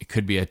it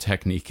could be a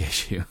technique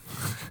issue.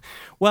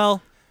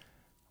 Well,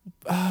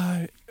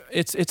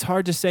 it's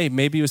hard to say.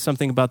 Maybe it was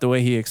something about the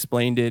way he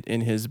explained it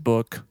in his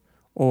book,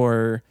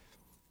 or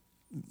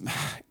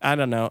I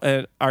don't know.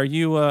 But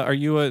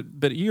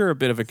you're a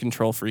bit of a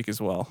control freak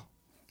as well.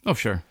 Oh,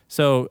 sure.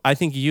 So I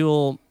think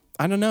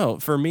I don't know.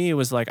 For me, it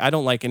was like, I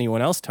don't like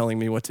anyone else telling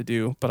me what to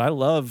do, but I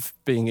love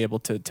being able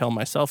to tell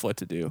myself what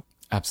to do.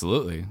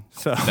 Absolutely.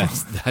 So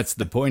that's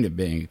the point of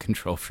being a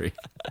control freak,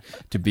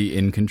 to be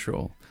in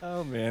control.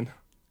 Oh, man.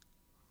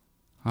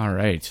 All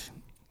right.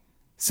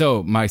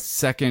 So my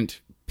second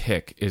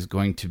pick is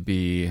going to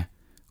be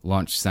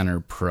Launch Center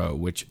Pro,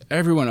 which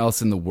everyone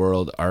else in the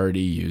world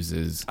already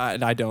uses.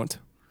 I don't.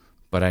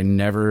 But I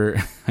never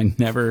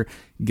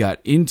got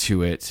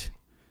into it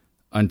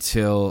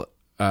until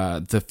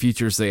the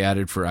features they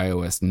added for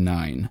iOS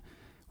 9,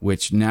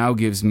 which now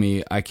gives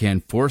me, I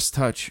can put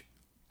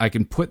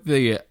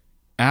the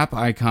app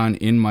icon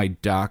in my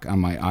dock on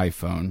my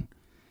iPhone,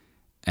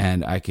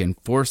 and I can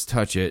force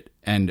touch it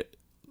and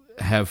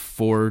have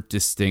 4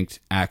 distinct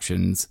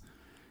actions,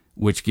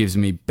 which gives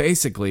me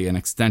basically an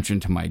extension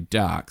to my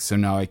dock. So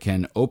now I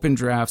can open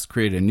drafts,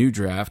 create a new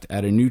draft,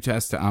 add a new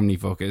test to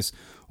OmniFocus,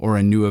 or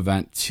a new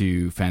event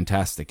to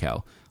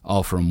Fantastical,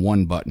 all from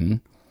one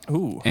button.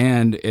 Ooh.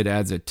 And it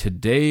adds a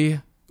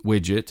Today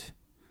widget.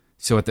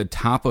 So at the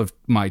top of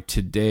my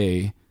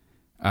Today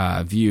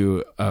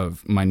view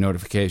of my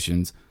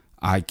notifications,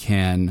 I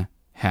can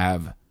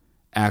have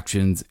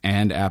actions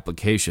and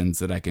applications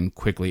that I can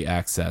quickly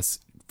access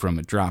from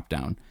a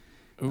drop-down.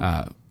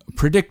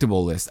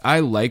 Predictable list.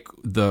 I like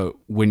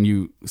when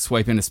you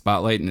swipe into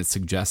Spotlight and it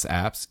suggests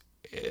apps.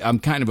 I'm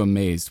kind of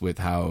amazed with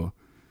how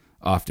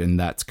often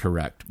that's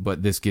correct,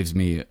 but this gives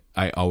me,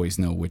 I always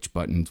know which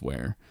button's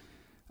where.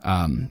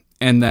 And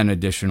then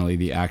additionally,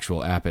 the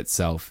actual app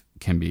itself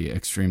can be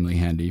extremely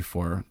handy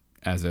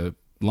as a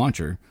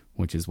launcher,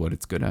 which is what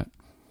it's good at.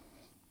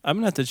 I'm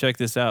gonna have to check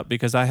this out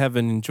because I have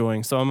been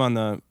enjoying. So I'm on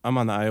the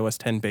iOS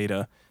 10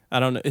 beta. I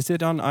don't know. Is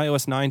it on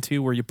iOS 9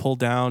 too, where you pull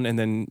down and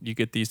then you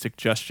get these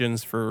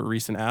suggestions for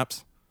recent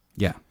apps?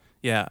 Yeah.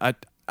 Yeah.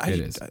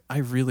 I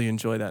really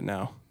enjoy that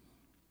now.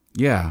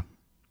 Yeah.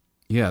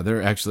 Yeah. There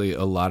are actually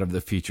a lot of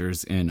the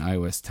features in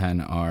iOS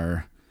 10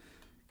 are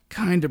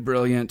kind of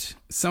brilliant.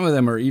 Some of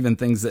them are even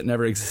things that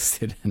never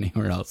existed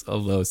anywhere else,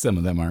 although some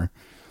of them are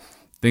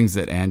things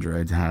that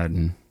Android had.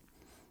 And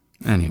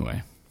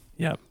anyway.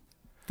 Yeah.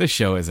 This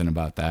show isn't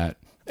about that.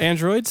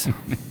 Androids?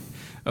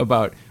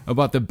 about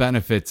the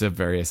benefits of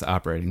various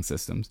operating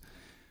systems.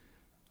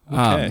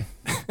 Okay.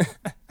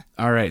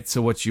 All right.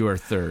 So what's your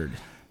third?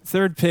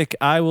 Third pick,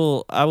 I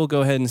will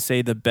go ahead and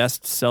say the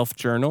Best Self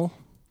Journal.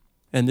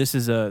 And this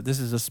is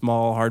a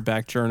small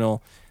hardback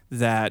journal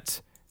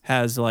that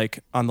has, like,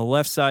 on the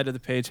left side of the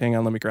page, hang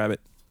on, let me grab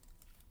it.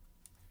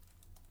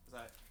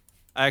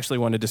 I actually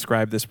want to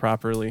describe this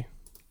properly.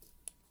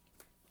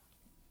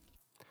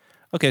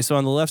 Okay, so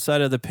on the left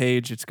side of the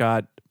page, it's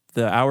got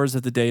the hours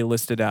of the day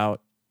listed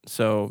out.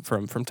 So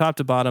from top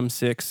to bottom,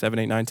 6, 7,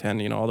 8, 9,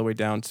 10, all the way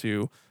down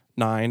to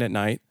 9 at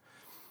night.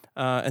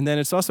 And then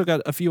it's also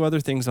got a few other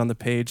things on the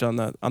page. On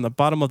the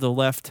bottom of the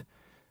left,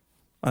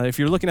 if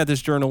you're looking at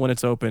this journal when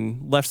it's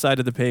open, left side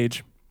of the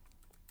page,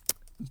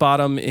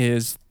 bottom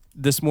is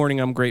this morning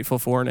I'm grateful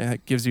for, and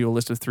it gives you a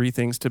list of 3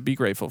 things to be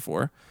grateful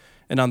for.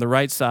 And on the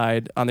right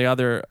side, on the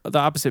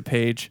opposite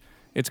page,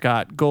 it's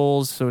got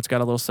goals. So it's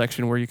got a little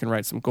section where you can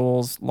write some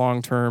goals,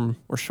 long-term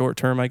or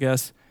short-term, I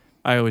guess.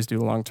 I always do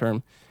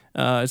long-term.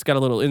 It's got a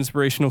little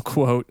inspirational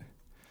quote.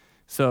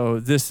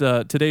 So this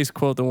today's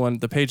quote,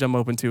 the page I'm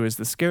open to, is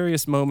 "The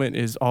scariest moment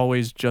is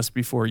always just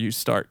before you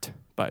start."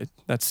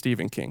 That's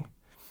Stephen King.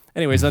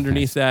 Anyways,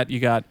 underneath that, you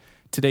got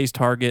today's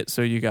target.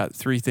 So you got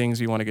 3 things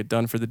you want to get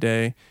done for the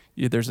day.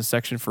 There's a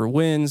section for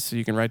wins, so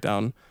you can write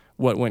down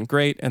what went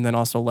great, and then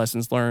also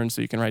lessons learned,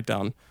 so you can write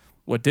down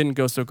what didn't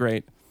go so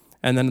great.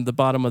 And then at the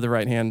bottom of the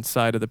right-hand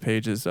side of the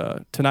page is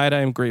tonight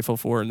I am grateful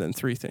for, and then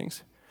 3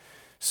 things.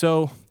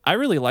 So I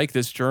really like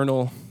this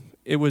journal.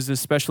 It was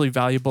especially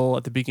valuable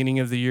at the beginning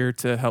of the year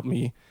to help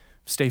me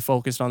stay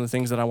focused on the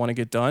things that I want to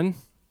get done.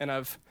 And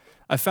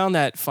I found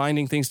that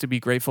finding things to be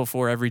grateful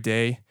for every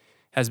day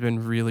has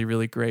been really,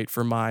 really great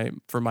for my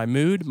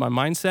mood, my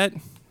mindset.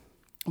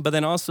 But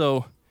then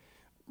also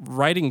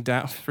writing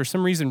down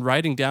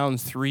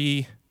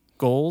 3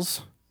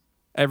 goals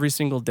every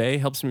single day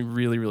helps me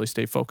really, really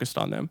stay focused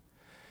on them.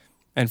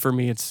 And for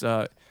me, it's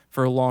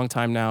for a long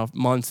time now,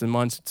 months and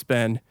months, it's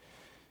been,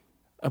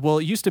 well,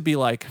 it used to be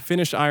like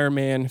finish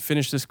Ironman,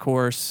 finish this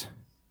course,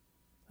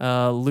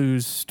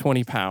 lose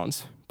 20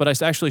 pounds. But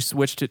I actually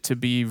switched it to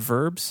be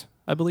verbs,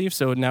 I believe.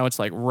 So now it's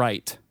like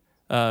write,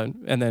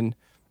 and then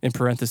in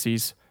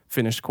parentheses,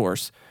 finish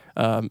course,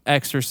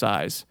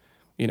 exercise,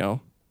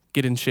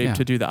 get in shape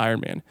to do the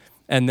Ironman,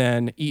 and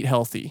then eat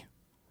healthy.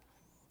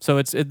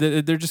 So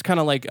they're just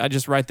kind of like, I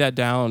just write that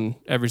down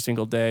every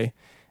single day,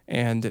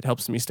 and it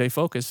helps me stay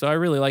focused. So I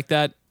really like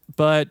that.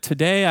 But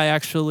today I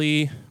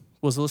actually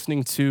was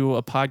listening to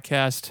a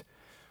podcast,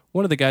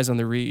 one of the guys on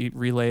the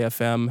Relay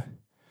FM,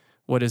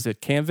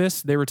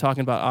 Canvas. They were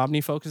talking about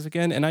OmniFocus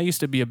again, and I used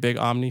to be a big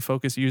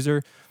OmniFocus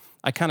user.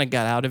 I kind of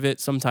got out of it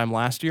sometime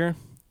last year,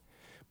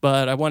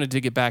 but I wanted to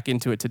get back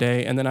into it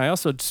today. And then I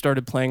also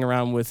started playing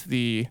around with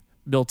the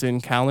built-in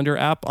calendar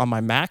app on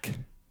my Mac.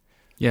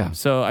 Yeah.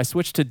 So I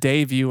switched to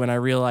Dayview, and I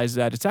realized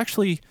that it's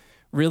actually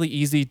really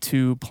easy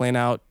to plan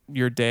out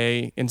your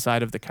day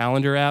inside of the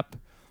calendar app.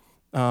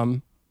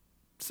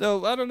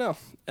 So I don't know.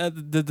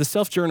 The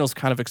self-journal is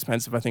kind of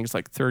expensive. I think it's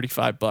like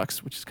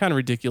 $35, which is kind of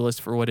ridiculous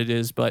for what it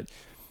is, but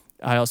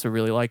I also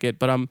really like it.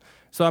 But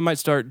so I might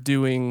start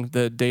doing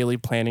the daily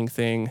planning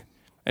thing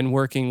and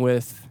working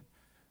with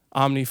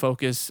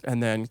OmniFocus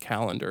and then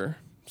calendar.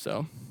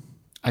 So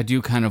I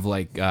do kind of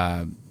like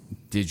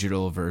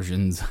digital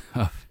versions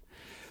of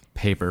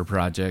paper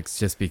projects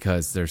just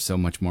because they're so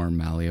much more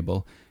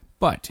malleable.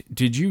 But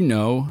did you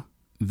know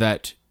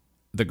that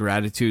the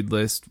gratitude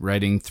list,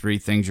 writing 3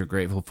 things you're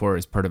grateful for,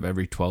 is part of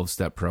every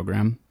 12-step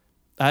program?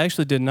 I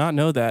actually did not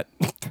know that.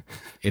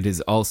 It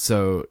is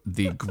also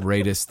the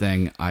greatest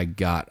thing I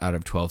got out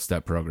of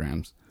 12-step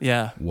programs.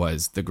 Yeah.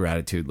 Was the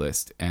gratitude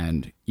list.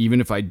 And even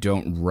if I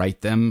don't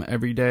write them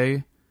every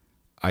day,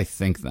 I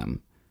think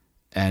them.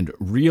 And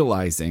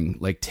realizing,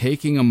 like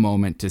taking a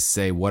moment to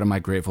say, what am I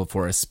grateful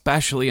for?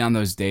 Especially on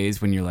those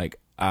days when you're like,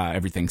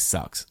 everything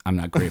sucks. I'm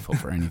not grateful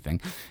for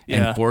anything.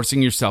 Yeah. And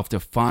forcing yourself to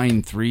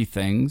find 3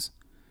 things,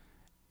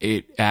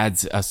 it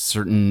adds a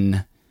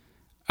certain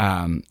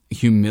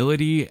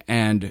humility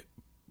and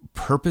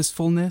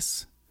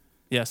purposefulness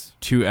Yes.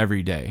 to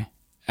every day.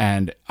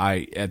 And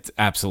I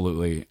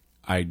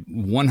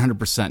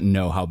 100%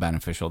 know how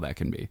beneficial that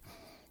can be.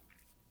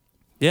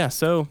 Yeah,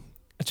 so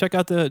check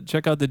out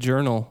the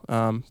journal.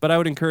 But I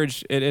would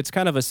encourage it. It's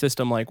kind of a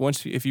system. Like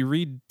if you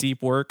read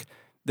deep work,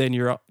 then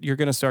you're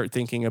going to start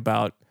thinking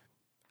about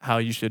how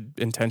you should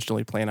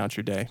intentionally plan out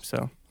your day.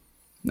 So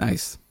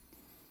Nice.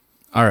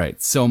 All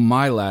right. So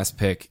my last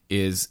pick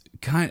is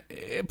kind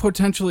of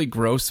potentially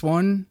gross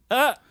one,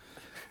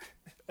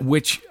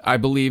 which I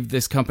believe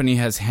this company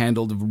has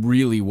handled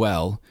really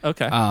well.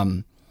 Okay.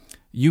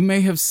 You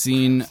may have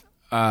seen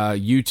a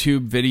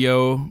YouTube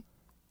video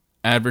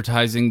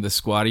advertising the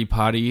Squatty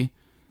Potty,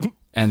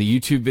 and the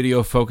YouTube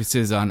video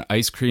focuses on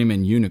ice cream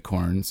and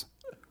unicorns.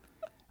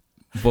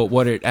 But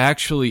what it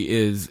actually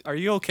is... Are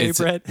you okay,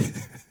 Brett?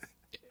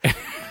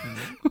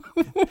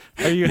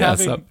 Are you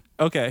Yes, having...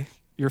 Okay,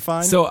 you're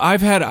fine? So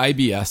I've had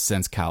IBS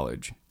since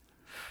college,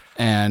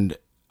 and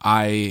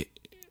I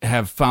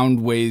have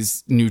found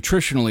ways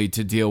nutritionally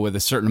to deal with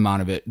a certain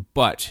amount of it.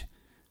 But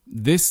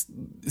the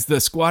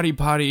Squatty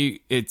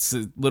Potty, it's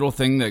a little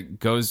thing that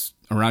goes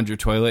around your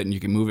toilet, and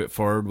you can move it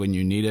forward when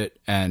you need it,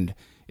 and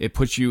it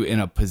puts you in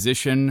a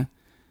position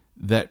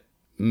that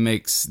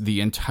makes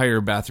the entire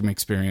bathroom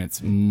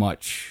experience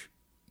much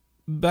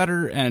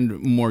better and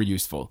more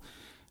useful.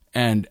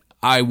 And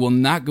I will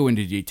not go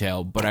into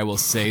detail, but I will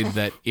say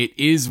that it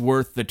is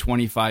worth the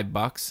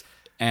 $25,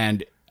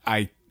 and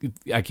I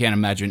can't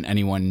imagine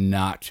anyone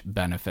not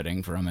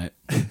benefiting from it.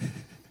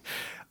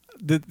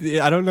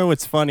 I don't know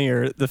what's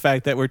funnier, the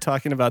fact that we're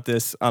talking about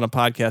this on a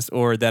podcast,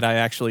 or that I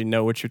actually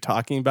know what you're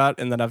talking about,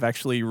 and that I've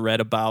actually read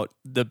about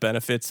the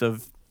benefits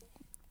of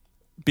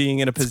being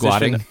in a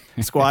position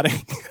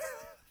squatting.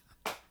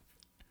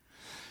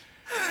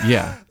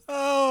 Yeah.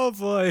 Oh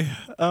boy.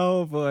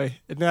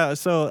 No,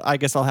 so I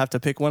guess I'll have to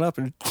pick one up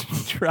and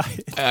try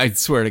it. I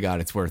swear to God,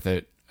 it's worth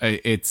it.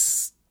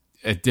 It's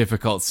a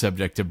difficult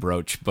subject to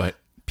broach, but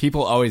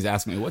people always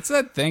ask me, what's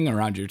that thing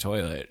around your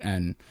toilet?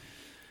 And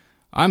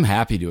I'm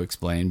happy to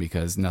explain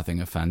because nothing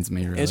offends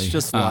me, really. It's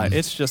just life.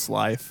 It's just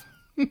life.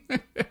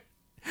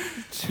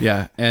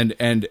 Yeah,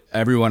 and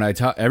everyone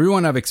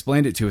I've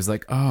explained it to is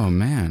like, oh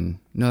man,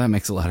 no, that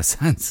makes a lot of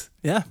sense.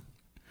 Yeah.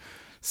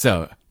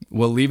 So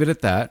we'll leave it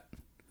at that.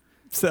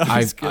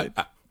 Sounds good.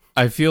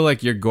 I feel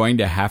like you're going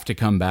to have to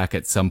come back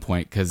at some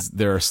point because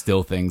there are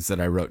still things that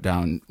I wrote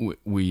down.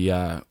 We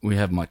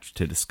have much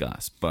to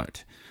discuss,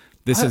 but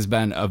This has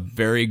been a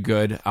very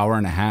good hour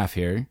and a half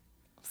here.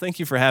 Thank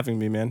you for having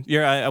me, man.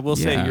 I will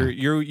say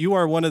you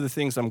are one of the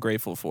things I'm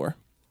grateful for.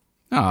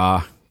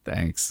 Ah,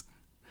 thanks.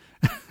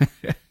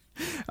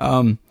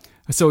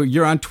 So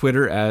you're on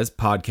Twitter as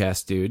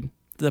Podcast Dude.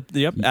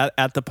 Yep,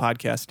 at the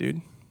Podcast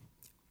Dude.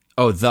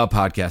 Oh, the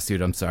Podcast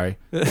Dude. I'm sorry.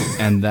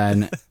 And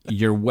then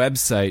your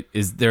website,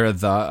 is there a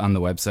the on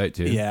the website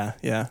too?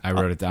 Yeah. I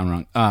wrote it down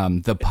wrong.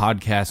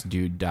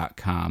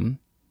 Thepodcastdude.com.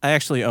 I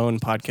actually own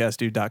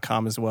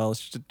podcastdude.com as well.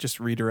 It's just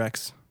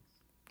redirects.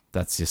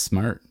 That's just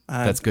smart.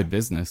 That's good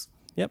business.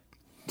 Yep.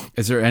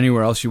 Is there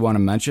anywhere else you want to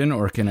mention,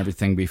 or can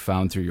everything be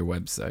found through your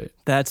website?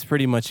 That's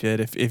pretty much it.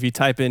 If you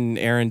type in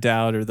Aaron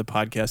Dowd or the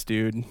Podcast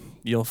Dude,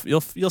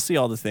 you'll see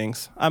all the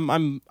things.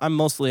 I'm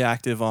mostly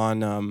active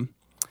on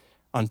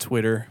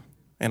Twitter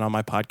and on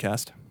my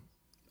podcast.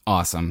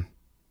 Awesome.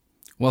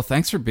 Well,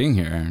 thanks for being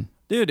here, Aaron.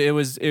 Dude,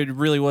 it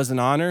really was an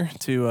honor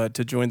to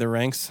join the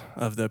ranks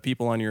of the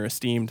people on your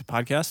esteemed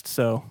podcast.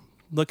 So,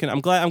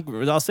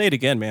 I'll say it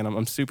again, man.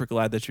 I'm super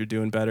glad that you're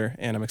doing better,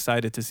 and I'm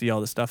excited to see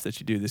all the stuff that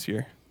you do this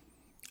year.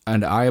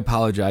 And I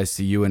apologize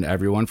to you and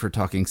everyone for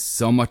talking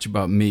so much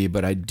about me,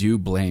 but I do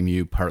blame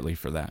you partly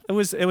for that. It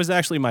was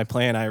actually my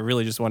plan. I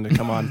really just wanted to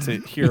come on to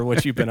hear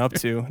what you've been up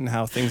to and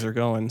how things are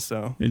going.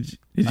 So, did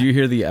you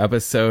hear the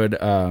episode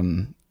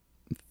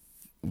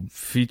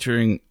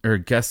featuring or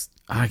guest?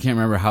 I can't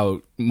remember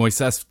how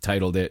Moises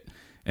titled it,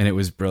 and it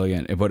was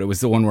brilliant. But it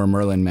was the one where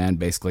Merlin Mann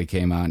basically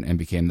came on and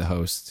became the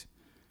host.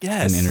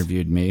 Yes, and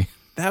interviewed me.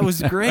 That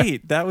was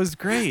great. That was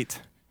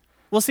great.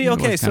 Well, see,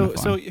 okay,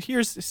 so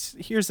here's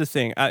the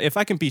thing. If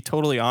I can be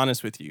totally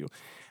honest with you,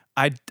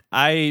 I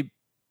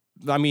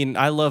mean,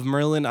 I love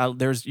Merlin.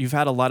 You've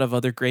had a lot of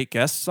other great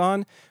guests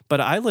on, but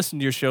I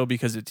listened to your show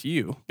because it's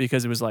you.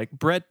 Because it was like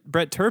Brett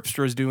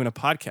Terpstra is doing a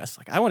podcast.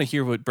 Like, I want to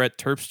hear what Brett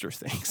Terpstra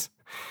thinks.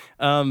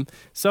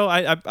 So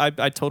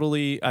I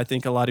totally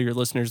think a lot of your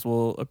listeners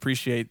will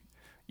appreciate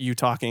you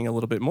talking a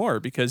little bit more,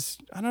 because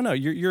I don't know,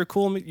 you're a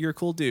cool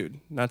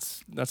dude.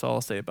 That's all I'll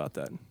say about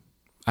that.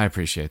 I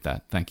appreciate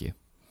that. Thank you.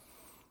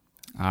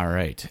 All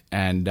right.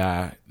 And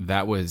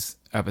that was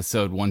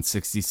episode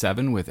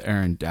 167 with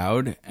Aaron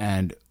Dowd.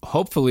 And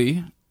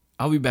hopefully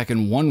I'll be back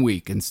in 1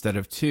 week instead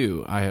of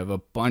 2. I have a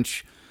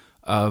bunch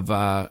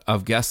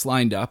of guests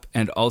lined up.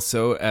 And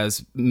also,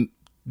 as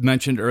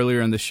mentioned earlier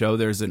in the show,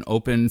 there's an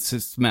open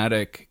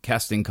systematic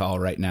casting call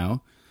right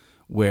now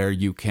where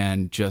you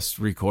can just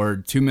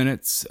record 2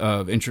 minutes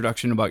of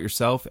introduction about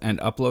yourself and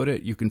upload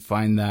it. You can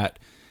find that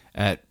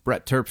at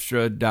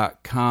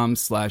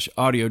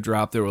brettterpstra.com/audio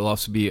drop. There will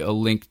also be a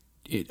link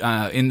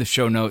in the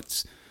show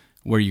notes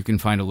where you can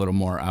find a little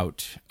more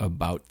out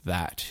about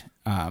that.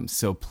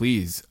 So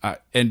please,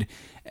 and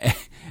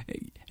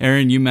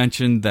Aaron, you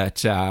mentioned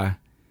that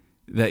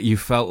you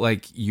felt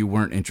like you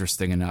weren't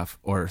interesting enough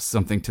or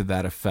something to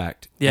that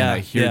effect. Yeah, and I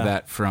hear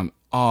that from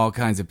all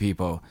kinds of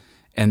people,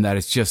 and that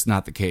is just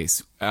not the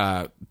case.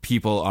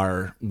 People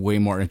are way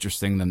more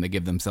interesting than they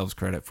give themselves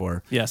credit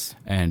for. Yes.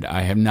 And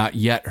I have not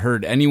yet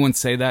heard anyone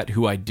say that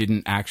who I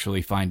didn't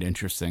actually find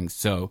interesting.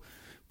 So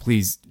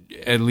please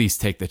at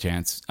least take the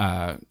chance.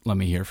 Let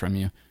me hear from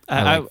you.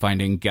 I like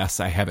finding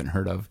guests I haven't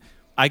heard of.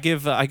 I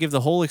give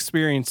the whole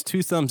experience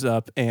 2 thumbs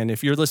up. And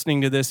if you're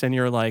listening to this and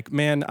you're like,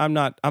 man, I'm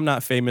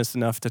not famous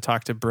enough to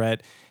talk to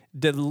Brett,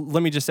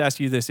 let me just ask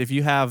you this. If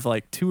you have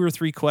like 2 or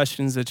 3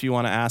 questions that you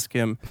want to ask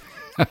him,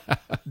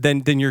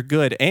 then you're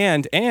good.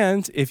 And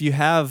if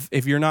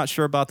you're not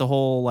sure about the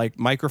whole like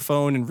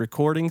microphone and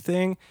recording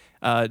thing,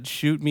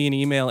 shoot me an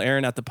email,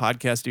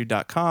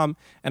 aaron@thepodcastdude.com,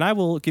 and I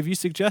will give you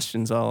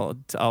suggestions. I'll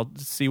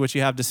see what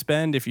you have to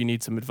spend. If you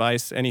need some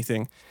advice,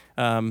 anything,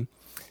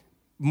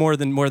 more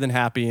than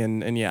happy.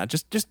 And yeah,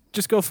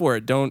 just go for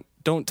it. Don't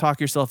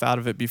talk yourself out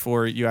of it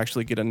before you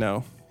actually get a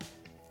no.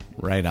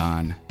 Right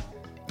on.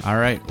 All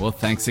right. Well,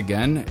 thanks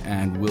again,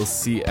 and we'll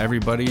see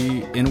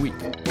everybody in a week.